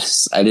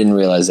didn't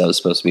realize that was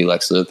supposed to be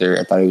Lex Luthor.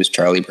 I thought he was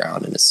Charlie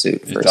Brown in a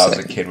suit. He was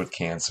a kid with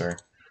cancer.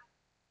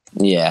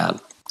 Yeah,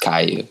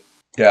 Caillou.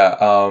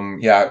 Yeah,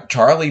 yeah,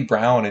 Charlie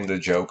Brown and the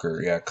Joker.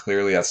 Yeah,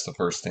 clearly that's the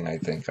first thing I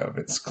think of.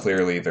 It's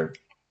clearly they're.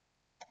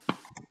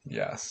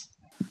 Yes.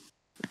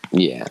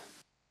 Yeah.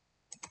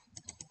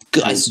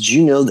 Guys, did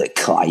you know that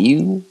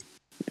Caillou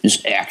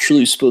is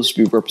actually supposed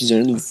to be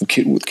representative of a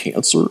kid with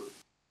cancer?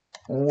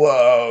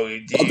 Whoa,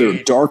 dude. Other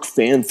dark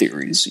fan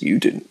theories you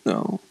didn't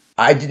know.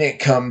 I didn't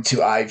come to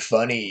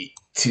iFunny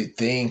to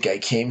think. I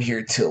came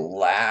here to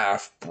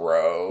laugh,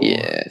 bro.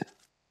 Yeah.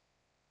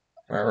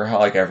 Remember how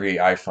like every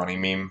iFunny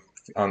meme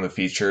on the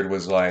featured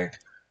was like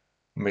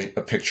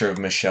a picture of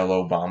Michelle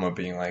Obama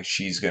being like,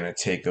 she's gonna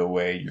take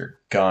away your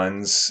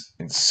guns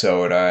and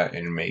soda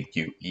and make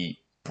you eat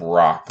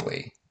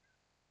broccoli.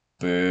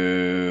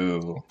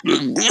 Boo.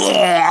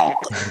 Michelle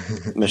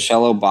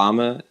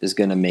Obama is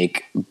gonna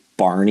make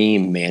Barney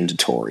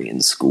mandatory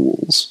in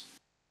schools.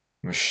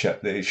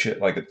 They should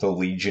like the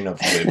Legion of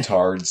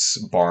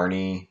Libtards,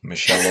 Barney,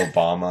 Michelle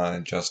Obama,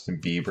 and Justin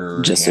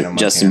Bieber. Justin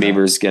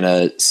Bieber's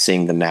gonna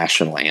sing the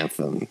national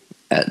anthem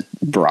at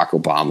Barack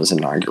Obama's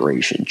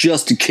inauguration,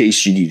 just in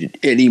case you needed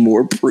any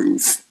more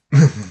proof. I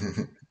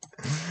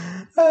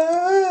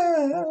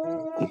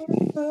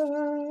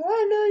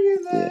know you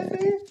love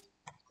me.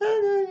 I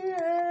know you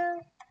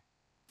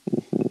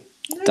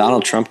have.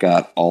 Donald Trump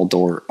got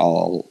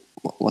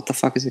what the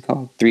fuck is it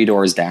called? 3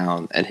 Doors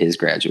Down at his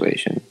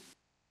graduation.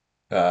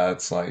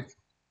 It's like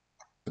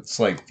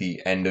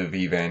the end of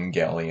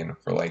Evangelion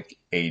for like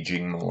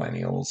aging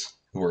millennials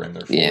who are in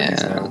their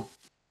 40s now.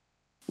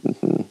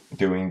 Mm-hmm.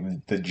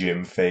 Doing the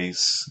gym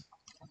face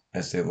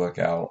as they look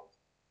out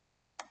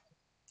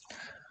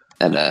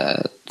At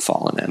a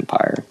fallen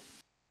empire.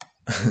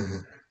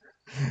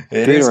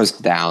 It Three is. Doors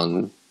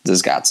Down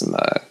has got some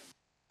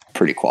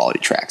pretty quality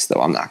tracks,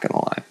 though. I'm not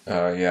gonna lie.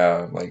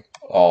 Yeah, like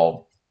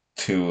all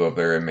two of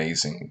their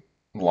amazing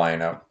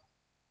lineup.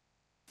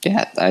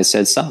 Yeah, I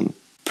said some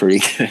pretty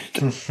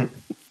good.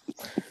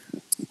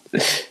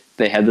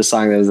 They had the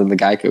song that was in the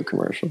Geico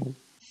commercial.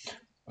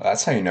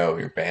 That's how you know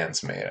your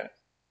band's made it.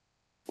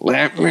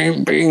 Let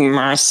me be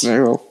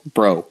myself,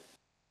 bro.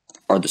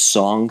 Are the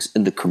songs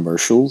in the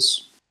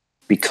commercials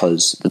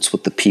because that's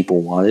what the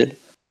people wanted,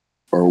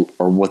 or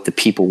what the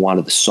people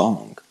wanted the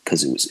song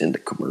because it was in the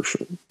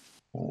commercial?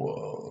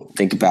 Whoa.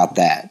 Think about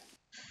that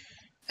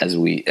as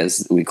we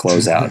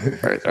close out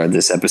or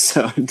this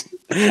episode.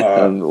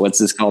 What's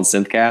this called?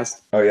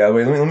 SynthCast? Oh yeah,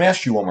 wait, let me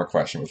ask you one more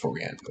question before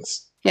we end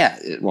this. Yeah,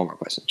 one more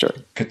question. Sure.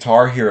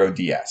 Guitar Hero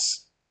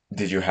DS.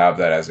 Did you have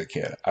that as a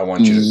kid? I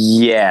want you to.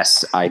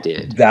 Yes, I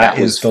did. That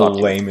is was the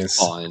fucking lamest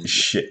fun.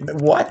 shit.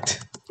 What?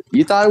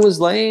 You thought it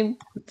was lame?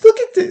 Look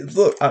at this.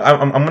 Look,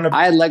 I'm gonna.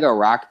 I had Lego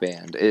Rock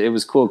Band. It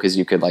was cool because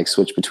you could like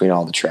switch between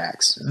all the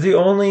tracks. The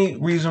only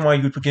reason why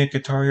you would get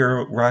Guitar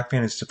Hero Rock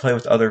Band is to play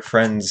with other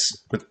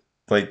friends with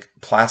like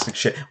plastic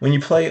shit. When you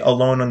play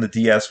alone on the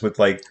DS with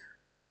like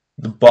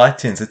the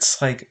buttons,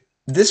 it's like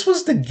this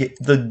was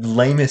the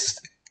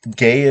lamest,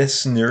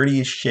 gayest,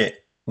 nerdiest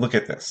shit. Look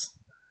at this.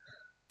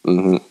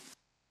 Mm-hmm.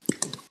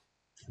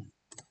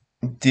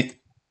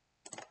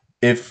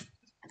 If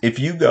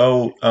you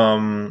go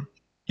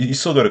you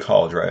still go to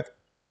college, right?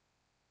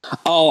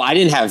 Oh, I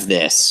didn't have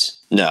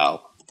this.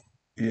 No.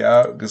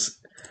 Yeah, because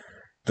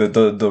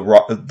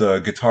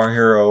the Guitar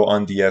Hero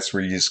on DS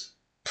where you just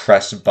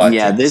press buttons.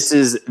 Yeah, this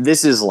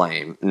is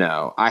lame.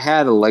 No, I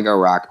had a Lego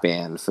Rock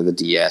Band for the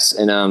DS,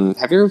 and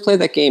have you ever played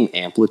that game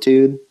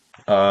Amplitude?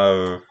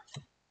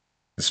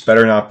 This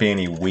better not be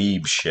any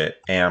weeb shit.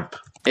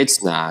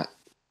 It's not.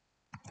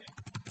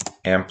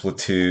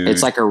 Amplitude.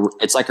 It's like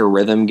a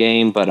rhythm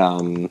game, but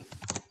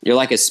you're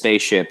like a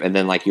spaceship, and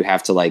then like you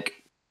have to like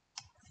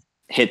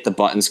hit the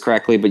buttons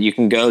correctly, but you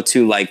can go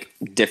to like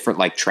different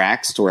like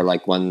tracks to where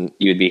like when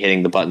you would be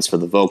hitting the buttons for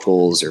the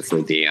vocals or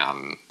for the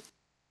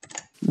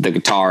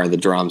guitar and the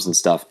drums and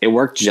stuff. It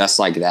worked just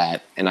like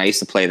that, and I used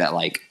to play that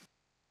like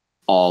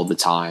all the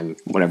time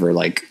whenever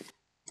like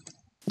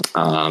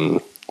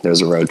there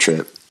was a road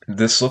trip.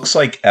 This looks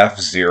like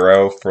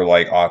F-Zero for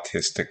like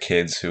autistic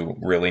kids who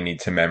really need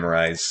to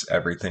memorize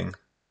everything.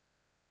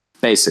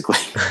 Basically.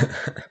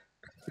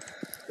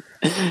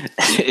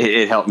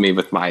 It helped me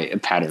with my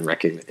pattern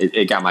recognition.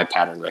 It got my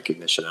pattern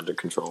recognition under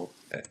control.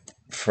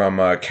 From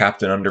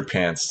Captain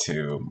Underpants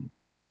to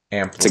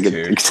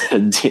Amplitude.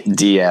 To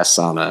DS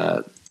on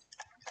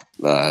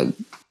the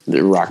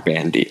Rock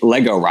Band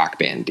Lego Rock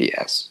Band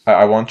DS.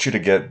 I want you to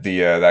get the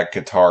that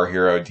Guitar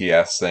Hero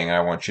DS thing. I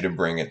want you to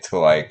bring it to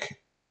like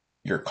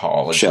your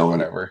college or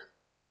whatever.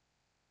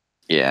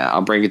 Yeah,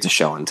 I'll bring it to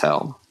show and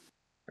tell.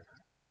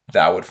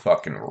 That would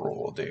fucking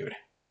rule, dude.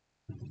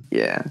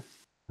 Yeah.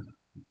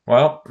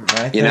 Well,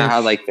 you know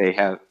how like they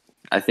have.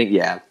 I think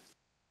yeah.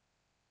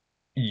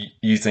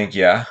 You think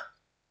yeah?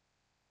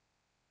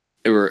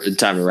 We're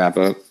time to wrap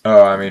up.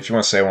 Oh, I mean, if you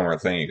want to say one more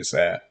thing, you can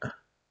say it.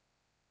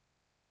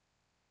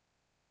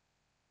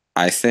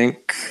 I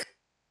think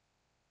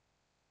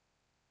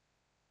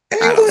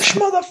English,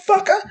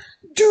 motherfucker.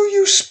 Do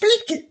you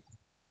speak it?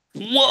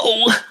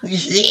 Whoa!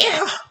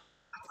 Yeah.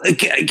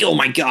 Okay, oh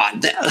my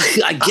god,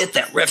 I get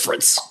that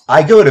reference.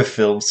 I go to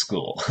film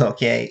school.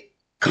 Okay,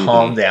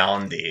 calm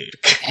down, dude.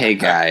 Hey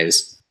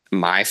guys,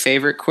 my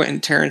favorite Quentin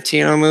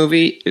Tarantino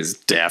movie is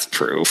Death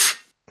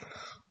Proof.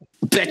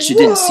 Bet you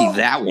didn't see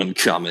that one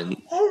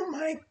coming. Oh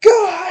my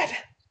god!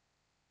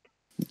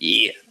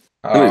 Yeah,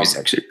 the movie's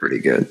actually pretty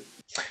good.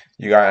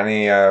 You got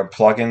any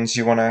plugins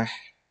you want to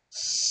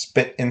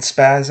spit and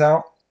spaz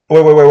out?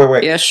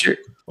 Wait. Yeah, sure.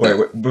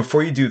 Wait.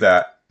 Before you do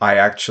that, I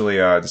actually,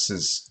 this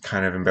is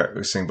kind of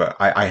embarrassing, but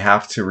I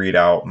have to read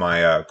out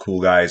my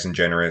cool guys and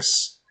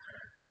generous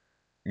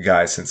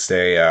guys since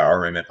they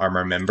are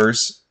my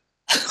members.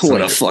 So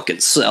what a fucking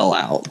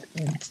sellout.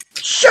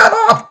 Shut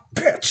up,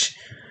 bitch!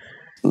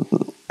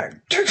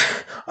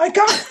 I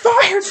got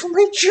fired from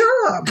my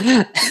job!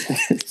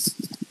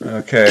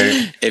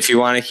 Okay. If you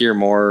want to hear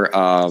more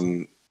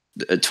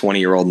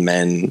 20-year-old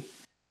men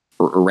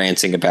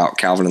ranting about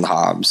Calvin and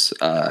Hobbes,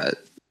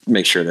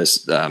 make sure to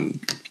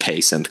pay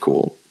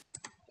SynthCool.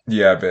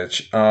 Yeah,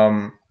 bitch.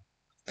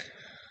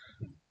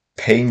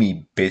 Pay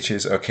me,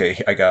 bitches.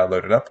 Okay, I gotta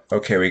load it up.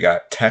 Okay, we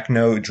got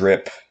Techno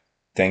Drip.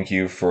 Thank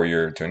you for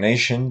your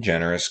donation,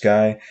 generous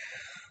guy.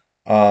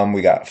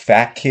 We got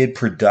Fat Kid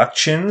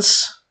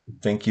Productions.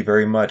 Thank you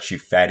very much, you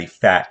fatty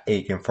fat,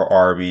 aching for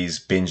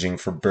Arby's, binging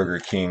for Burger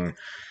King,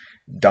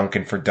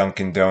 dunking for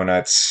Dunkin'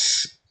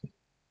 Donuts.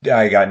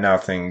 I got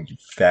nothing, you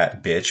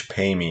fat bitch.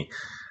 Pay me.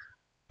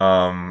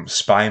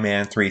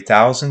 Spyman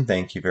 3000.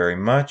 Thank you very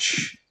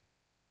much.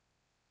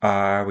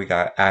 We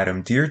got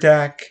Adam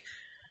Deerdack.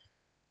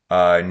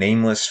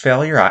 Nameless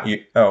Failure.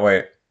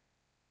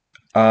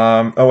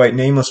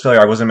 Nameless Failure.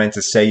 I wasn't meant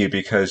to say you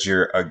because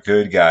you're a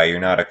good guy. You're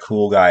not a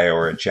cool guy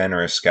or a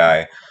generous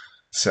guy.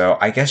 So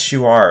I guess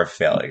you are a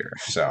failure.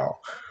 So,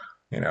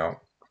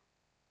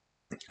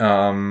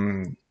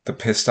 The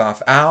Pissed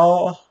Off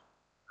Owl,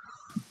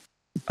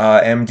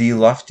 MD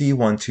Lufty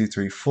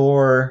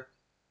 1234,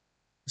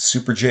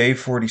 Super J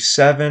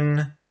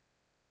 47,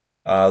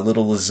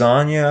 Little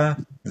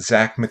Lasagna,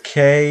 Zach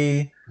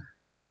McKay,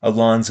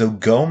 Alonzo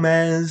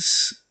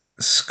Gomez,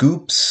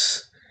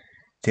 Scoops,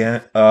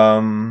 let's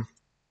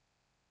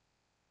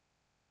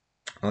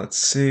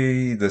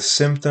see, The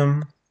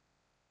Symptom.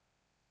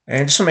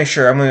 And just to make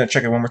sure, I'm going to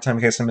check it one more time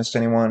in case I missed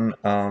anyone.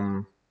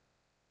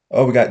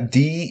 We got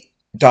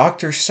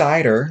Dr.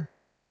 Cider.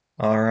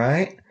 All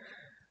right.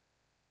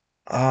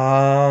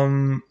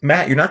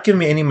 Matt, you're not giving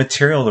me any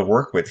material to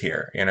work with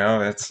here. You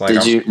know, it's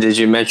like did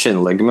you mention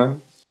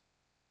Ligma?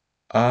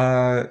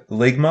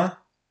 Ligma.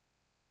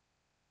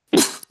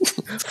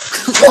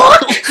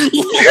 Fuck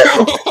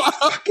you!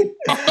 Fucking...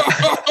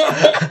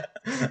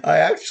 I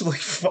actually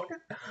fucking.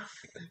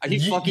 Are you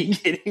fucking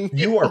kidding me?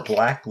 You are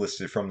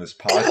blacklisted from this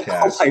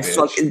podcast. Oh my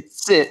fucking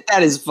shit!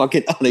 That is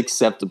fucking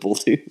unacceptable,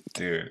 dude.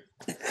 Dude.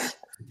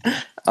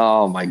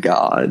 Oh my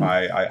god.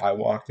 I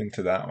walked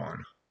into that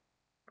one.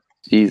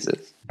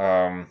 Jesus.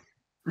 Damn,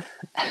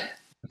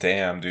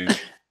 dude.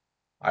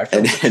 I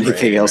feel betrayed,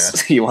 anything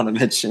else you want to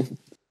mention?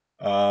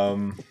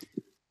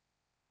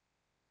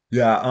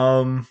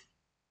 Yeah.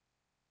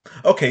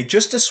 Okay,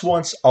 just this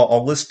once,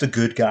 I'll list the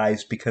good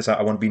guys because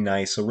I want to be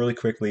nice. So really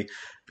quickly,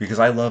 because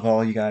I love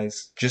all you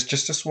guys. Just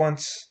this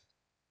once,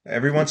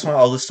 every once in a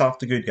while, I'll list off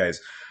the good guys.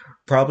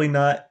 Probably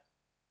not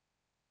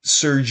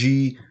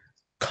Sergi,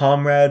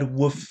 Comrade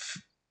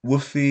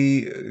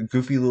Woofy,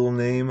 goofy little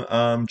name.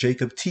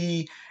 Jacob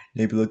T,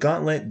 Nebula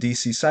Gauntlet,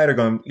 DC Cider.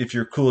 Going, if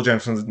you're cool,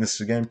 Jensen, this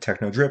is again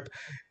Techno Drip,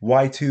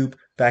 YTube.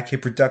 Fat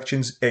Kid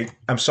Productions. Hey,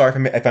 I'm sorry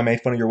if I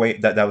made fun of your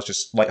weight. That was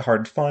just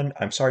lighthearted fun.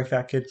 I'm sorry,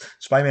 Fat Kid.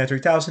 Spyman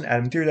 3000,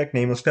 Adam Deerdeck,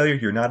 Nameless Failure.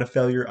 You're not a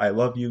failure. I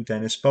love you.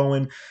 Dennis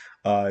Bowen,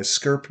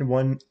 Skirp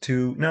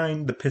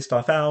 129, The Pissed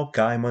Off Owl,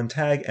 Guy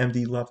Montag,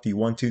 MD Lufty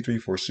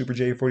 1234, Super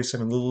J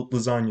 47, Little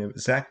Lasagna,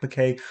 Zach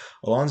McKay,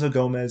 Alonzo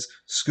Gomez,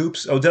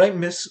 Scoops. Oh, did I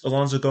miss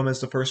Alonzo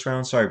Gomez the first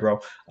round? Sorry, bro.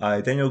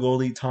 Daniel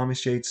Goldie,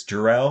 Thomas Yates,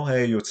 Jarrell.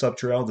 Hey, what's up,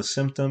 Jarrell? The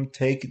Symptom,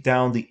 Take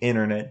Down the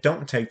Internet.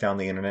 Don't take down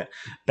the internet.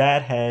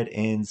 Bad Head,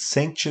 and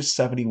Sanctious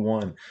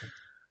 71.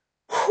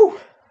 Whew.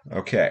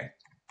 Okay.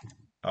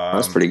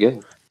 That's pretty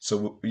good.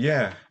 So,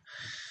 yeah.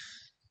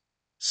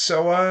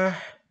 So,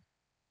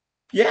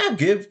 yeah,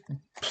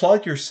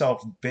 plug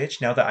yourself,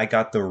 bitch, now that I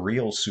got the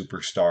real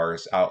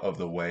superstars out of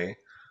the way.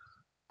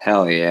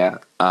 Hell yeah.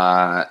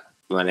 My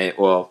name,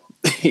 well,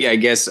 yeah, I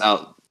guess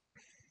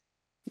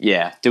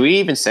yeah. Do we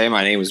even say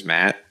my name was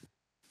Matt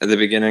at the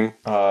beginning?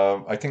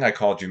 I think I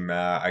called you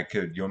Matt.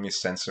 You want me to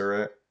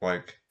censor it?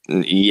 Like,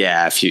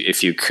 yeah,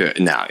 if you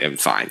could. No, I'm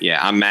fine. Yeah,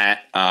 I'm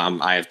Matt.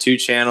 I have 2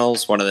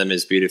 channels. One of them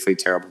is Beautifully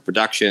Terrible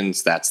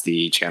Productions. That's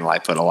the channel I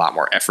put a lot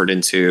more effort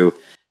into.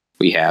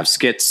 We have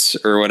skits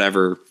or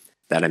whatever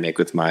that I make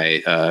with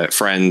my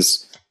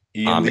friends.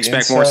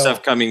 Expect more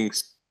stuff coming.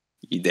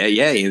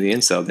 Yeah, Ian the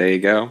Incel. There you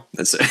go.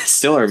 That's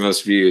still our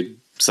most viewed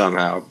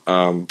somehow.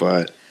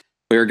 But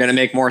we're going to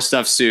make more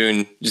stuff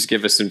soon. Just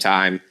give us some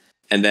time.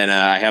 And then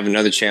I have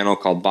another channel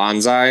called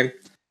Bonsai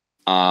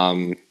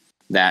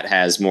that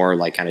has more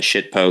like kind of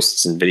shit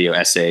posts and video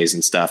essays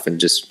and stuff and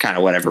just kind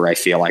of whatever I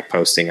feel like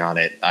posting on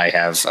it. I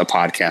have a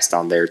podcast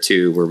on there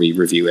too where we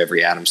review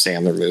every Adam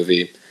Sandler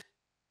movie.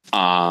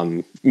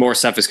 More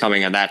stuff is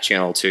coming on that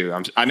channel too.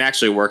 I'm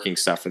actually working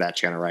stuff for that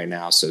channel right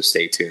now, so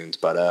stay tuned.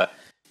 But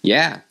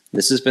yeah,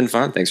 this has been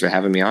fun. Thanks for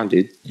having me on,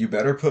 dude. You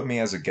better put me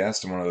as a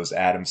guest in one of those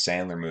Adam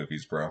Sandler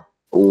movies, bro.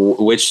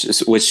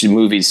 Which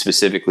movies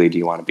specifically do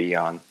you want to be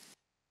on?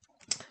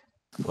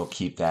 We'll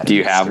keep that. Do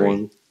you have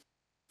one?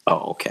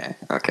 Oh, okay.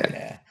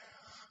 Yeah.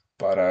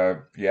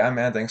 But yeah,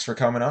 man, thanks for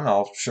coming on.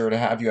 I'll sure to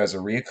have you as a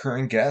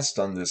reoccurring guest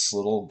on this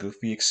little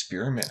goofy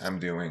experiment I'm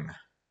doing.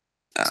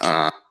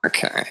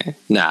 Okay.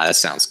 Nah, that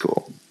sounds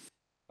cool.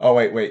 Oh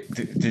wait.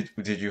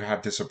 Did you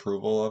have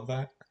disapproval of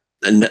that?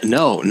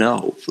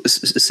 No.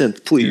 Listen,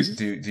 please.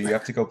 Do you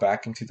have to go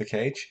back into the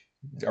cage?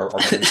 Are you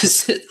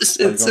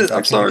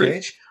I'm sorry. The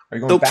cage? Are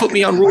you going Don't back put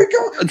me on.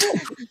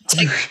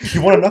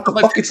 You want to knock a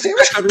fucking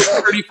sandwich?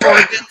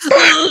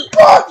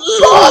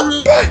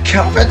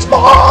 Calvin's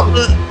mom.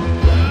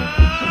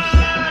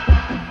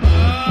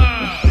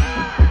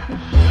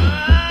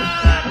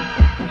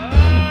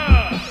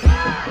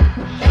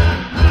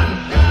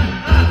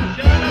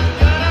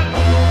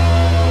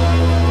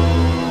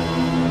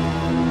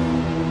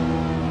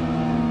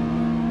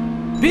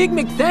 Big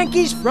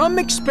McThankies from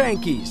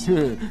McSpankies.